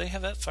iTunes. Do they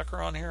have that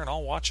fucker on here? And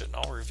I'll watch it and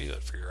I'll review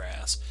it for your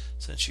ass,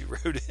 since you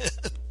wrote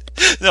it.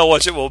 No,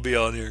 watch it won't be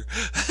on here.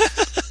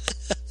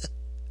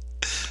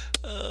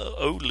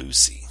 Oh,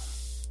 Lucy.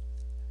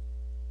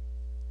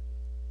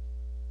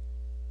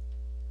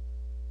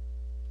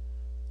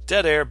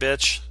 Dead air,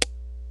 bitch.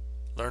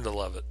 Learn to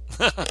love it.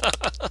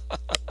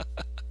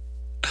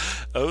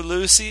 Oh,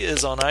 Lucy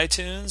is on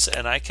iTunes,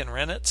 and I can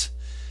rent it.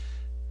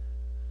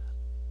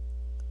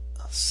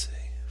 Let's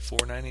see,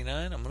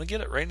 $4.99. I'm gonna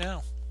get it right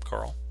now,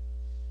 Carl.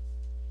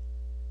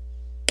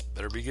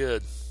 Better be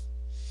good.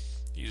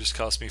 You just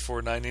cost me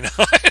 $4.99.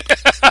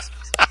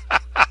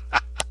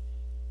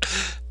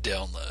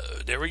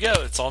 Download. There we go.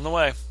 It's on the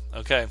way.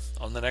 Okay,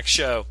 on the next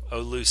show, Oh,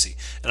 Lucy,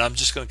 and I'm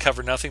just gonna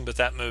cover nothing but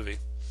that movie.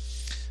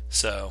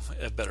 So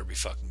it better be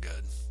fucking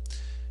good,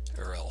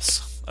 or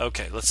else.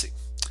 Okay, let's see.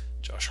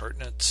 Josh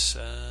Hartnett,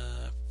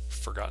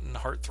 Forgotten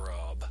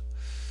Heartthrob.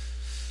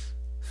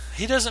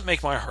 He doesn't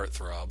make my heart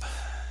throb.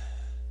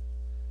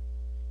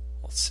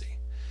 Let's see.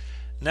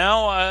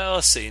 Now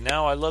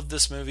I love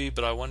this movie,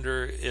 but I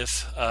wonder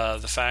if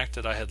the fact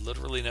that I had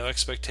literally no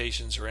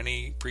expectations or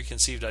any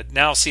preconceived...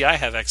 Now, see, I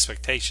have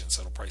expectations,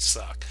 so it'll probably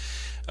suck.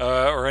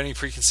 Or any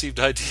preconceived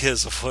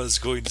ideas of what I was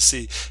going to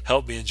see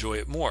helped me enjoy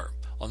it more.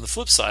 On the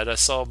flip side, I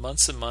saw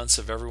months and months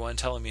of everyone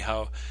telling me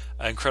how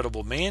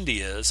incredible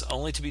Mandy is,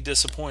 only to be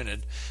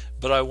disappointed.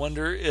 But I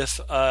wonder if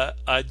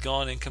I'd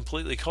gone in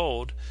completely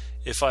cold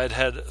if I'd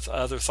had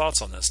other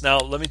thoughts on this. Now,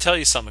 let me tell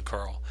you something,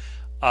 Carl.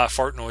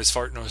 Fart noise,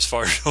 fart noise,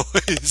 fart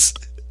noise.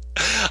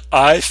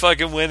 I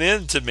fucking went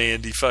into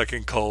Mandy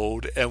fucking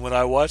cold, and when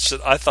I watched it,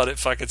 I thought it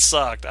fucking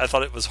sucked. I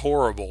thought it was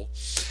horrible.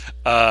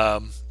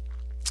 Um,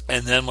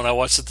 and then when I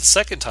watched it the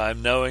second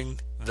time, knowing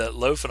that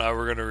Loaf and I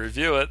were going to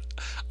review it,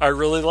 I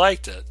really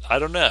liked it. I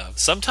don't know.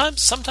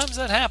 Sometimes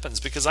that happens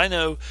because I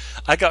know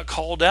I got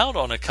called out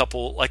on a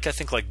couple, like I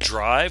think like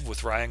Drive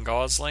with Ryan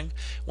Gosling.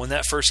 When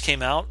that first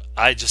came out,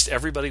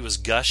 everybody was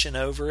gushing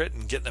over it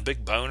and getting a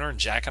big boner and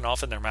jacking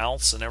off in their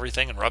mouths and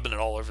everything and rubbing it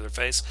all over their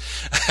face.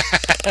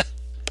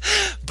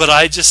 But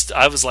I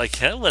was like,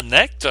 hell, the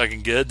neck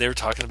fucking good. They were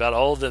talking about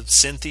all the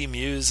synthy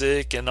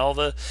music and all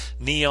the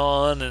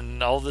neon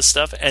and all this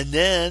stuff. And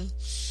then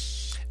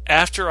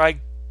after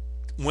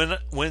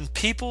when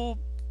people,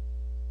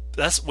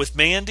 that's with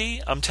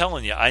Mandy, I'm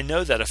telling you, I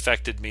know that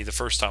affected me the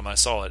first time I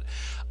saw it.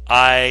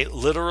 I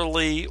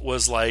literally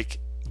was like,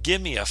 give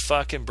me a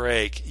fucking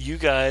break. You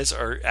guys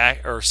are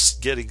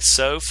getting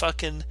so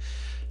fucking,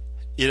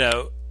 you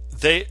know,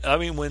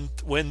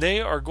 when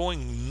they are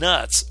going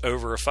nuts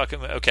over a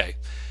fucking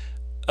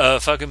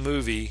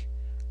movie,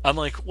 I'm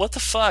like, what the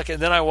fuck?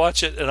 And then I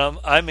watch it, and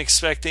I'm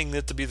expecting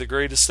it to be the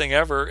greatest thing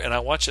ever, and I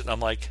watch it, and I'm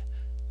like,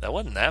 that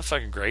wasn't that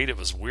fucking great. It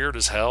was weird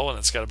as hell, and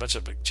it's got a bunch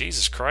of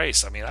Jesus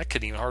Christ. I mean, I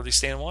couldn't even hardly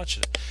stand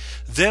watching it.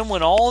 Then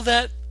when all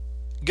that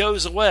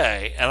goes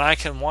away, and I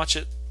can watch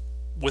it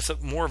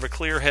with more of a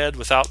clear head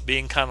without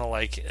being kind of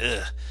like,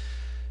 ugh,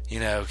 you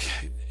know.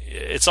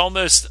 It's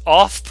almost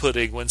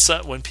off-putting when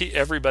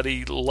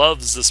everybody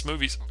loves this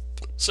movie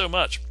so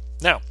much.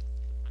 Now,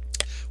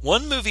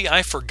 one movie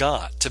I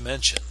forgot to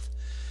mention,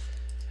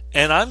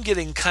 and I'm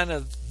getting kind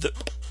of the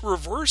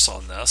reverse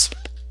on this,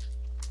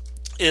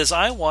 is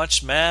I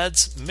watched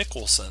Mads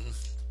Mikkelsen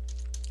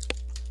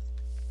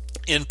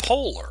in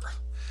Polar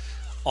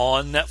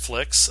on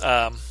Netflix,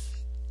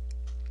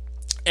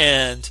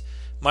 and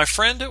my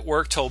friend at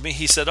work told me,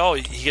 he said,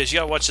 he goes, you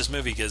gotta watch this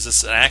movie because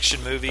it's an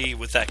action movie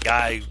with that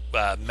guy,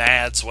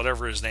 Mads,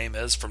 whatever his name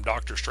is, from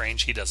Doctor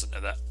Strange. He doesn't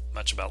know that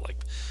much about, like,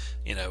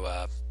 you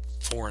know,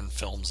 foreign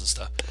films and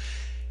stuff.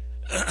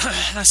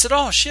 And I said,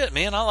 oh shit,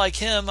 man, I like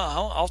him.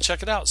 I'll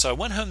check it out. So I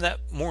went home that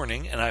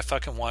morning and I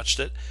fucking watched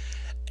it.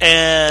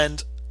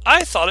 And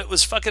I thought it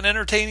was fucking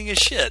entertaining as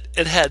shit.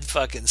 It had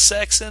fucking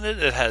sex in it.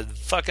 It had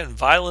fucking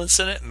violence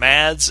in it.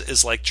 Mads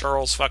is like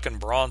Charles fucking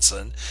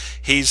Bronson.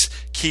 He's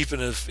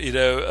keeping a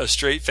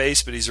straight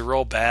face, but he's a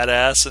real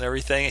badass and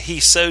everything.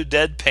 He's so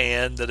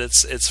deadpan that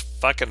it's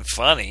fucking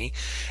funny.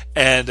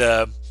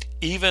 And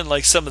even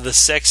like some of the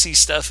sexy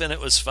stuff in it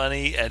was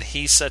funny. And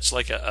he's such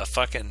like a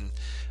fucking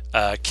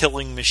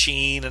killing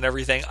machine and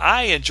everything.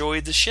 I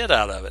enjoyed the shit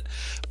out of it.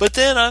 But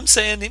then I'm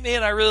saying,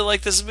 man, I really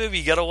like this movie.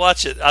 You got to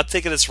watch it. I'm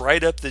thinking it's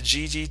right up the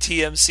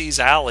GGTMC's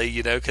alley,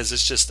 you know, because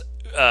it's just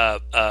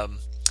what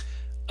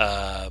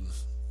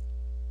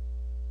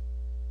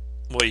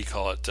do you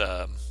call it?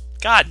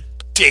 God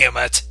damn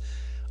it,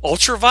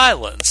 ultra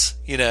violence.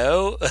 You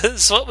know,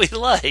 it's what we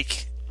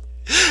like.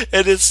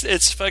 And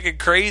it's fucking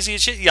crazy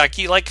and shit. Like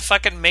you like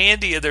fucking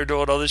Mandy and they're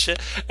doing all this shit,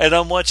 and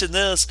I'm watching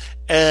this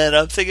and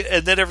I'm thinking,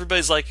 and then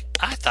everybody's like,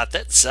 I thought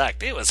that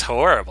sucked. It was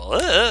horrible.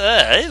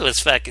 It was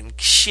fucking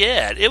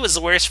shit. It was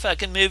the worst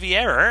fucking movie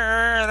ever.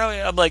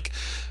 I'm like,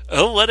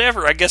 oh,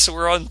 whatever. I guess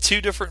we're on two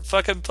different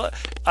fucking.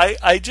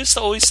 I just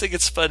always think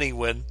it's funny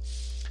when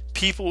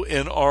people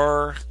in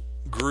our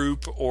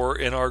group or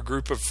in our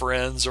group of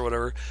friends or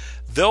whatever,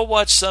 they'll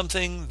watch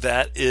something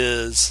that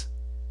is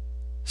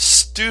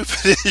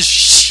stupid as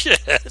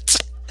shit.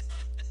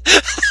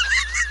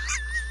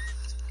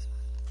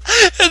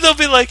 And they'll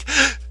be like,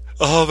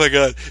 oh my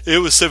god, it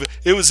was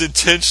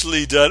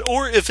intentionally done.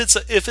 Or if it's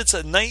a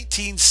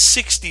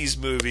 1960s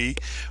movie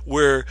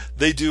where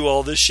they do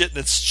all this shit and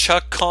it's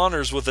Chuck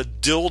Connors with a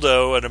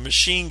dildo and a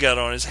machine gun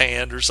on his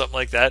hand or something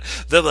like that,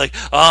 they'll be like,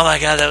 oh my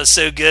god, that was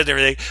so good and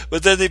everything.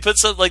 But then they put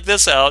something like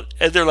this out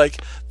and they're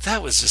like,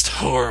 that was just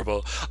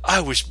horrible.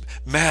 I wish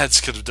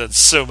Mads could have done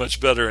so much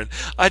better, and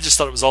I just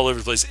thought it was all over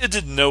the place. It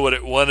didn't know what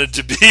it wanted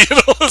to be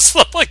and all this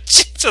stuff. Like,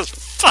 Jesus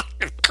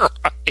fucking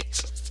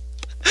Christ.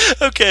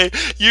 Okay,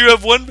 you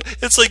have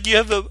it's like you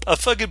have a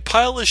fucking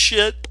pile of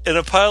shit and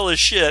a pile of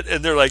shit,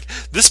 and they're like,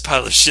 this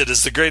pile of shit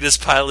is the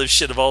greatest pile of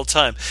shit of all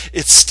time.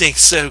 It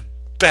stinks so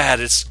bad,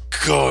 it's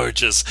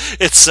gorgeous,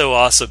 it's so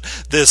awesome.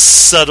 This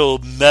subtle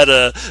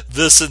meta,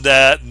 this and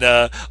that,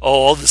 and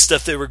all the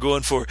stuff they were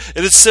going for.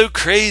 And it's so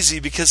crazy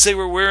because they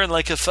were wearing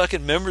like a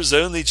fucking members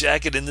only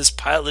jacket, and this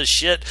pile of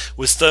shit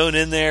was thrown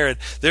in there, and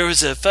there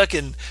was a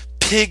fucking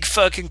pig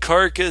fucking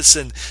carcass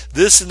and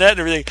this and that and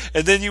everything.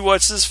 And then you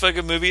watch this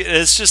fucking movie and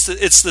it's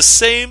the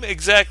same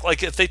exact,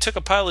 like if they took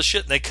a pile of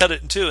shit and they cut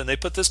it in two and they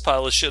put this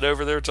pile of shit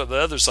over there to the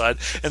other side,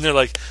 and they're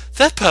like,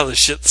 that pile of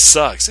shit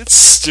sucks, it's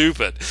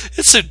stupid,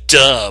 it's so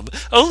dumb,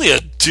 only a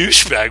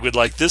douchebag would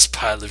like this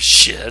pile of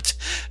shit.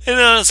 And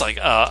then it's like,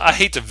 oh, I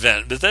hate to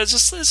vent, but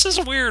it's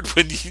just weird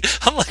when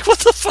I'm like, what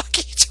the fuck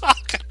are you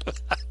talking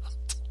about?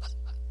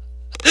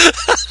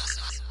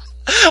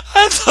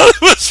 I thought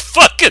it was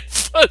fucking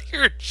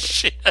funnier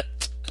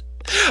shit.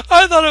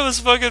 I thought it was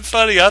fucking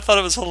funny. I thought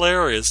it was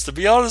hilarious. To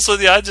be honest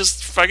with you, I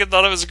just fucking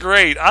thought it was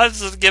great. I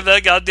just give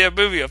that goddamn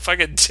movie a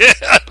fucking 10.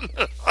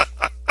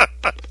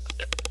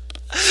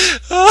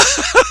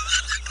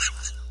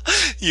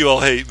 You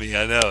all hate me,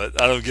 I know it.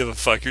 I don't give a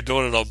fuck. You're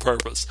doing it on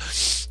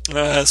purpose.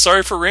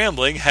 Sorry for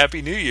rambling.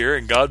 Happy New Year,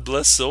 and God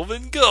bless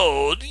Sylvan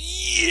Gold.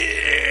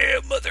 Yeah,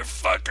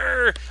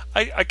 motherfucker.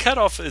 I cut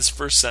off his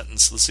first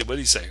sentence. Let's see, what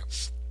did he say?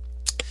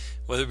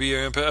 Whether it be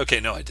your input. Okay,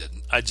 no, I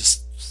didn't. I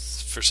just,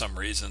 for some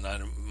reason, I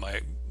don't,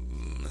 my...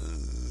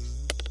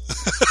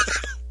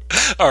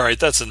 Alright,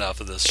 that's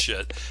enough of this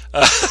shit.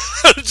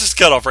 Just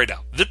cut off right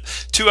now.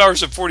 2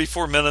 hours and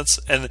 44 minutes,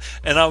 and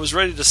I was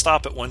ready to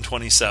stop at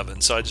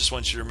 127, so I just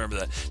want you to remember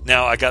that.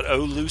 Now, I got Oh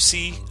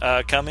Lucy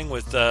coming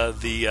with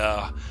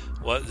the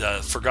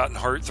Forgotten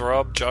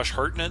Heartthrob, Josh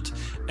Hartnett,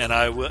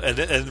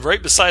 and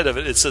right beside of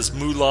it, it says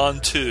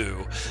Mulan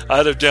 2.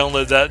 I'd have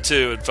downloaded that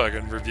too and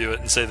fucking review it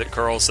and say that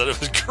Carl said it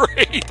was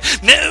great.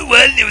 No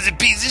one, it was a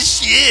piece of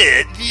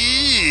shit.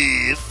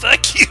 Yeah,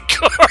 fuck you,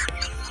 Carl.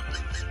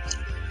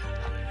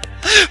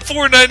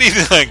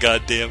 $4.99,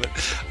 god damn it.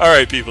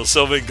 Alright, people,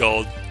 Sylvan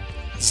Gold.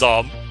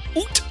 Zom.